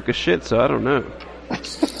been drunk as shit, so I don't know.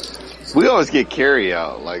 We always get carry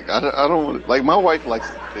out. Like, I don't want, like, my wife likes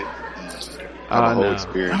to have a whole no.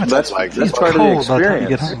 experience. That's like, that's It's part of the cold by the time you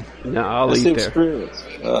get experience. home. No, I'll That's the eat there. experience.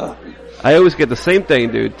 I always get the same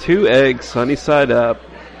thing, dude. 2 eggs, sunny side up,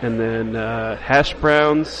 and then hash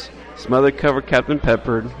browns, smothered, covered, Captain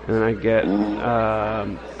Peppered, and then I get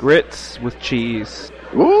grits with cheese.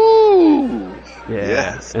 ooh. Yeah,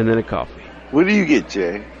 Yes. and then a coffee. What do you get,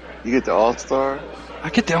 Jay? You get the All-Star? I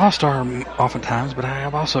get the All-Star oftentimes, but I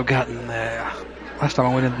have also gotten last time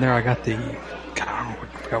I went in there, I got the, I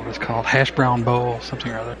forgot what it's called, hash brown bowl,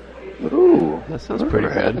 something or other. Ooh. That sounds pretty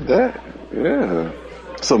Never had good. that. Yeah.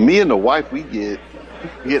 So me and the wife, we get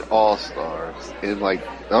All-Stars. And like,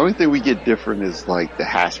 the only thing we get different is like the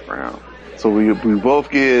hash brown. So we both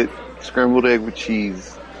get scrambled egg with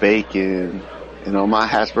cheese, bacon, and on my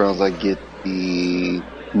hash browns I get the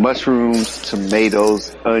mushrooms,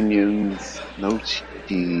 tomatoes, onions, no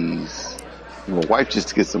cheese. And my wife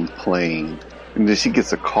just gets them plain. And then she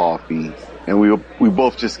gets a coffee. And we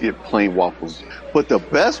both just get plain waffles. But the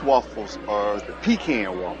best waffles are the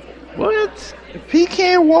pecan waffles. What? The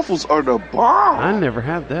pecan waffles are the bomb. I never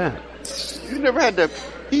had that. You never had the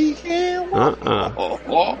pecan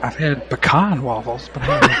waffle? I've had pecan waffles, but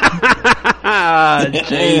I haven't.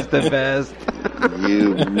 Jay's the best.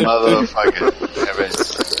 You motherfucker. Damn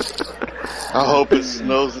it. I hope it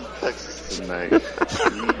snows in Texas tonight. You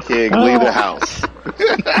can't leave the house.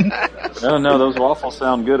 No, those waffles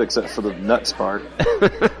sound good except for the nuts part.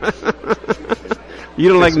 You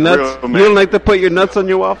don't like It's nuts? real, You man. don't like to put your nuts on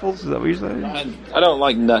your waffles? Is that what you're saying? I don't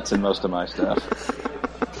like nuts in most of my stuff.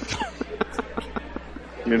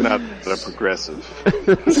 You're not that progressive.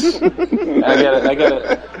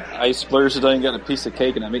 I splurged today and got a piece of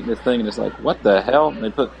cake and I'm eating this thing and it's like, what the hell? And they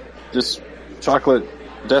put just chocolate,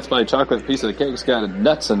 Death by Chocolate piece of the cake's got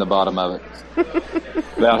nuts in the bottom of it.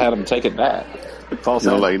 Without having them take it back. False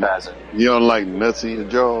You don't like advertising. You don't like nuts in your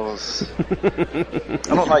jaws. I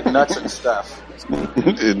don't like nuts and stuff.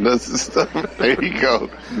 Nuts and stuff. There you go.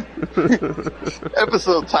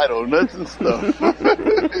 Episode title: Nuts and Stuff.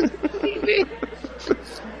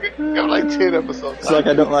 Got like 10 episodes. It's like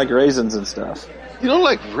I don't like raisins and stuff. You don't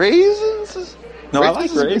like raisins? No, I like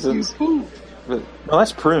make you raisins. poop. But, no,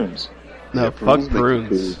 that's prunes. No, Yeah, fuck make you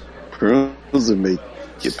prunes. poop. Prunes would make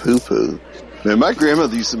you poo poo. Man, my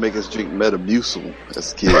grandmother used to make us drink Metamucil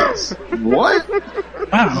as kids. What?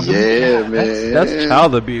 Wow. Yeah, man. That's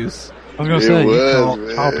child abuse. I was going to It say, was, you call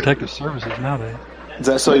man. Child Protective Services nowadays. Is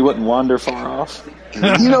that so you wouldn't wander far off?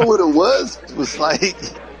 You know what it was? It was like,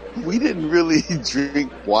 we didn't really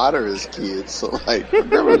drink water as kids. So like, I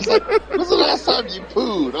remember it was like, when was the last time you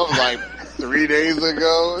pooed? I was like, 3 days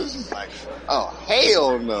ago. It's just like, oh,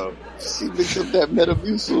 hell no. She mixed up that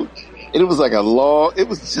Metamucil. And it was like it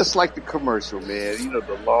was just like the commercial, man. You know,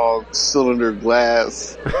 the long cylinder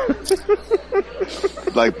glass.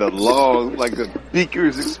 Like the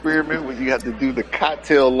Beaker's experiment when you have to do the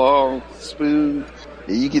cocktail long spoon.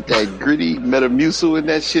 And you get that gritty Metamucil in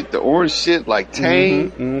that shit, the orange shit, like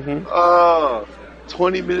Tang.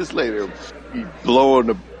 20 minutes later, you blowing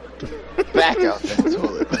the back out that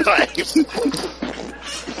toilet.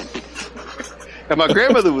 And my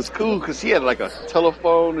grandmother was cool because she had like a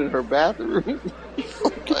telephone in her bathroom.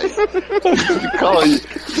 Like,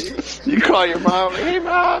 you call your mom, hey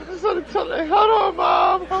mom, it's on the telephone. Hold on,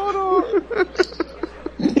 mom, hold on.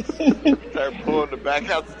 Start pulling the back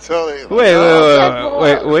out the toilet.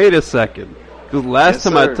 Wait a second. Because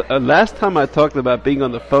last time I talked about being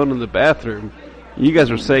on the phone in the bathroom, you guys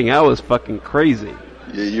were saying I was fucking crazy.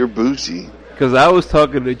 Yeah, you're bougie. Because I was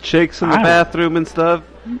talking to chicks in the bathroom and stuff,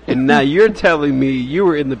 and now you're telling me you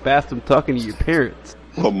were in the bathroom talking to your parents.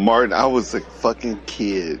 Well, Martin, I was a fucking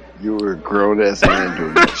kid. You were a grown-ass man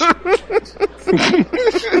doing that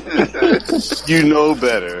shit. You know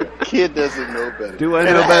better. Kid doesn't know better. Do I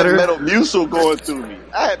know better? I had Metamucil going through me.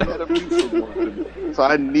 So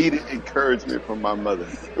I needed encouragement from my mother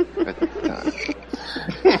at the time.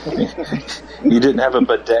 You didn't have a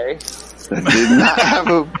bidet? I did not have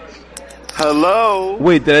a... Hello?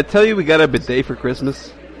 Wait, did I tell you we got a bidet for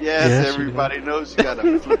Christmas? Yes, everybody knows you got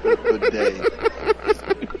a flippin' bidet.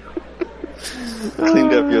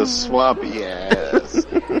 Cleaned up your swampy ass.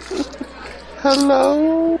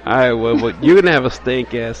 Hello? Alright, well, you're gonna have a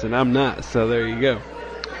stank ass and I'm not, so there you go.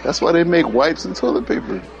 That's why they make wipes and toilet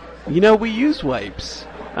paper. You know, we use wipes.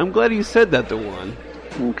 I'm glad you said that, Dewan.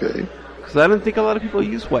 Okay. Because I don't think a lot of people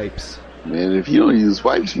use wipes. Man, if you don't use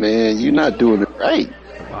wipes, man, you're not doing it right.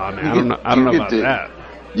 Oh, man, I don't know about that.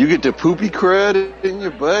 You get the poopy crud in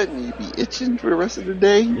your butt and you be itching for the rest of the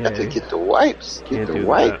day. You have to get the wipes. Get the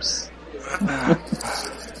wipes.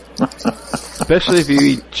 Especially if you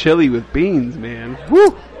eat chili with beans, man.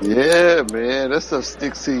 Woo! Yeah, man, that stuff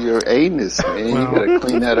sticks to your anus, man. You gotta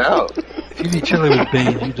clean that out. If you eat chili with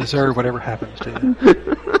beans, you deserve whatever happens to you.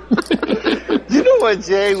 You know what,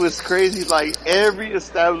 Jay, was crazy? Like, every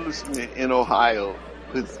establishment in Ohio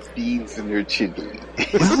puts beans in their chili.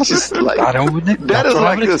 It's just like, that is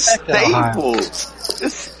like a staple. It's a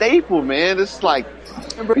staple, man. It's like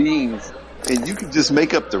beans, and you can just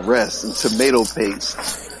make up the rest in tomato paste.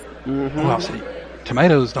 Mm-hmm. Well, see,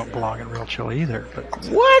 tomatoes don't belong in real chili either. But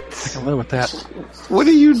what? I can live with that. What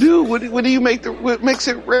do you do? What do you make? What makes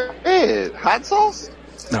it red? Hot sauce?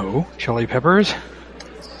 No, chili peppers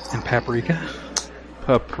and paprika.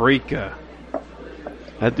 Paprika.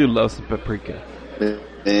 I do love some paprika.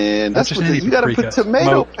 And that's what you gotta put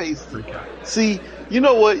tomato paste. Paprika. See, you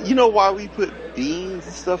know what? You know why we put beans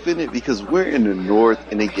and stuff in it? Because we're in the north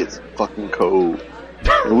and it gets fucking cold.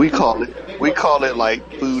 And we call it like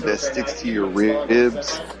food that sticks to your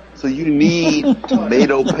ribs. So you need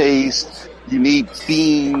tomato paste, you need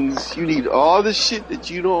beans, you need all the shit that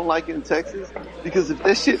you don't like in Texas. Because if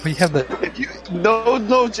that shit, Jay,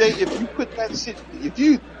 if you put that shit, if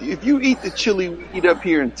you eat the chili we eat up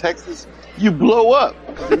here in Texas, you blow up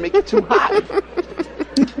because they make it too hot.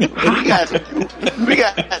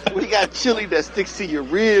 we got chili that sticks to your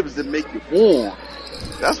ribs and make it warm.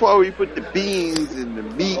 That's why we put the beans and the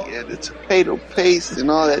meat and the tomato paste and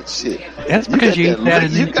all that shit. That's because you eat that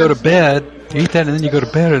and then you go to bed. You eat that and then you go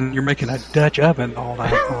to bed and you're making a Dutch oven all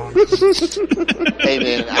night long. Hey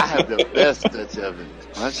man, I have the best Dutch oven.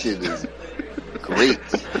 My shit is great.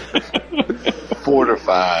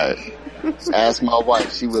 Fortified. Ask my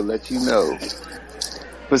wife, she will let you know.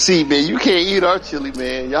 But see, man, you can't eat our chili,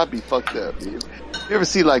 man. Y'all be fucked up. You ever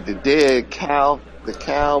see like the dead cow, the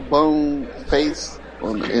cow bone face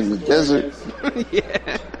in the desert?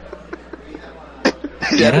 Yeah.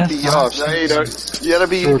 That'd be off. That'd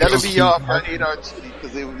be off. I ate our chili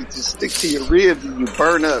because it would just stick to your ribs and you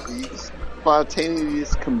burn up. And you just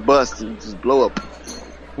spontaneously combust and just blow up.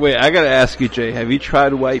 Wait, I gotta ask you, Jay. Have you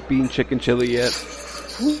tried white bean chicken chili yet?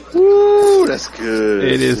 Ooh, that's good.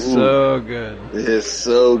 It is so good. It's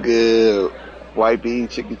so good. White bean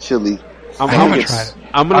chicken chili. I'm gonna try it.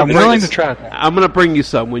 I'm willing to try that. I'm gonna bring you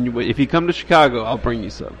some if you come to Chicago. I'll bring you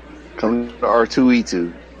some. Come to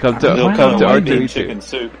R2E2. Come to R2E2. Chicken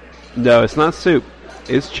soup. No, it's not soup.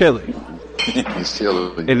 It's chili. It's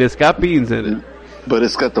chili, and it's got beans in it. But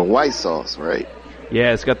it's got the white sauce, right?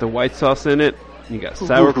 Yeah, it's got the white sauce in it. You got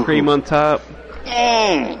sour cream on top.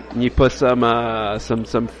 And you put some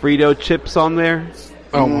Frito chips on there.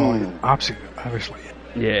 Oh, well, obviously.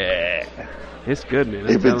 Yeah. It's good, man.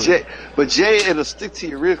 Hey, but Jay, it'll stick to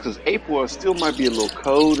your ribs because April still might be a little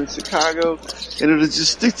cold in Chicago, and it'll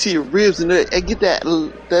just stick to your ribs and get that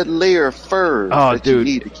layer of fur. Oh, that dude,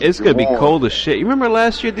 you need to keep it's gonna be warm. cold as shit. You remember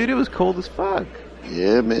last year, dude? It was cold as fuck.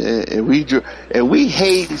 Yeah, man, and we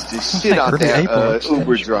hazed the shit out that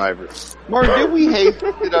Uber driver. Martin, did we haze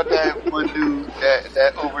the shit out that one dude,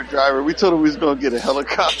 that Uber driver? We told him we was gonna get a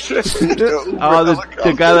helicopter.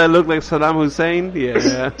 The guy that looked like Saddam Hussein?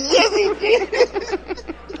 Yeah. Yes, he did.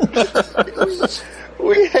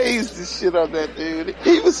 We hazed the shit out that dude.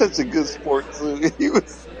 He was such a good sport, too.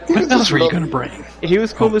 What else were you gonna bring? He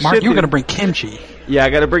was cool as Mark, shit. You were gonna bring kimchi. Yeah, I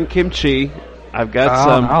gotta bring kimchi. I've got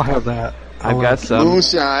some. I'll have that. I've got some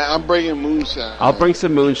moonshine. I'm bringing moonshine. I'll bring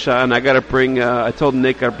some moonshine. I gotta bring. I told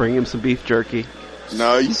Nick I'd bring him some beef jerky.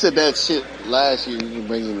 No, you said that shit last year. You didn't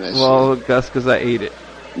bring him that Well, that's because I ate it.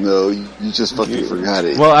 shit. No, you just fucking forgot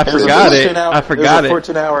it. Well, I forgot it. I forgot it.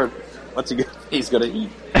 14-hour. He's gonna eat.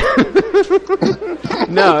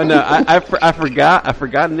 No, I forgot. I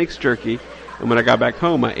forgot Nick's jerky, and when I got back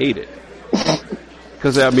home, I ate it.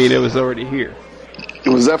 Because I mean, it was already here.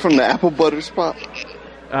 Was that from the apple butter spot?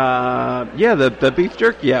 Yeah, the beef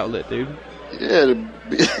jerky outlet, dude. Yeah, the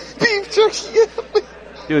beef jerky outlet.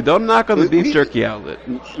 Dude, don't knock on the beef jerky outlet.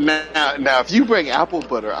 Now, if you bring apple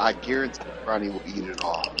butter, I guarantee Ronnie will eat it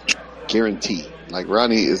all. Guarantee. Like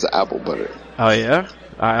Ronnie is apple butter. Oh yeah,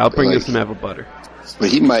 all right, I'll bring you some apple butter. But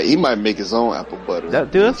he might make his own apple butter.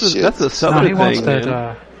 That's a southern he wants thing,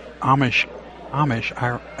 that Amish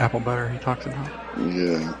apple butter he talks about.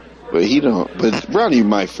 Yeah. But he don't. But Ronnie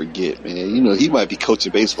might forget, man. You know, he might be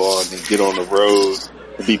coaching baseball and then get on the road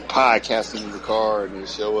and be podcasting in the car and then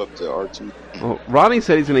show up to R2. Well, Ronnie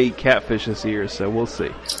said he's going to eat catfish this year, so we'll see.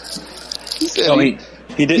 He said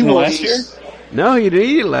he didn't last year? No, he didn't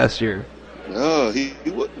eat it last year. No, he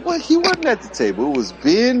wasn't at the table. It was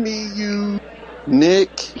Ben, me, you,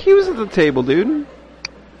 Nick. He was at the table, dude.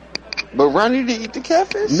 But Ronnie didn't eat the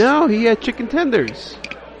catfish? No, he had chicken tenders.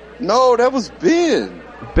 No, that was Ben.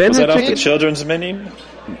 Ben was had that off chicken. the children's menu?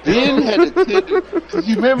 Ben had a tender.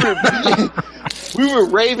 You remember Ben? We were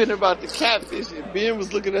raving about the catfish, and Ben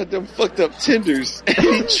was looking at them fucked up tenders, and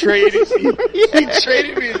he traded me. He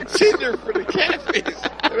traded me a tender for the catfish,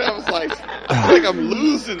 and I was like, I feel like I'm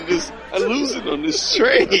losing on this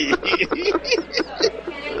trade.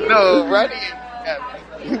 No, Ronnie.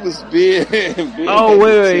 It was Ben. Oh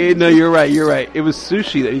wait, no, you're right. It was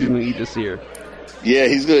sushi that he's going to eat this year. Yeah,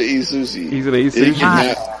 he's gonna eat sushi. He's going to eat sushi.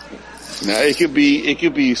 Now it could be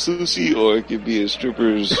sushi or it could be a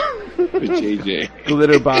strippers with JJ.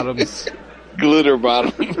 Glitter bottoms. Glitter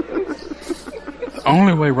bottom. The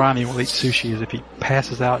only way Ronnie will eat sushi is if he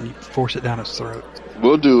passes out and you force it down his throat.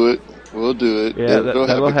 We'll do it. Yeah, that'll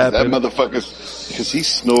happen. That motherfucker, because he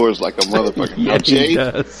snores like a motherfucker. Yeah, Jay, he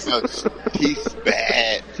does. He's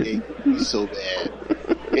bad. He's so bad.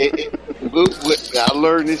 I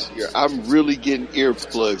learned this year. I'm really getting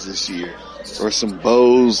earplugs this year. Or some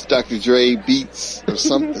Bose Dr. Dre Beats or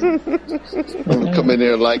something. I'm gonna come in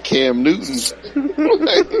there like Cam Newton.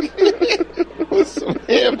 With some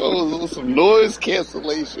headphones, with some noise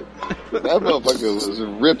cancellation. That motherfucker was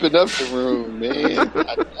ripping up the room, man.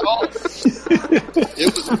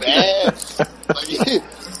 It was bad. Like,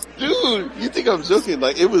 dude, you think I'm joking?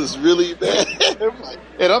 Like, it was really bad.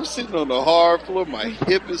 And I'm sitting on the hard floor. My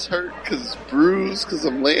hip is hurt because it's bruised because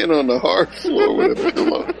I'm laying on the hard floor with a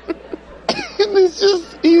pillow. And it's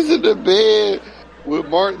just, he's in the bed with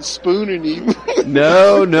Martin spooning him.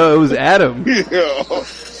 No, it was Adam. It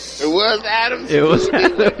was Adam. It was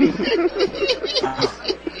Adam.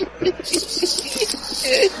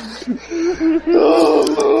 Oh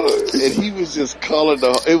Lord! And he was just calling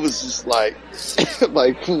it was just like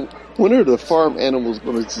when are the farm animals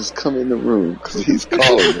going to just come in the room? Because he's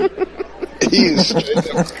calling them. He's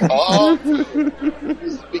straight up calm.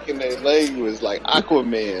 He's speaking their language like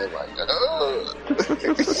Aquaman. Like,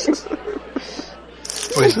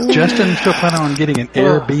 Was Justin still planning on getting an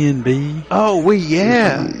Airbnb? Oh,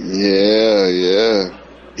 yeah. Yeah.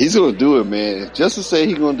 He's going to do it, man. If Justin say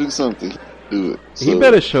he's going to do something, do it. So, he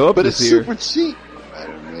better show up but this it's year. Super cheap.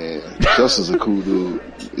 Man, Justin's a cool dude.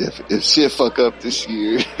 If shit fuck up this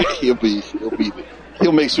year, he'll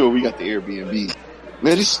make sure we got the Airbnb.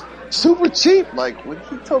 Man, it's super cheap. Like when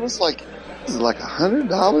he told us, like, is it like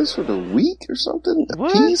 $100 for the week or something a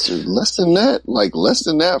piece, or less than that? Like less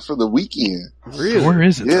than that for the weekend. Really? Where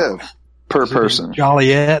is it? Yeah, Per person.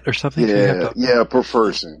 Joliet or something? Yeah, per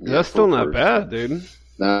person. Yeah, That's still not bad, dude.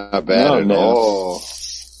 Not bad at all.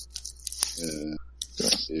 Yeah.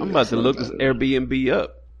 I'm about to look this Airbnb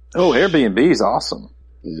up. Oh, Airbnb is awesome.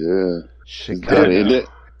 Yeah. Chicago.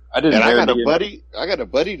 I got a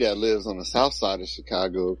buddy that lives on the south side of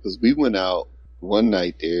Chicago because we went out one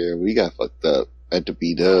night there. We got fucked up at the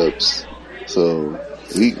B-Dubs. So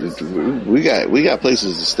we got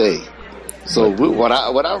places to stay. So what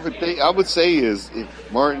I would say is,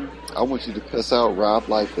 if Martin, I want you to cuss out Rob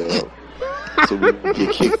Liefeld so we can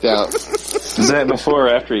get kicked out. Is that before or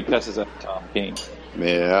after he cusses out Tom King?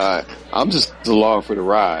 Man, I'm just along for the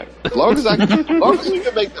ride. As long as you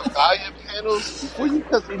can make the volume panels before you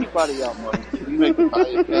cuss anybody out, Martin. You make the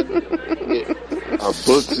volume panels, get our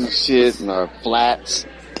books and shit and our flats,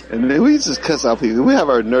 and then we just cuss out people. We have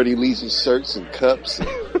our Nerdy Legion shirts and cups,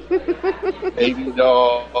 and baby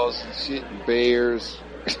dolls and shit, and bears,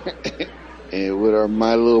 and with our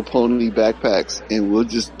My Little Pony backpacks, and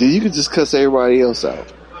you can just cuss everybody else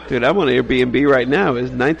out. Dude, I'm on Airbnb right now. It's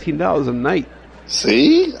 $19 a night.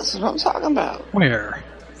 See, that's what I'm talking about. Where?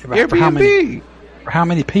 Airbnb. For how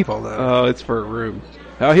many people though? Oh, it's for a room.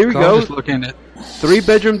 Oh, here we So go. I'm just looking at.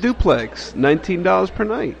 3-bedroom duplex, $19 per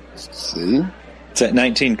night. See? It's at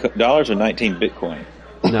 $19 or 19 Bitcoin.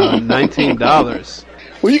 No, $19.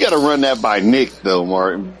 Well, you got to run that by Nick, though,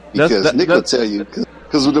 Martin, because Nick will tell you.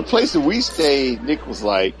 Because with the place that we stayed, Nick was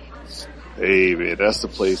like, "Hey, man, that's the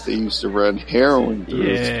place they used to run heroin through."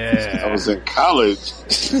 Yeah. I was in college.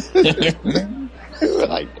 We were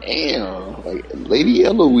like, "Damn, like Lady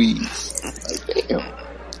Eloise." Like, damn.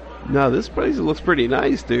 No, this place looks pretty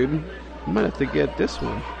nice, dude. I might have to get this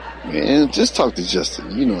one. Man, just talk to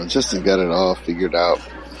Justin. You know, Justin got it all figured out.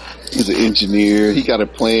 He's an engineer. He got a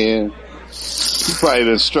plan. He probably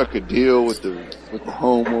done struck a deal with the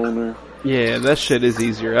homeowner. Yeah, that shit is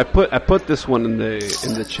easier. I put this one in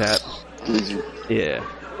the chat. Easier. Yeah,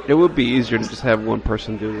 it would be easier to just have one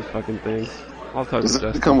person do this fucking thing. I'll talk Does to it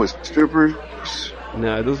Justin. come with strippers?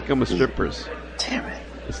 No, it doesn't come with strippers. Damn it.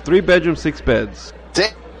 It's 3-bedroom, 6 beds.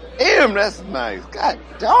 Damn, that's nice. God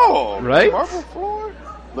dog. Right? Marble floor?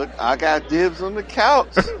 Look, I got dibs on the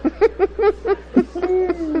couch.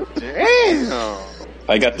 Damn.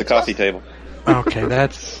 I got the coffee table. Okay,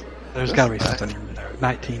 there's got to be something in there.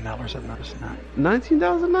 $19 I've noticed now.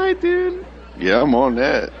 $19 a night, dude. Yeah, I'm on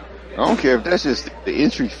that. I don't care if that's just the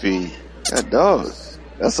entry fee. God dog.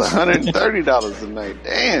 That's $130 a night.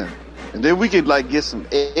 Damn. And then we could like get some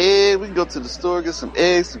eggs. We can go to the store, get some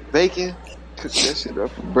eggs, some bacon, cook that shit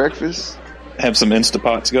up for breakfast. Have some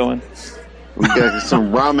Instapots going. We got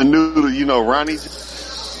some ramen noodle, you know, Ronnie.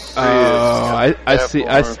 Oh,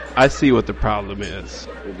 I see what the problem is.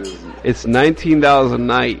 It's $19 a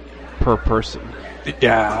night per person.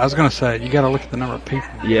 Yeah, I was going to say, you got to look at the number of people.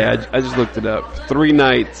 Yeah, I just looked it up. 3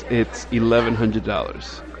 nights, it's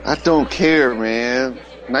 $1,100. I don't care, man.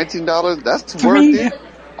 $19, that's To worth me, it.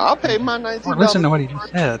 I'll pay my $19. Or listen to what he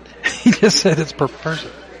just said. He just said it's per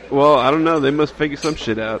person. Well, I don't know. They must figure some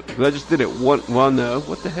shit out. 'Cause I just did it one. Well, no.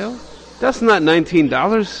 What the hell? That's not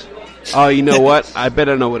 $19. Oh, you know what? I bet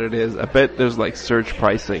I know what it is. I bet there's like surge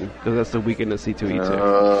pricing because that's the weekend of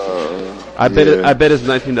C2E2. I bet it's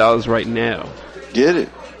 $19 right now. Get it.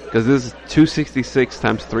 Because this is $266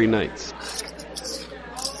 times 3 nights.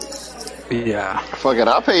 Yeah. Fuck it,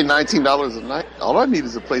 I'll pay $19 a night. All I need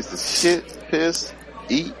is a place to shit, piss,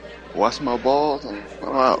 eat, wash my balls, and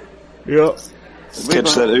I'm out. Yep. We ain't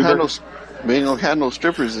Catch that gonna Uber. have we ain't gonna have no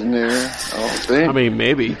strippers in there. I don't think. I mean,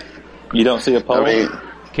 maybe. You don't see a pole? I mean,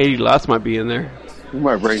 Katie Lots might be in there. we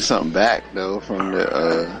might bring something back though from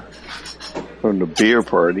the beer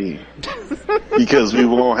party because we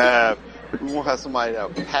won't have somebody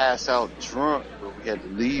that would pass out drunk, but we had to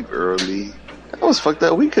leave early. That was fucked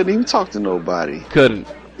up. We couldn't even talk to nobody. Couldn't.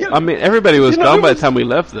 Yeah. I mean, everybody was You know, gone there by was- the time we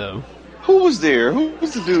left, though. Who was there? Who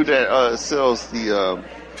was the dude that sells the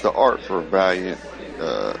art for Valiant?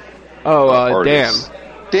 Dan. artists?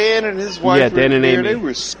 Dan and his wife. Yeah, were Dan and there. Amy. They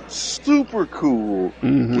were super cool.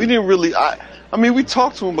 Mhm. We didn't really. I mean, we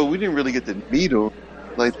talked to them, but we didn't really get to meet them.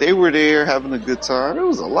 Like they were there having a good time. There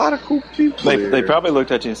was a lot of cool people. They there. probably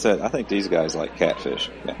looked at you and said, I think these guys like catfish.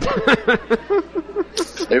 Yeah.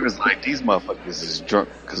 They was like, these motherfuckers is drunk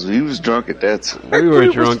because we was drunk at that time. We were It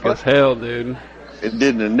was drunk fun. as hell, dude. And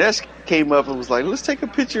then the next came up and was like, let's take a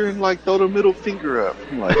picture and like throw the middle finger up.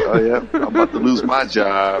 I'm like, oh yeah, I'm about to lose my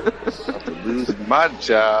job. I'm about to lose my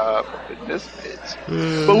job in this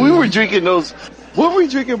bitch. But we were drinking those, what were we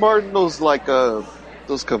drinking, Martin? Those like, those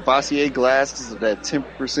Cavassier glasses of that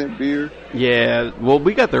 10% beer. Yeah, well,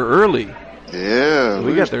 we got there early. Yeah.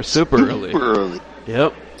 We got there super early. early.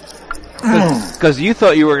 Yep. Because you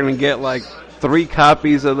thought you were going to get like 3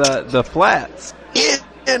 copies of the flats. Yeah,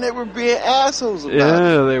 and they were being assholes about it.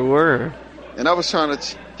 Yeah, they were. And I was trying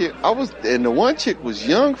to, and the one chick was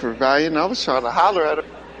young for Valiant, and I was trying to holler at her.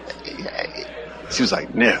 Hey. She was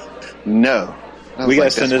like, no. I was We gotta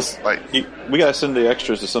like, send that's this. what- We gotta send the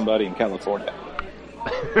extras to somebody in California.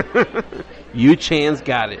 You Chan's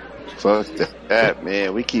got it. Fuck that,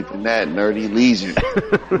 man. We keeping that Nerdy Legion.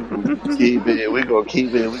 Keep it. We gonna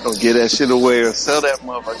keep it. We gonna get that shit away or sell that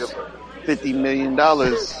motherfucker for $50 million.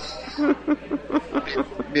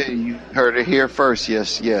 Yeah, you heard it here first.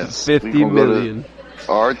 Yes. 50 We gonna million.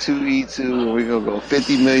 Go to R2E2, and we gonna go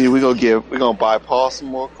 50 million. We gonna buy Paul some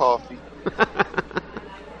more coffee.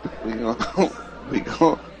 we gonna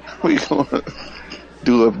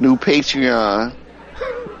do a new Patreon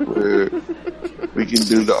where we can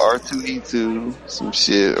do the R2E2, some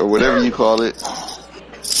shit or whatever you call it,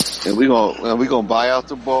 and we gonna buy out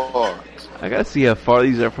the bar. I gotta see how far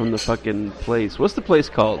these are from the fucking place. What's the place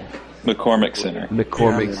called? McCormick Center.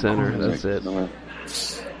 McCormick Yeah, Center. McCormick.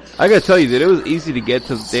 That's it. I gotta tell you, dude, it was easy to get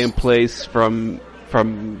to the damn place from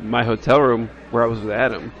my hotel room where I was with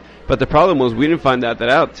Adam. But the problem was we didn't find that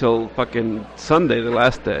out till fucking Sunday, the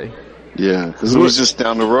last day. Yeah, because it was just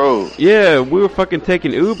down the road. Yeah, we were fucking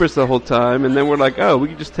taking Ubers the whole time, and then we're like, oh, we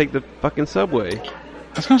could just take the fucking subway. I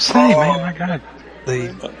was gonna say, man, my God,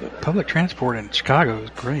 the public transport in Chicago is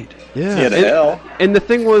great. Yeah, the hell. And the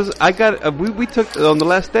thing was, we took on the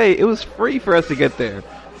last day. It was free for us to get there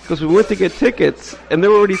because we went to get tickets, and there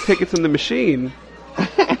were already tickets in the machine.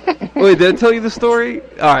 Wait, did I tell you the story?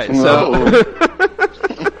 All right,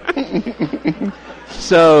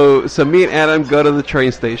 so me and Adam go to the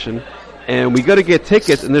train station, and we go to get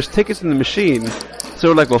tickets, and there's tickets in the machine. So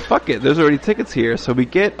we're like, well, fuck it. There's already tickets here. So we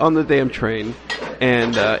get on the damn train,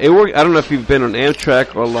 and it worked. I don't know if you've been on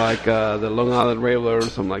Amtrak or like the Long Island Railroad or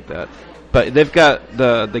something like that, but they've got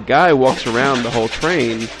the guy walks around the whole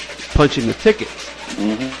train punching the tickets.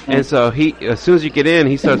 Mm-hmm. And so as soon as you get in,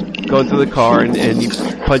 he starts going through the car and he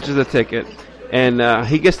punches the ticket. And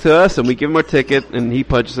he gets to us, and we give him our ticket, and he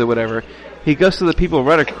punches it, whatever. He goes to the people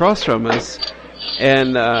right across from us,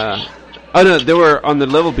 and oh no, they were on the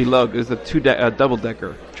level below. It was a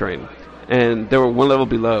double-decker train, and they were one level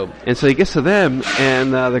below. And so he gets to them,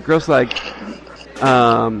 and the girl's like,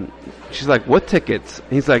 she's like, "What tickets?"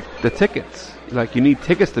 And he's like, "The tickets." He's like, "You need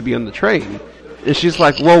tickets to be on the train." And she's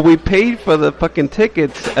like, "Well, we paid for the fucking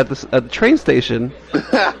tickets at the train station."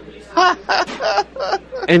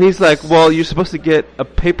 And he's like, "Well, you're supposed to get a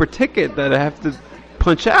paper ticket that I have to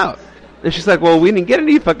punch out." And she's like, "Well, we didn't get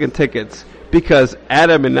any fucking tickets because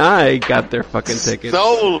Adam and I got their fucking tickets."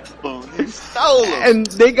 Stole them. You stole them. And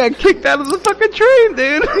they got kicked out of the fucking train,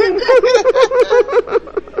 dude.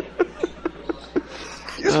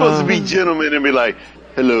 You're supposed to be gentlemen and be like,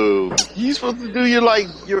 "Hello." You're supposed to do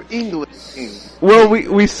your English thing. Well,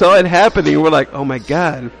 we saw it happening. We're like, "Oh my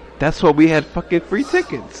god, that's why we had fucking free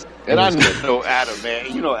tickets." And I know Adam,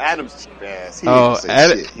 man. You know Adam's cheap ass. He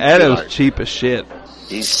Adam's cheap as shit.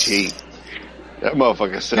 He's cheap. That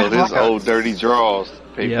motherfucker sold his old dirty drawers to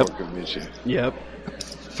pay for commission. Yep.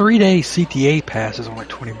 3-day CTA pass is only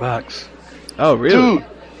 $20. Oh, really? Dude,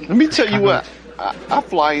 let me tell you what. I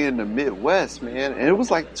fly in the Midwest, man, and it was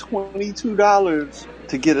like $22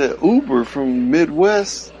 to get an Uber from Midway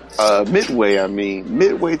to the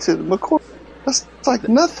McCourt. That's like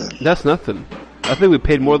nothing. That's nothing. I think we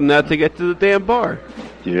paid more than that to get to the damn bar.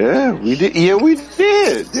 Yeah, we did. Yeah, we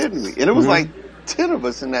did, didn't we? And it was like 10 of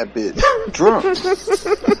us in that bitch, drunk.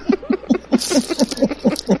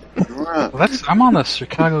 Well, I'm on the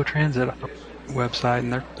Chicago Transit website,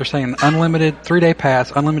 and they're saying unlimited 3-day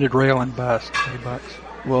pass, unlimited rail and bus, $30.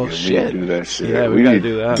 Well, shit. We do that shit. Yeah, we gotta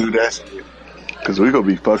do that. Do that shit. Because we're gonna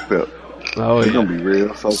be fucked up. Oh, we're gonna be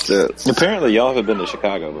real fucked up. Apparently, y'all have been to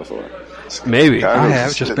Chicago before. Maybe. I have.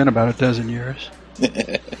 It's just been about a dozen years.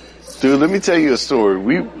 Dude, let me tell you a story.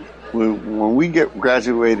 When we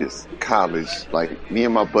graduated college, like me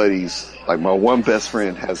and my buddies, like my one best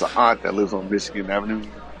friend has an aunt that lives on Michigan Avenue.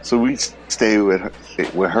 So we stay with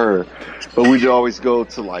her, but we'd always go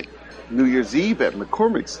to like New Year's Eve at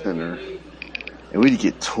McCormick Center, and we'd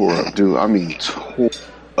get tore up, dude. I mean, tore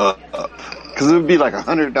up. Cause it would be like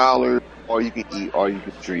 $100, all you can eat, all you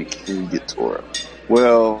can drink, and you get tore up.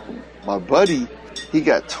 Well, my buddy, he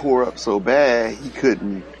got tore up so bad, he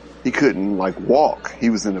couldn't like walk. He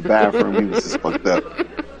was in the bathroom, he was just fucked up.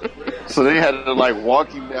 So they had to like walk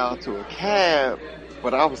him down to a cab,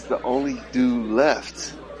 but I was the only dude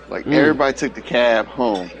left. Like everybody took the cab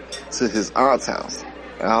home to his aunt's house.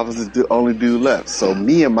 And I was the only dude left. So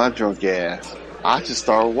me and my drunk ass, I just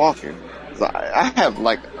started walking. So I have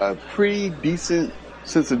like a pretty decent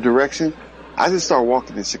sense of direction. I just started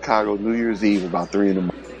walking in Chicago New Year's Eve about 3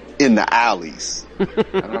 a.m. in the alleys.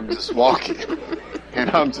 And I'm just walking. And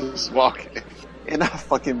I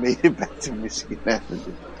fucking made it back to Michigan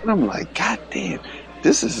Avenue. And I'm like, God damn.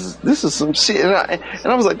 This is some shit. And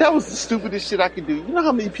I was like, that was the stupidest shit I could do. You know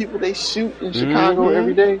how many people they shoot in Chicago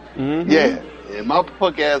every day? Mm-hmm. Yeah. My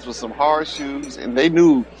punk ass was some hard shoes, and they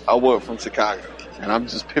knew I wasn't from Chicago. And I'm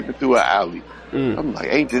just pimping through an alley. I'm like,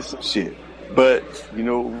 ain't this some shit? But, you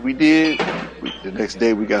know what we did? The next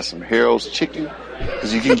day we got some Harold's chicken.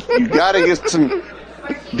 Cause you gotta get some,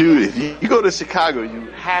 dude, if you go to Chicago, you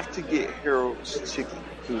have to get Harold's chicken.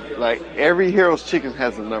 Like, every Harold's Chicken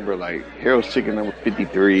has a number, like Harold's Chicken number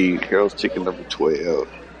 53, Harold's Chicken number 12.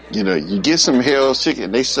 You know, you get some Harold's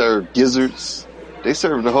Chicken, they serve gizzards. They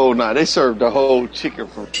serve the whole nine. They serve the whole chicken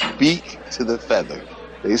from beak to the feather.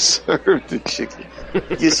 They serve the chicken.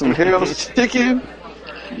 Get some Harold's Chicken,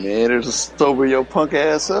 man, it'll sober your punk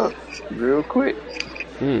ass up real quick.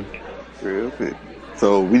 Real quick.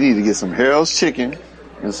 So we need to get some Harold's Chicken,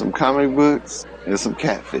 and some comic books and some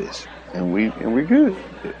catfish, and we're good.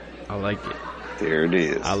 I like it. There it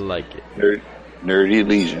is. I like it. Nerdy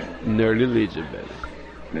Legion. Nerdy Legion, baby.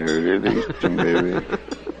 Nerdy Legion, baby.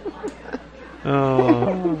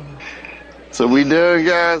 Oh. So we done,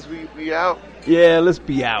 guys? We out? Yeah, let's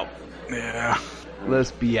be out. Yeah.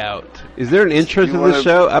 Let's be out. Is there an intro to wanna- the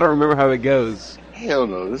show? I don't remember how it goes. Hell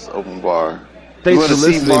no, this is open bar. Thanks You for wanna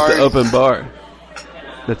see listening Mark? to Open Bar.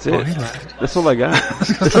 That's it. Oh, he left. That's all I got.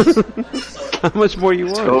 How much more you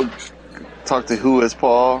want? Go talk to Who is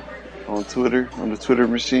Paul on Twitter, on the Twitter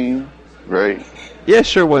machine, right? Yeah,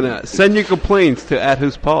 sure, why not? Send your complaints to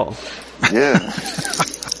 @who'spaul. Yeah.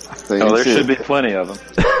 Oh, there should be plenty of them.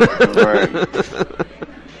 Right.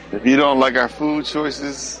 If you don't like our food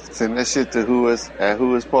choices, send that shit to Who is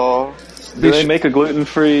Paul. Do they make a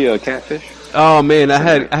gluten-free catfish? Oh man, I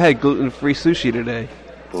had gluten-free sushi today.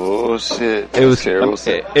 Bullshit. It was terrible.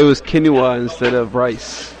 it was quinoa instead of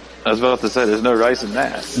rice. I was about to say, there's no rice in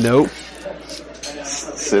that. Nope.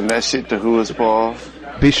 Send that shit to Who is Paul.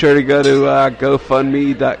 Be sure to go to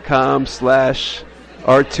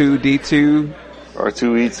GoFundMe.com/R2D2.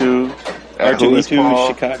 R2E2. R2E2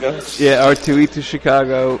 Chicago. Yeah, R2E2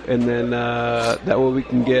 Chicago, and then that way we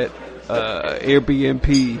can get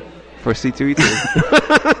Airbnb for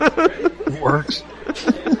C2E2. Works.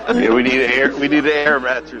 Yeah, we need an air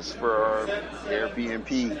mattress for our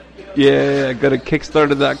Airbnb. Yeah, go to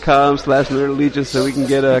Kickstarter.com/NerdLegion so we can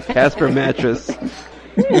get a Casper mattress.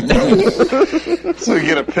 So we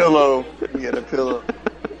get a pillow.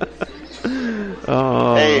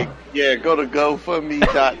 Oh. Hey, yeah, go to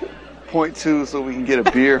GoFundMe.2 so we can get a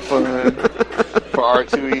beer fund for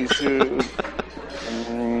R2E2.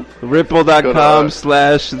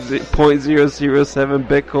 Ripple.com/.007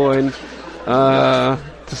 Bitcoin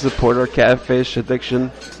to support our catfish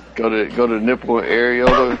addiction. Go to Nipple and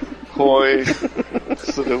Areola coin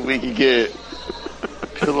so that we can get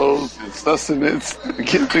pillows and sustenance to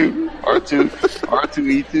get through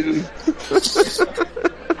R2E2.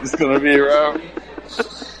 It's gonna be around.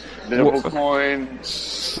 Nipple coin.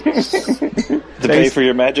 To pay for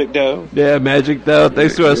your magic dough? Yeah, Magic Dough.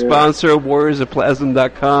 Thanks to our sponsor,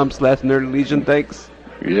 warriorsofplasm.com/NerdLegion. Thanks.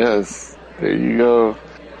 Yes, there you go.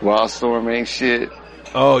 Wildstorm ain't shit.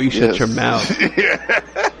 Oh, you shut your mouth.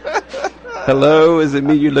 Hello, is it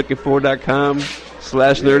me you're looking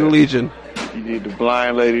for.com/NerdLegion. You need the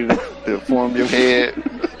blind lady to form your head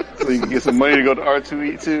so you can get some money to go to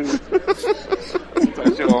R2E2.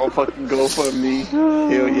 Start your own fucking GoFundMe.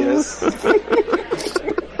 Hell yes.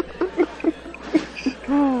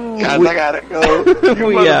 Guys, I gotta go. You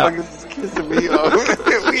We out. motherfuckers is kissing me off.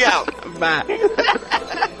 We out. Bye.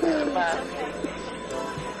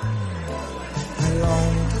 I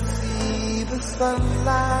long to see the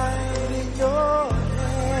sunlight in your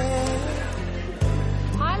hair.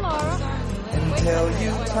 Hi, Laura. And tell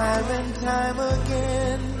you time and time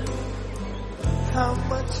again how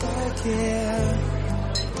much I care.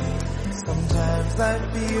 Sometimes I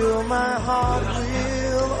feel my heart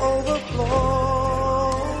will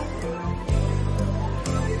overflow.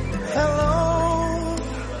 Hello,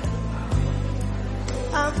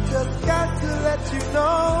 I've just got to let you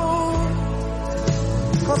know,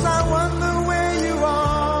 'cause I wonder where you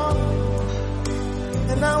are,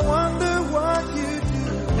 and I wonder what you do.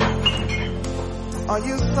 Are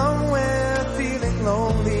you somewhere feeling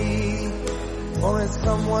lonely, or is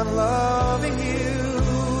someone loving you?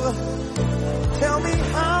 Tell me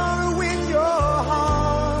how to win your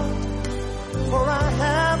heart, for I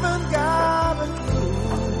haven't got a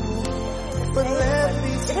clue. But let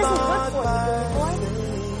me start by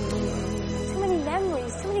Too many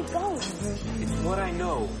memories, too many ghosts. It's what I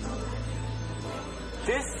know.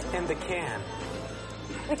 This and the can.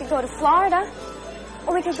 We could go to Florida,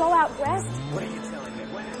 or we could go out west. What are you telling me?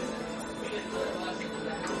 What?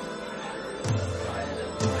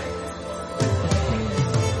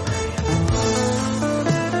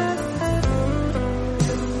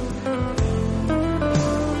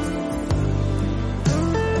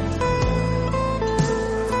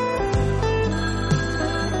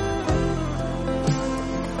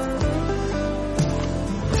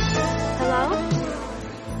 Hello?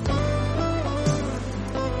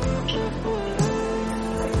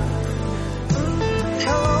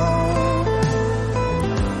 hello.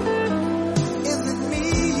 Is it me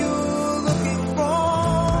you're looking for?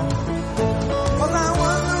 'Cause I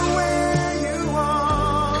wonder where you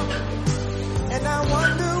are, and I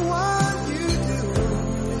wonder what you do.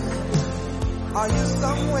 Are you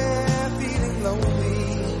somewhere feeling lonely?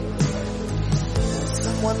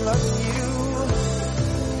 Someone loves you.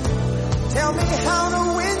 Tell me how to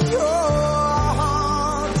win your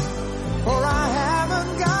heart, for I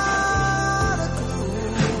haven't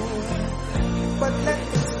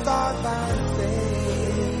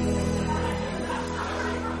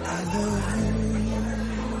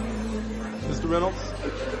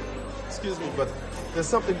There's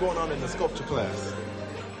something going on in the sculpture class.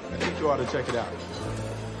 I think you ought to check it out.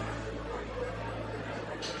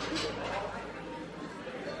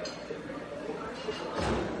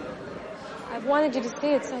 I've wanted you to see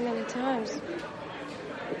it so many times.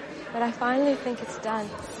 But I finally think it's done.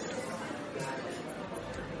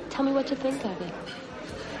 Tell me what you think of it.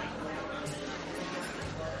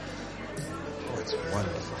 Oh, it's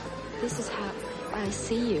wonderful. This is how I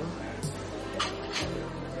see you.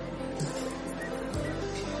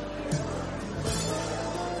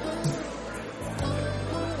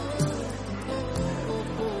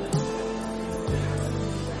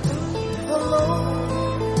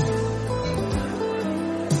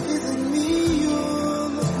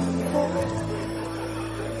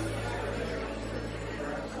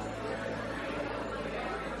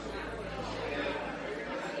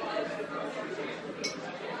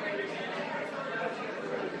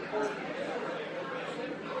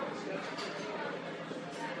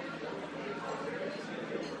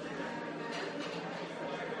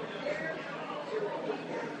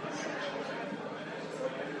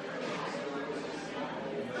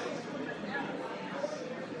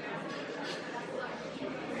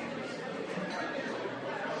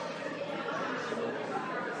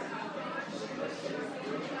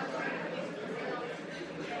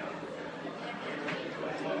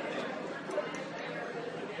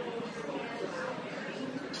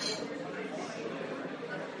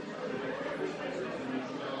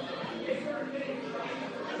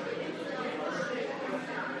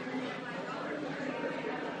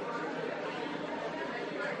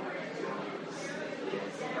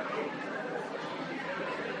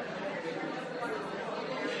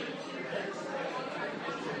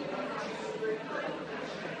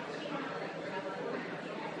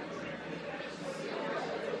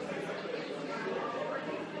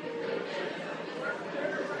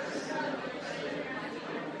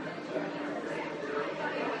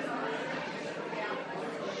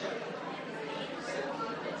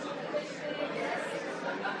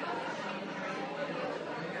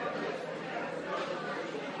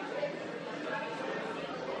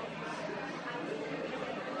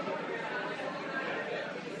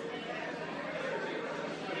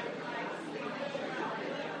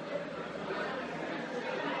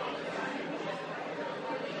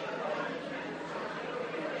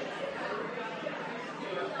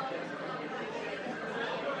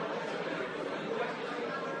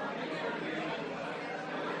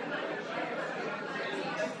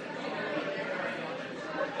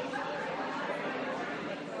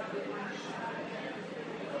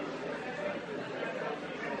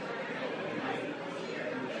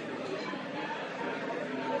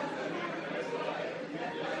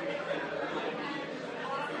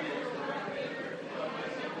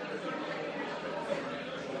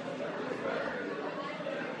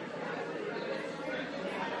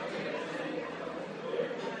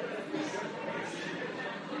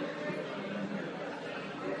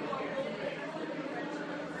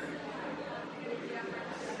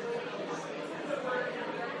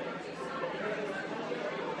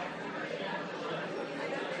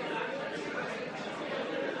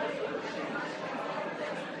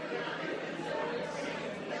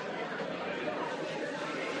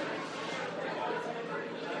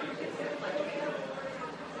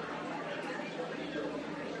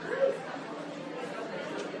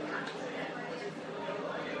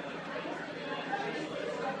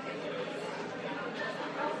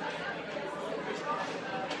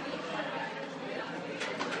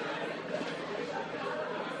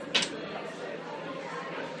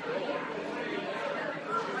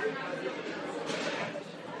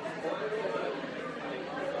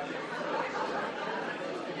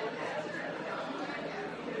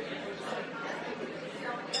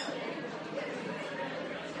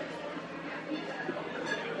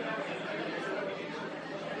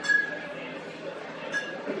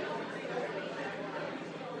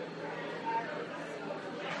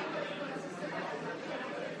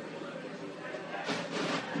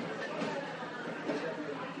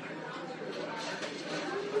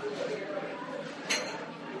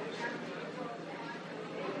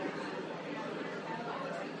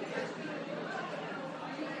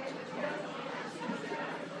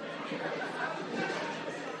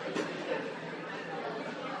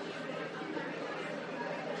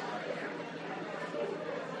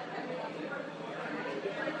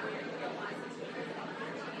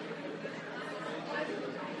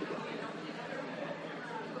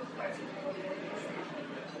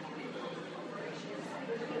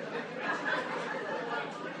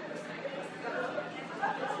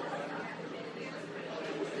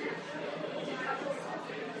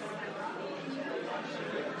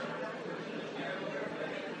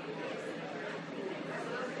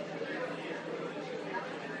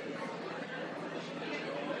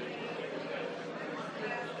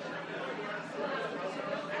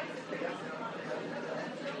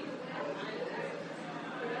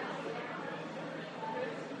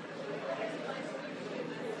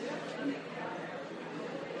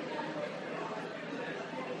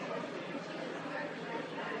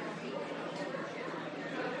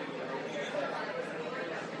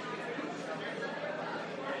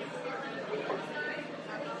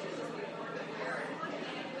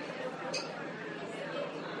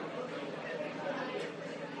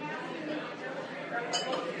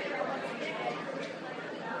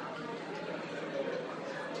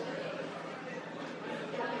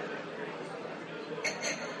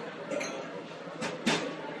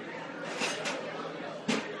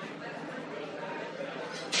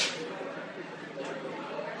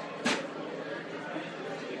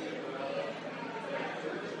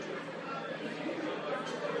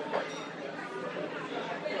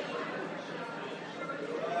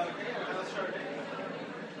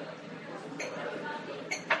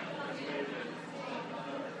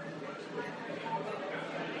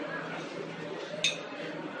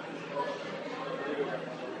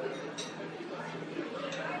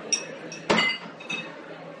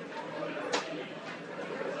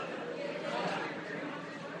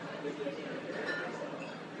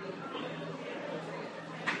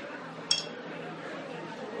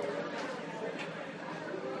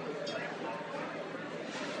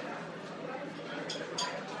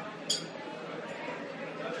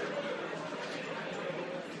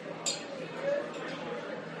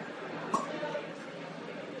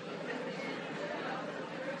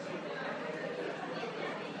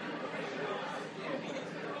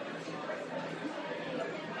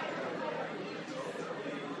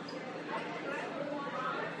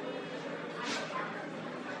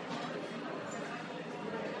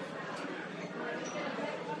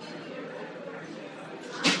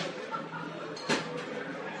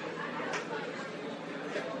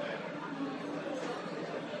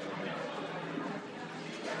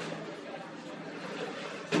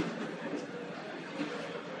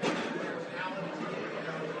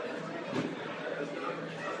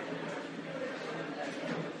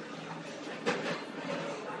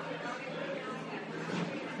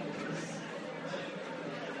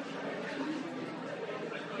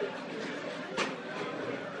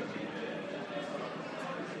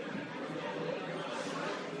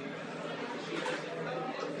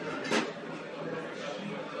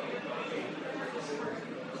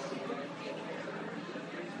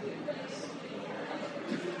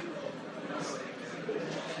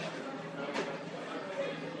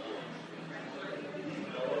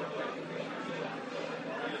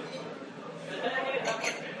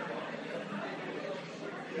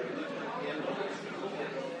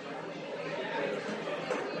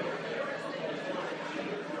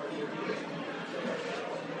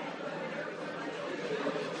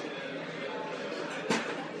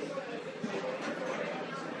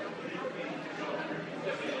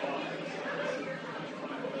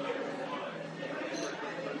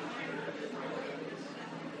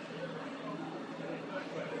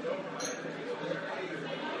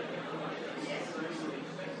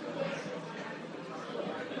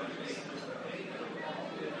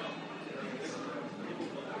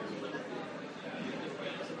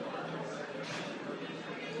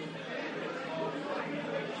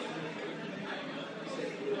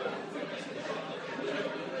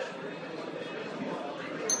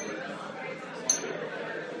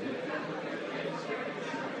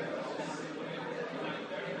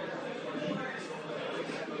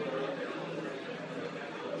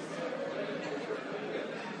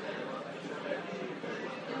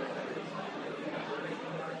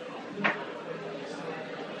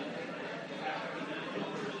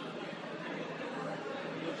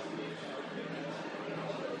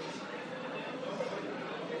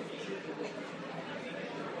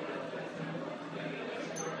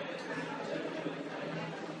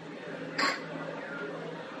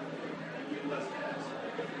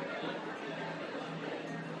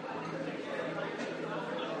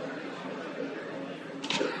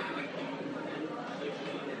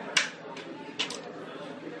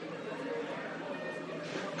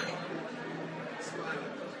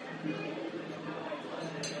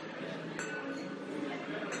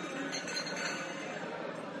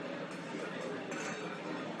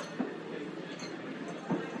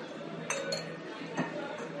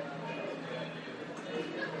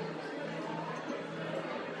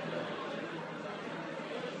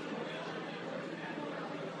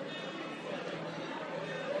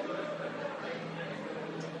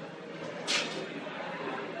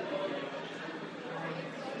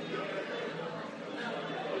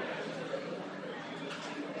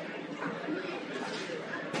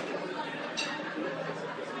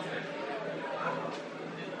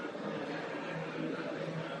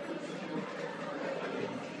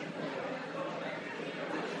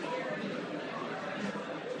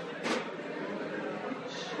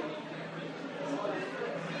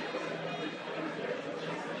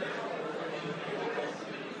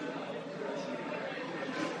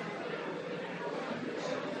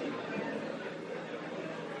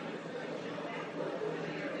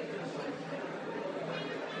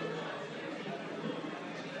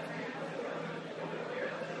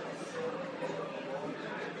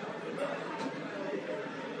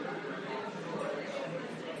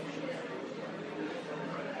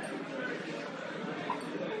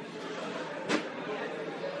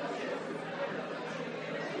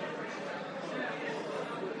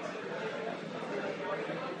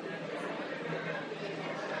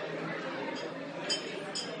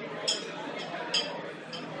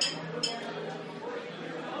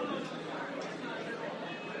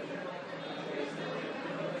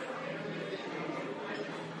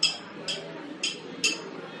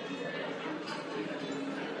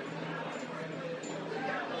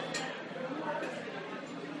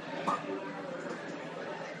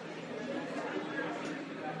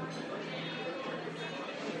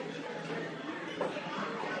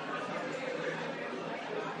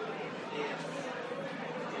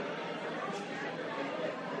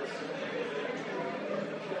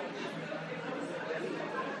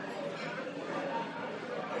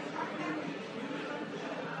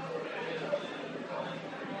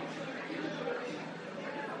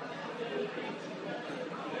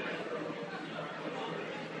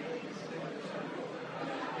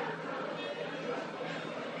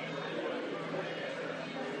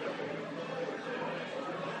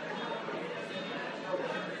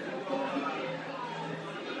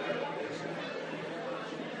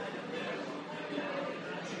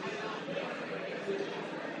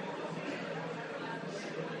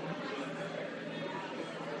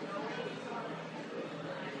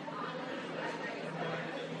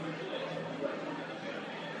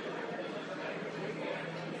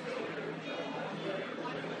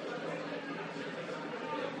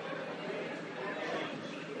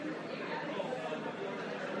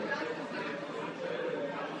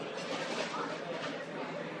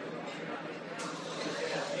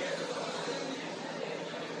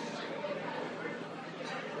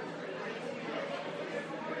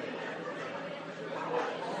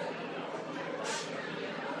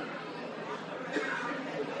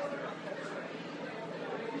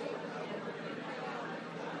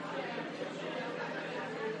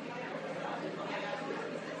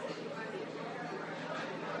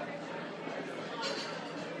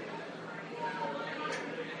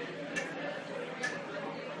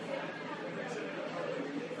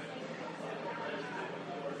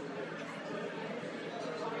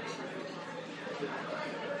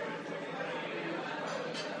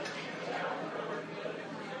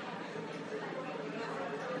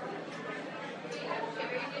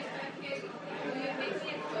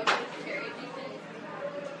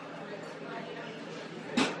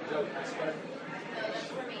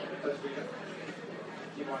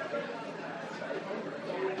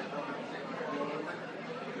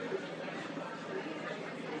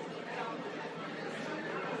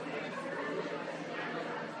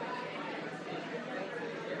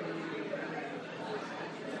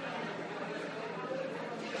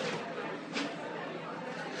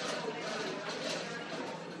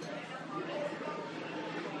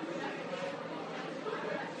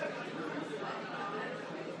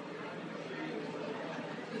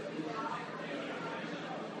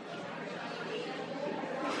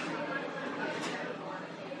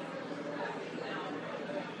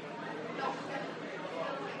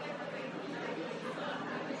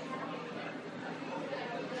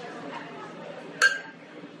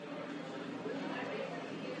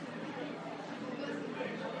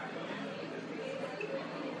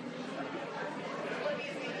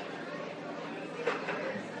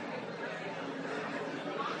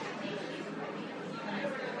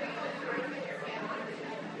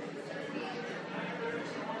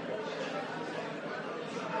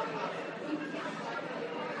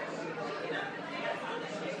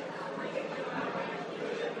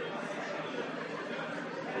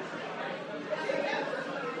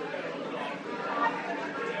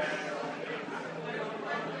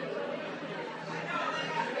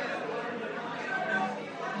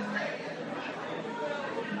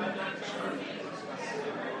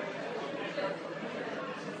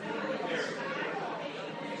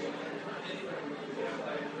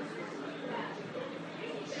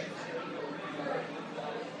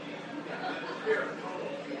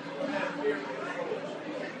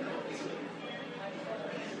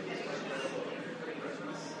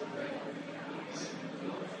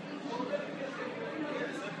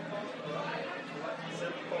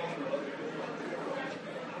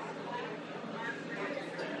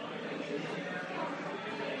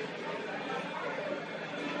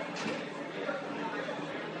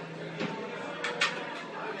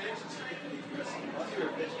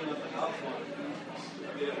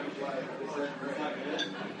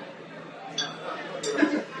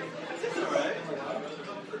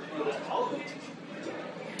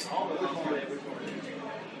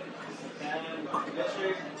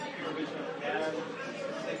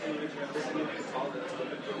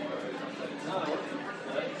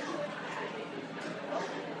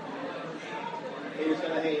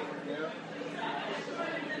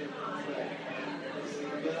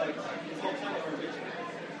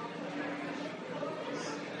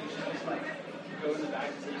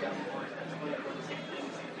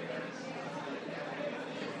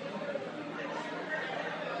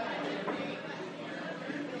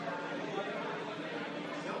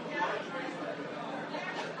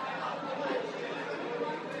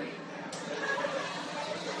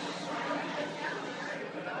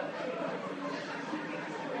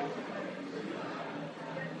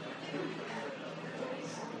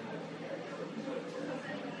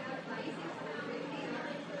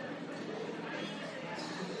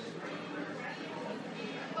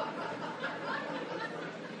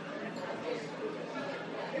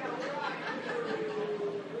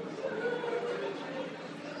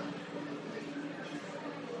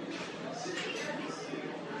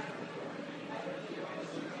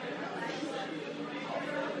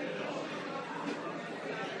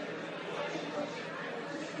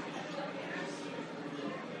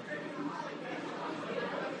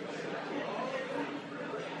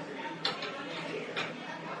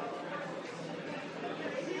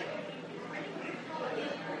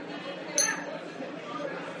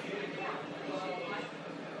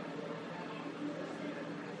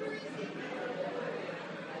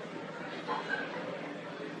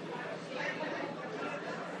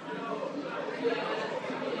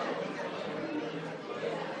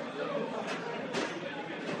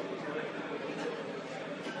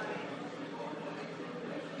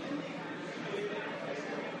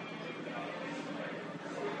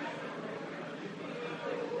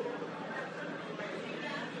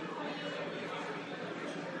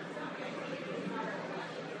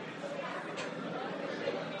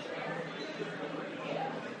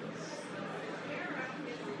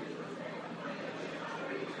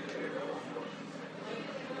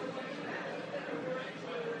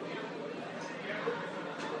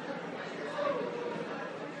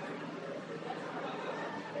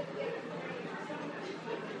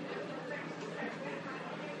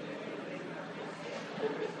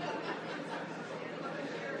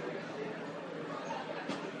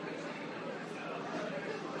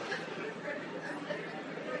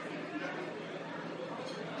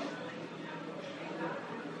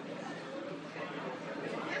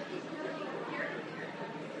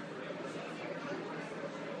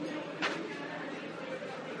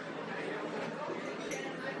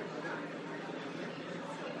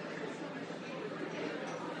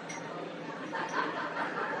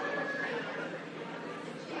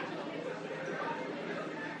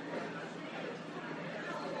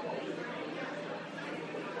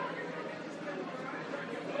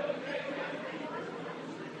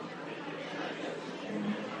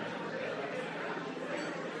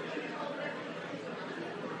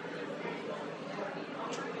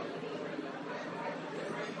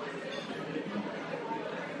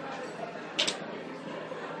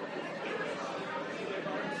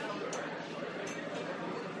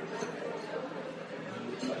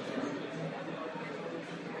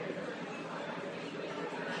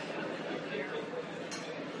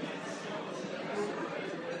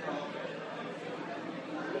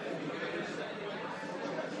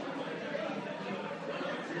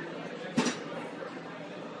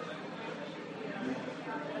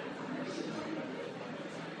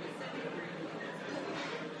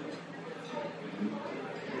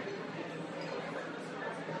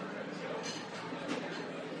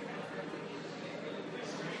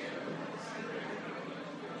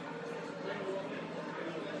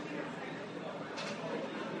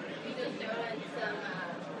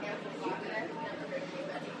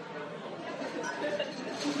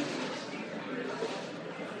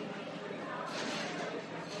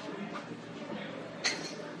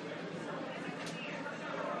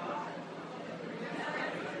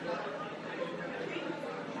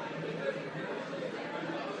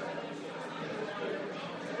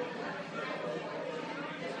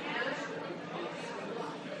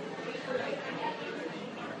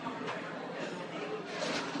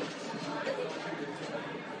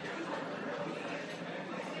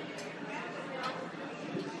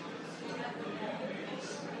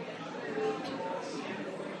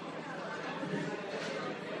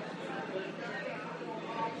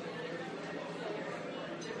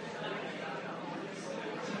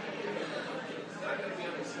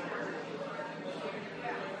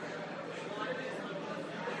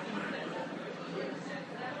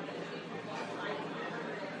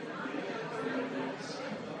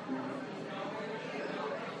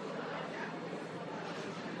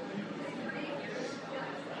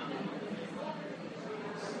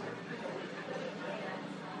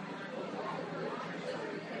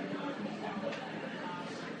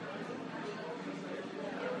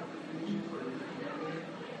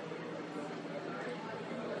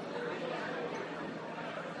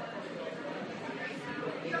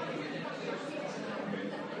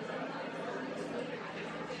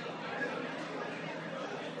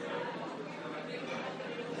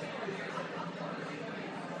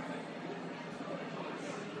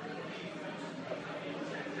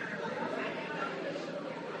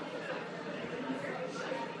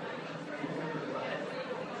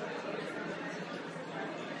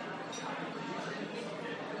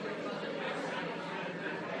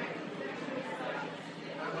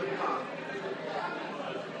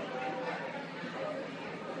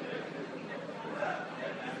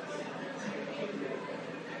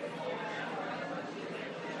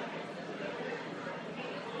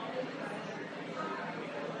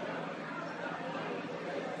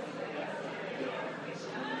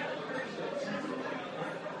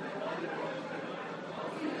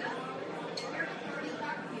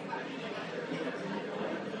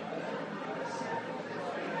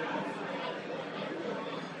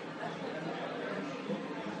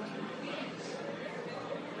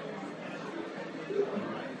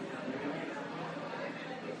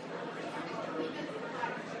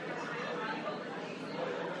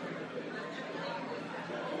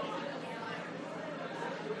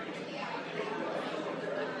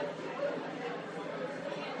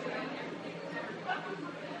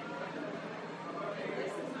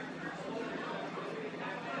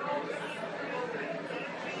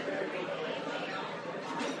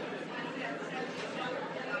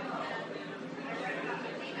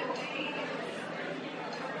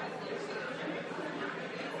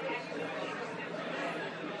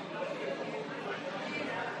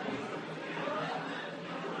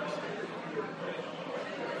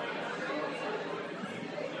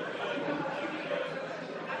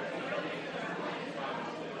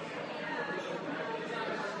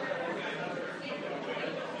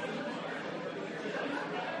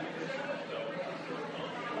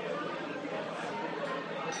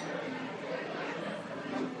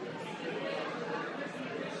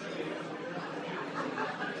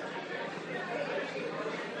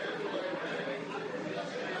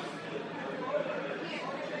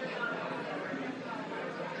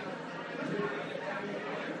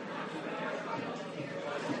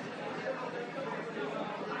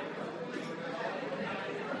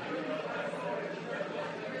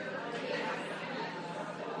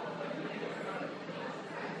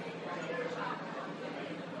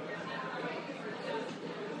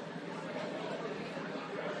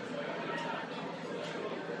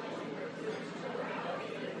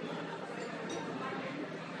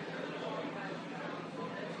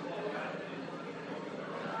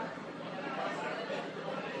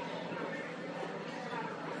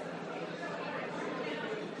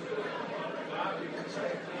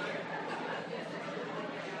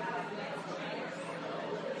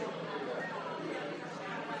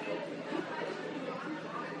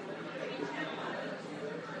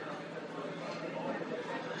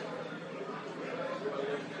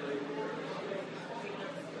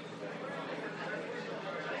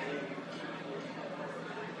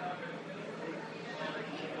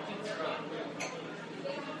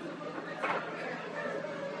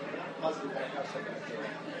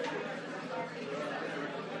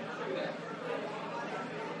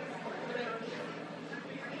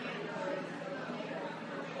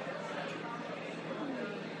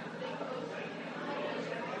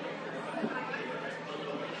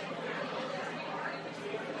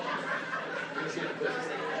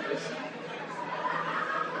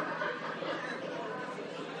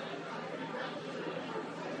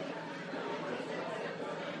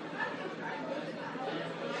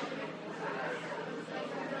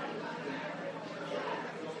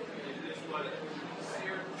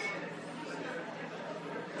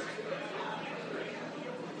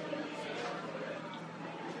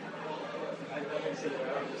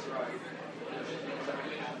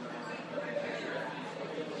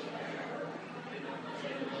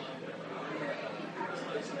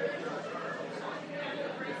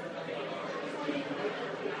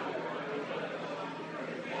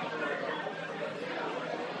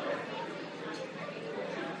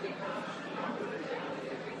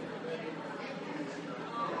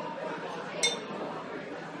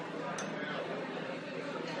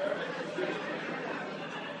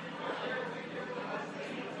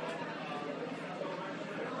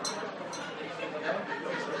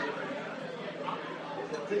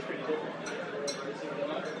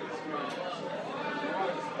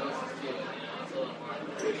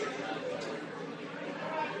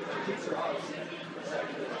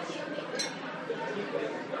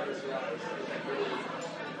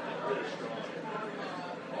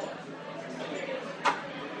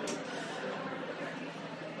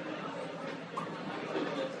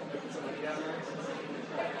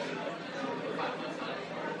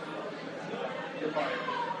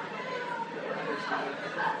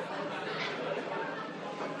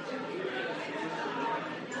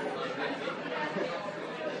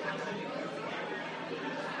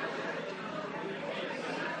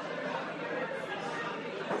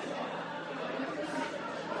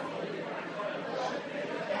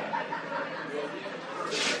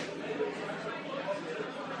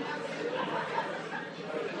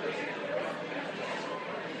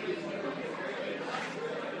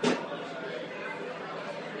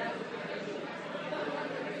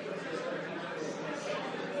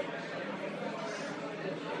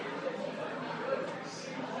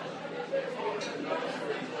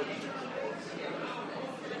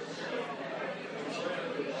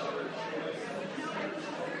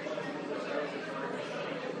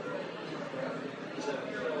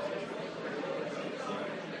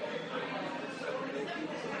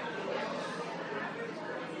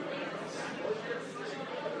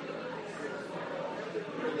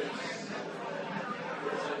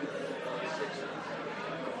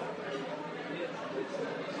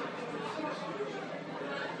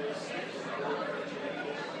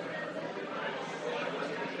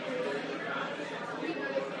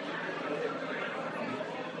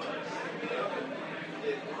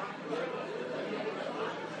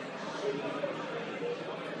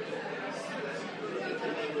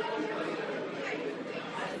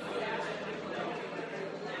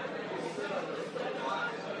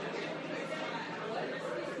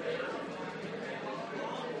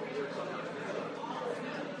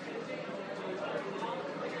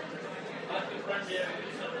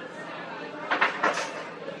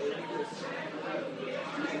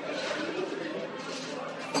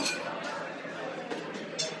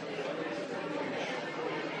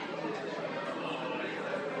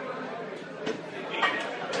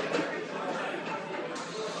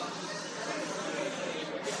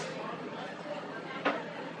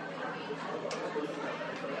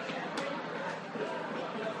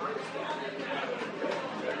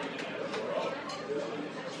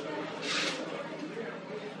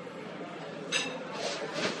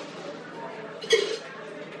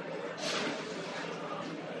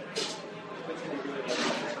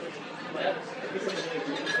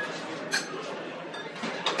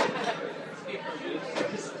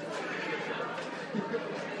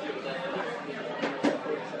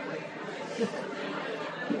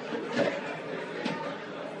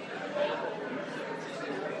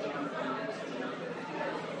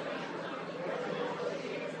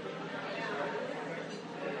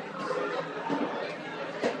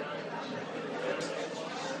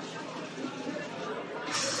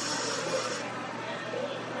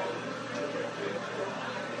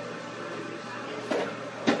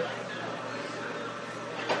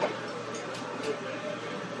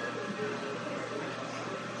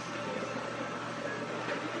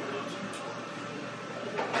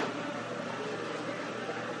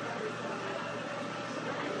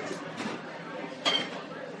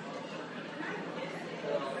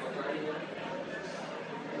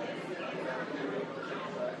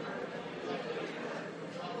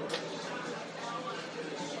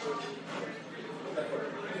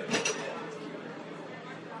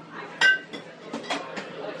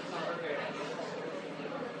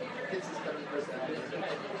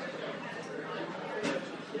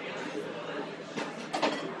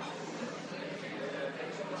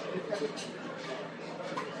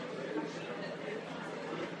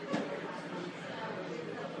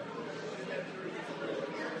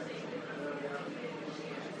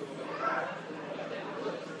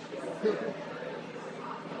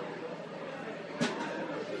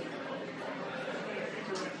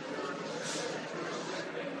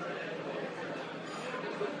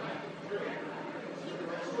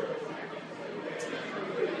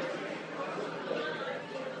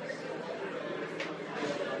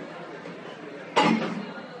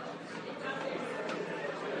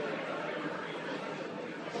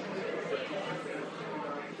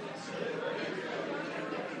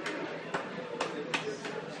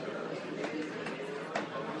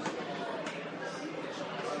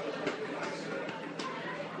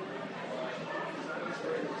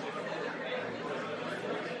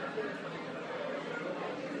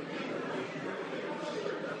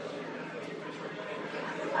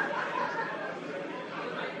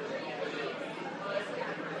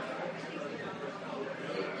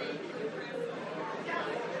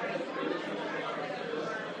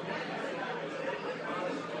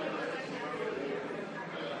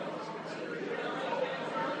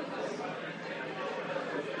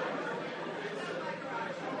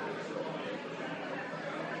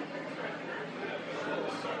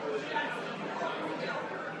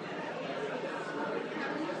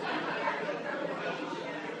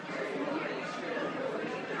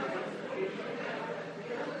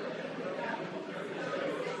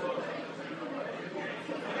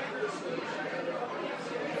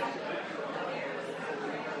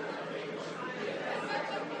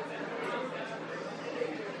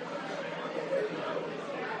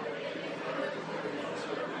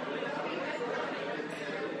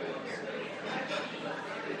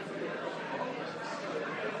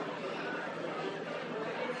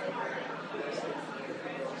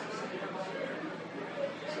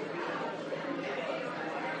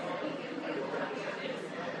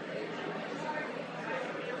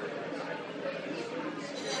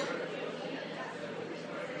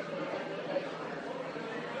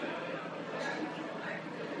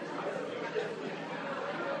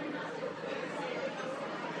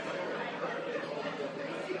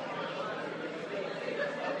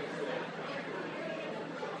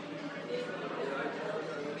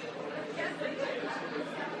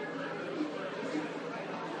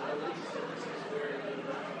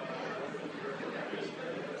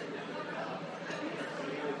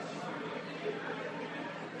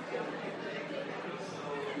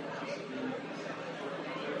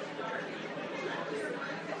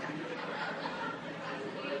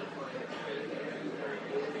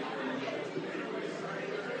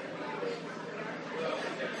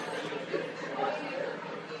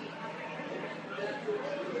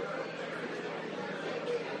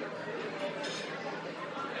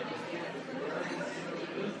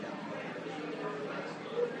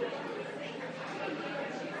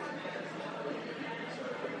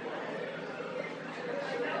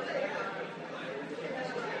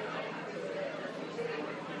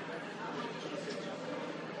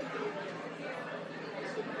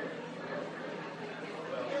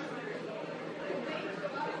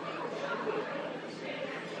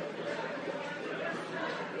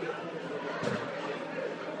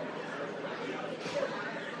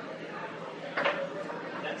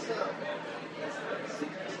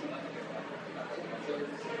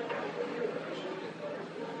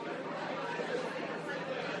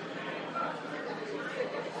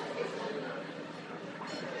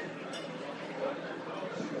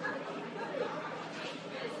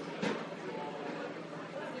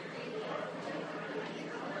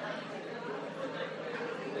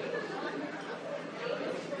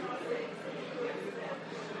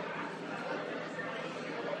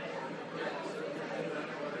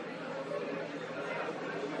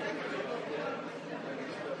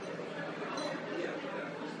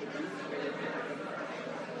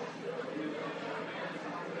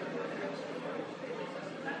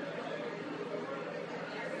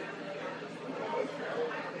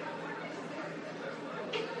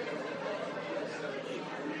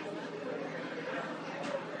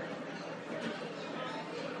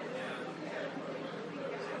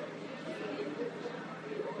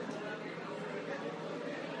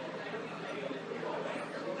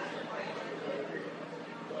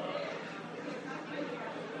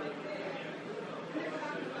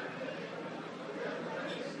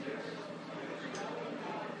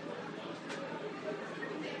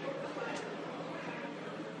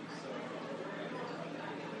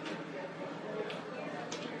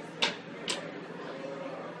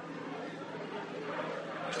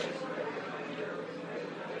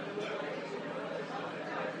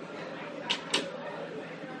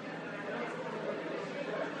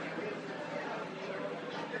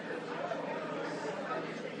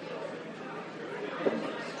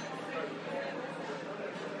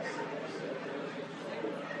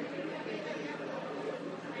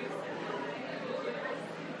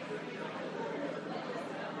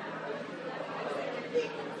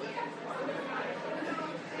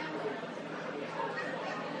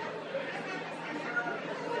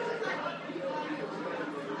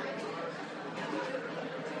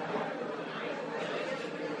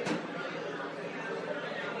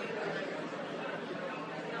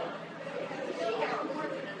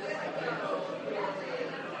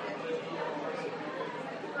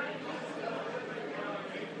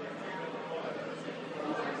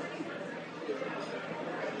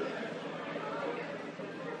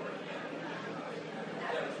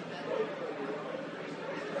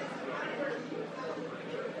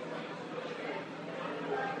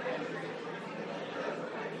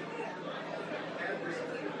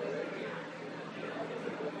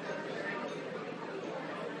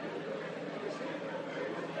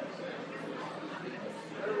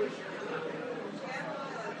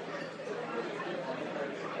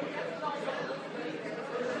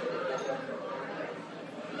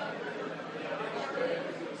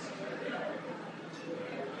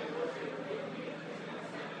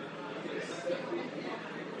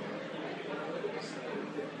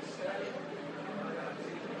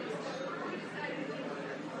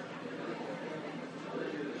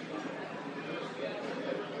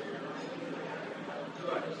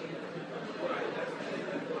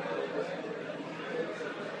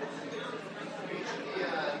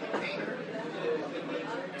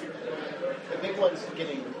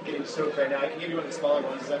 getting soaked right now. I can give you one of the smaller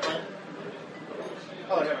ones. Is that fine?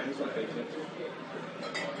 Oh, never mind. This one's big too.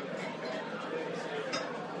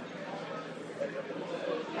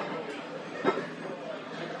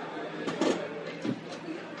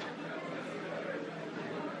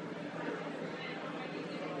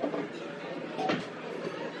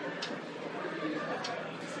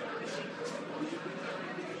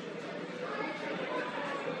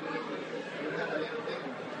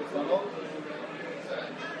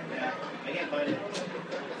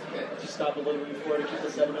 Stop a little bit before to keep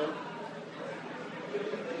the sediment.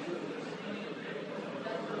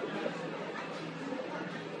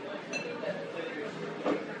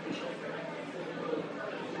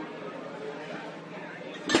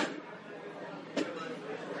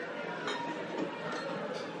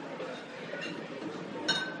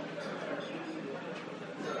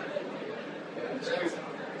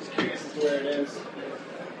 Just curious as to where it is.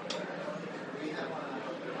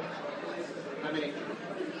 How many?